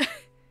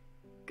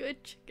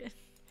 Good chicken.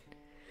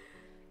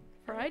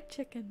 Fried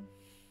chicken.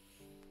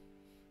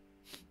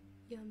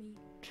 Yummy.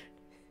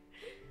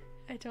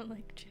 I don't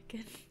like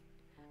chicken.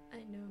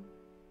 I know.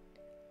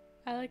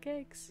 I like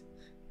eggs.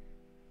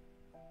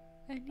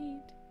 I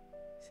need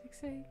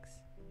 6 eggs.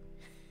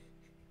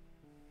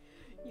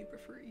 You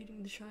prefer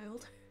eating the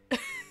child?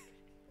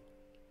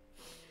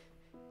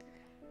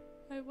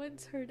 I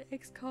once heard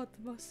eggs called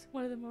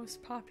one of the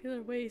most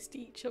popular ways to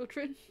eat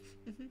children.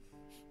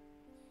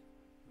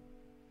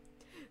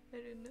 I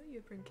didn't know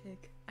you'd bring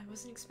cake. I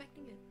wasn't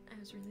expecting it. I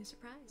was really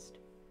surprised.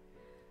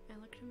 I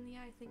looked him in the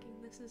eye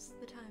thinking this is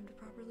the time to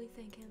properly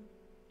thank him.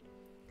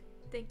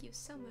 Thank you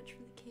so much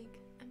for the cake.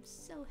 I'm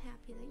so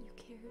happy that you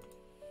cared.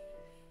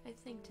 I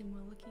thanked him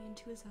while looking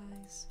into his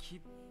eyes.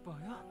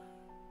 기뻐요?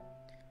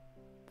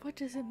 What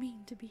does it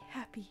mean to be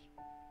happy?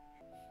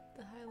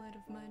 The highlight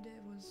of my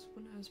day was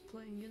when I was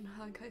playing in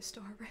Honkai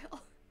Star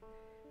Rail.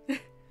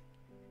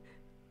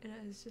 And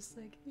I was just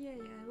like, yeah,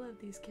 I love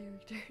these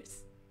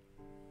characters.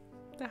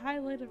 The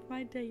highlight of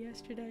my day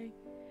yesterday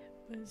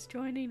was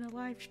joining a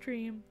live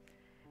stream,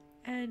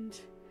 and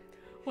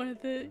one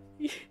of the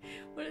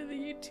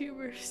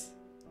YouTubers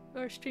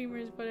or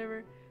streamers,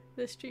 whatever,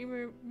 the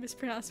streamer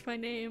mispronounced my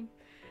name,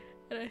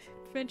 and I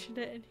mentioned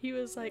it, and he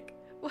was like,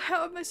 "Well,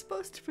 how am I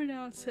supposed to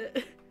pronounce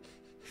it?"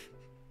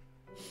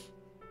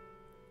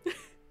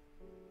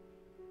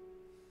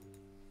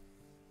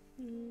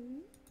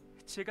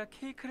 제가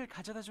케이크를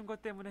가져다 준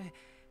것 때문에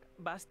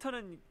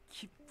마스터는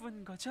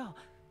기쁜 거죠?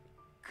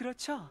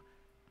 그렇죠?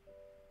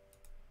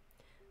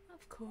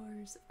 Of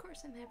course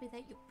I'm happy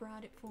that you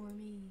brought it for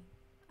me.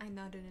 I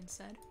nodded and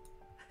said,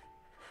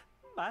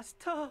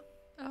 마스터!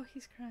 Oh,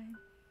 he's crying.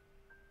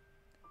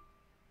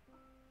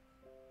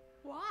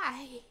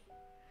 why?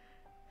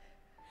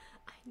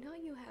 I know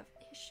you have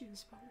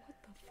issues, but what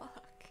the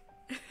fuck?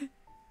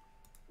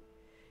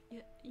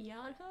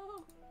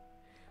 Yeonho?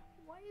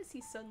 Why is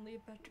he suddenly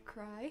about to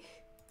cry?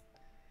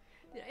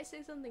 Did I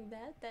say something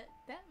bad?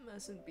 That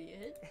mustn't be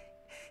it.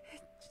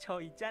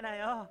 저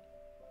있잖아요.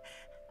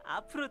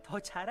 앞으로 더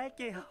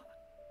잘할게요.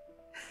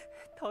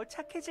 더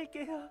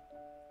착해질게요.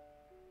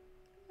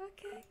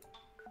 Okay.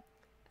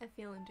 I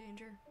feel in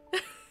danger.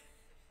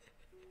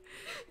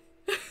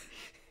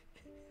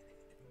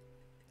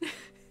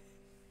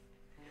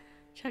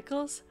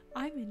 Chuckles,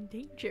 I'm in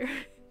danger.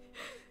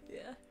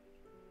 Yeah.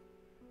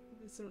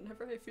 So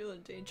whenever I feel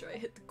in danger, I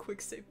hit the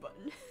quick save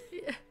button.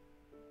 Yeah.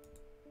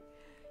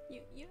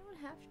 You don't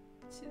have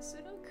to, so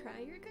don't cry.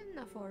 You're good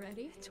enough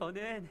already.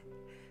 저는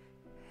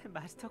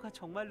마스터가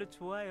정말로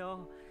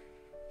좋아요.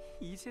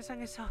 이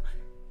세상에서,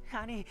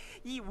 아니,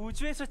 이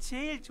우주에서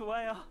제일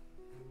좋아요.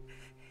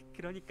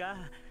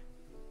 그러니까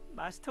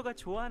마스터가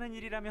좋아하는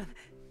일이라면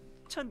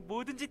전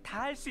뭐든지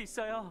다 할 수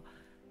있어요.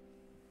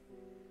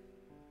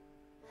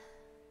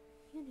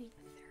 You need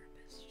a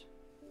therapist.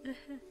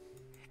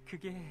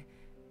 그게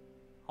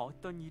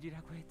어떤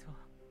일이라고 해도.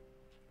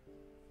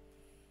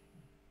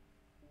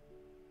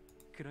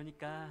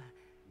 그러니까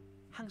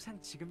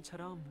항상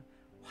지금처럼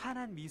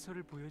환한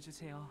미소를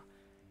보여주세요.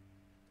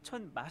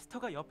 전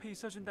마스터가 옆에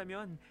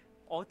있어준다면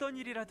어떤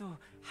일이라도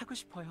하고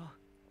싶어요.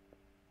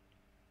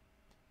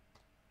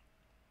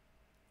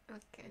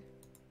 Okay.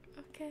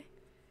 Okay.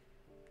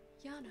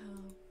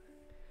 Yeonho.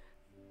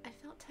 I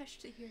felt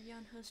touched to hear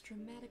Yeonho's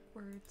dramatic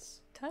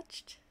words.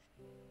 Touched?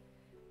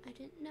 I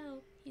didn't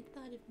know he'd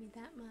thought of me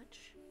that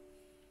much.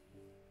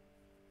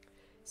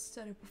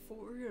 Said it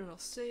before and I'll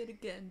say it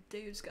again.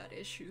 Dave's got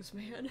issues,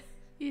 man.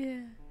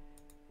 Yeah.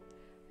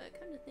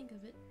 Come to think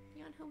of it,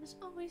 Yeonho was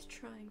always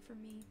trying for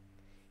me.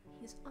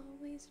 He's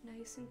always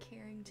nice and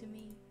caring to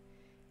me.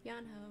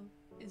 Yeonho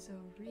is a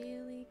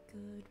really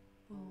good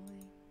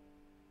boy.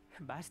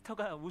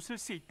 마스터가 웃을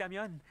수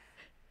있다면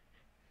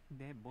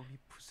내 몸이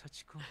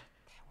부서지고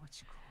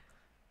태워지고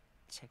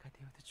제가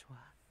되어도 좋아.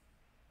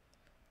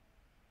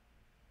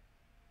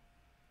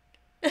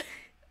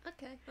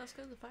 Okay, let's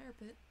go to the fire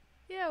pit.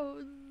 Yeah,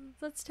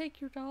 let's take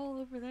your doll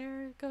over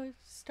there, go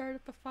start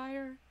up a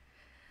fire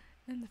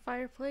in the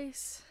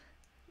fireplace.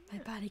 My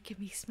body can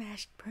be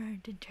smashed,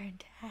 burned, and turned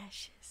to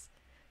ashes.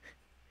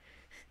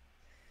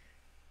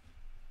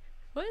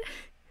 What?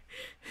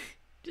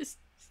 Just...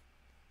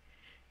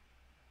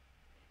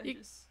 I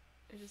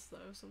just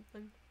thought of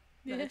something.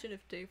 Yeah. Imagine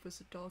if Dave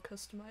was a doll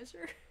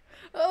customizer.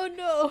 Oh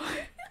no!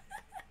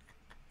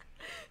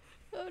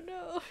 Oh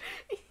no!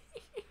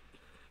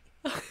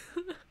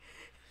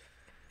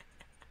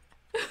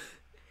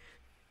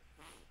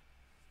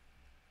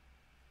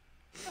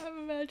 I'm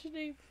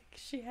imagining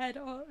she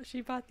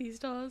bought these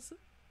dolls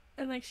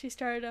And like she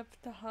started up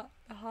the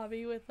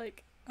hobby with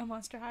like a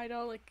Monster High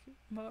doll, like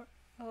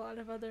a lot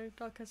of other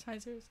doll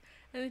customizers,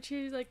 and then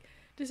she like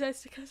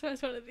decides to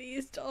customize one of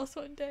these dolls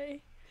one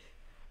day,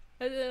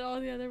 and then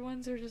all the other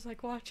ones are just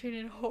like watching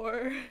in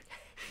horror.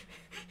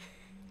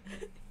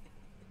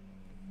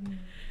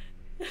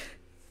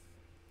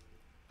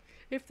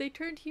 If they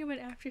turned human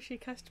after she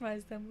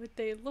customized them, would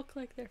they look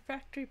like their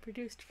factory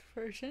produced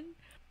version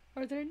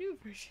or their new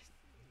version?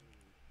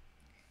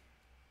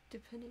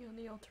 Depending on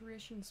the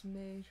alterations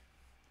made.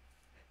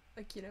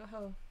 Like, you know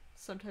how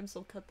sometimes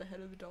they'll cut the head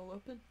of the doll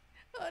open?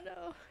 Oh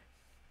no.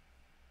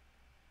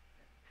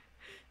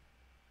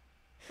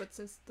 But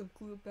since they'll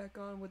glue it back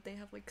on, would they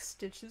have like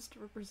stitches to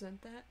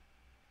represent that?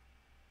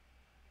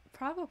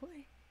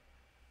 Probably.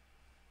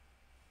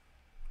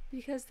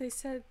 Because they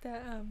said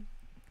that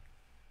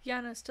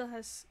Yeonho still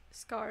has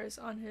scars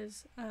on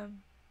his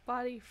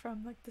body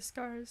from like the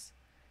scars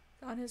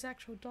on his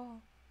actual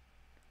doll.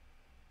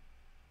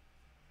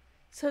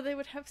 So they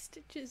would have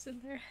stitches in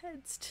their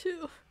heads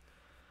too.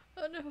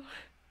 Oh no.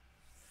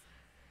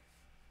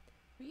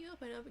 We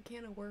open up a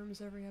can of worms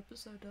every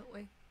episode, don't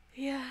we?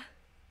 Yeah.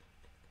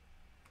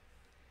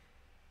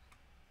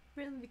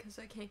 Mainly because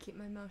I can't keep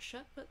my mouth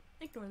shut, but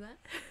ignore that.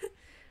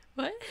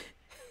 What?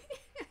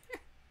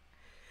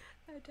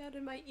 I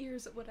doubted my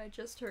ears at what I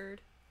just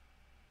heard.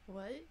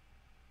 What?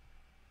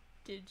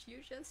 Did you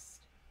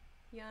just...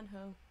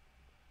 Yeonho.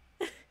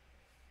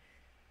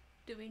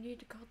 Do we need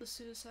to call the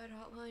suicide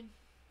hotline?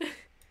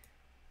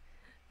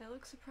 I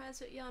look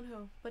surprised at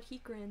Yeonho, but he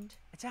grinned.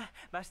 자,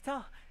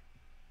 마스터.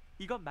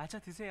 이건 마저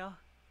드세요.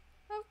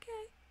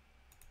 Okay.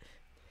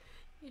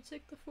 You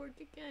took the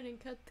fork again and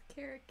cut the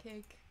carrot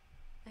cake.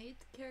 I ate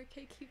the carrot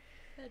cake he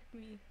fed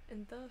me,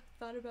 and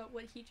thought about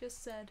what he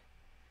just said.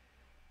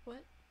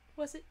 What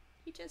was it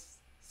he just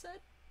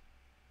said?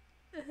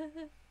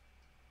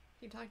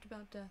 He talked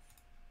about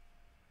death.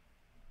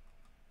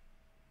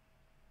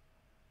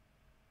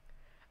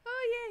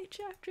 Oh yay,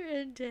 chapter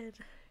ended.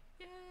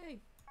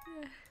 Yay!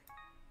 Yeah.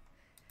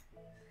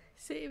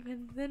 Save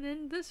and then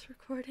end this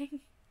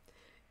recording.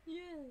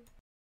 Yeah.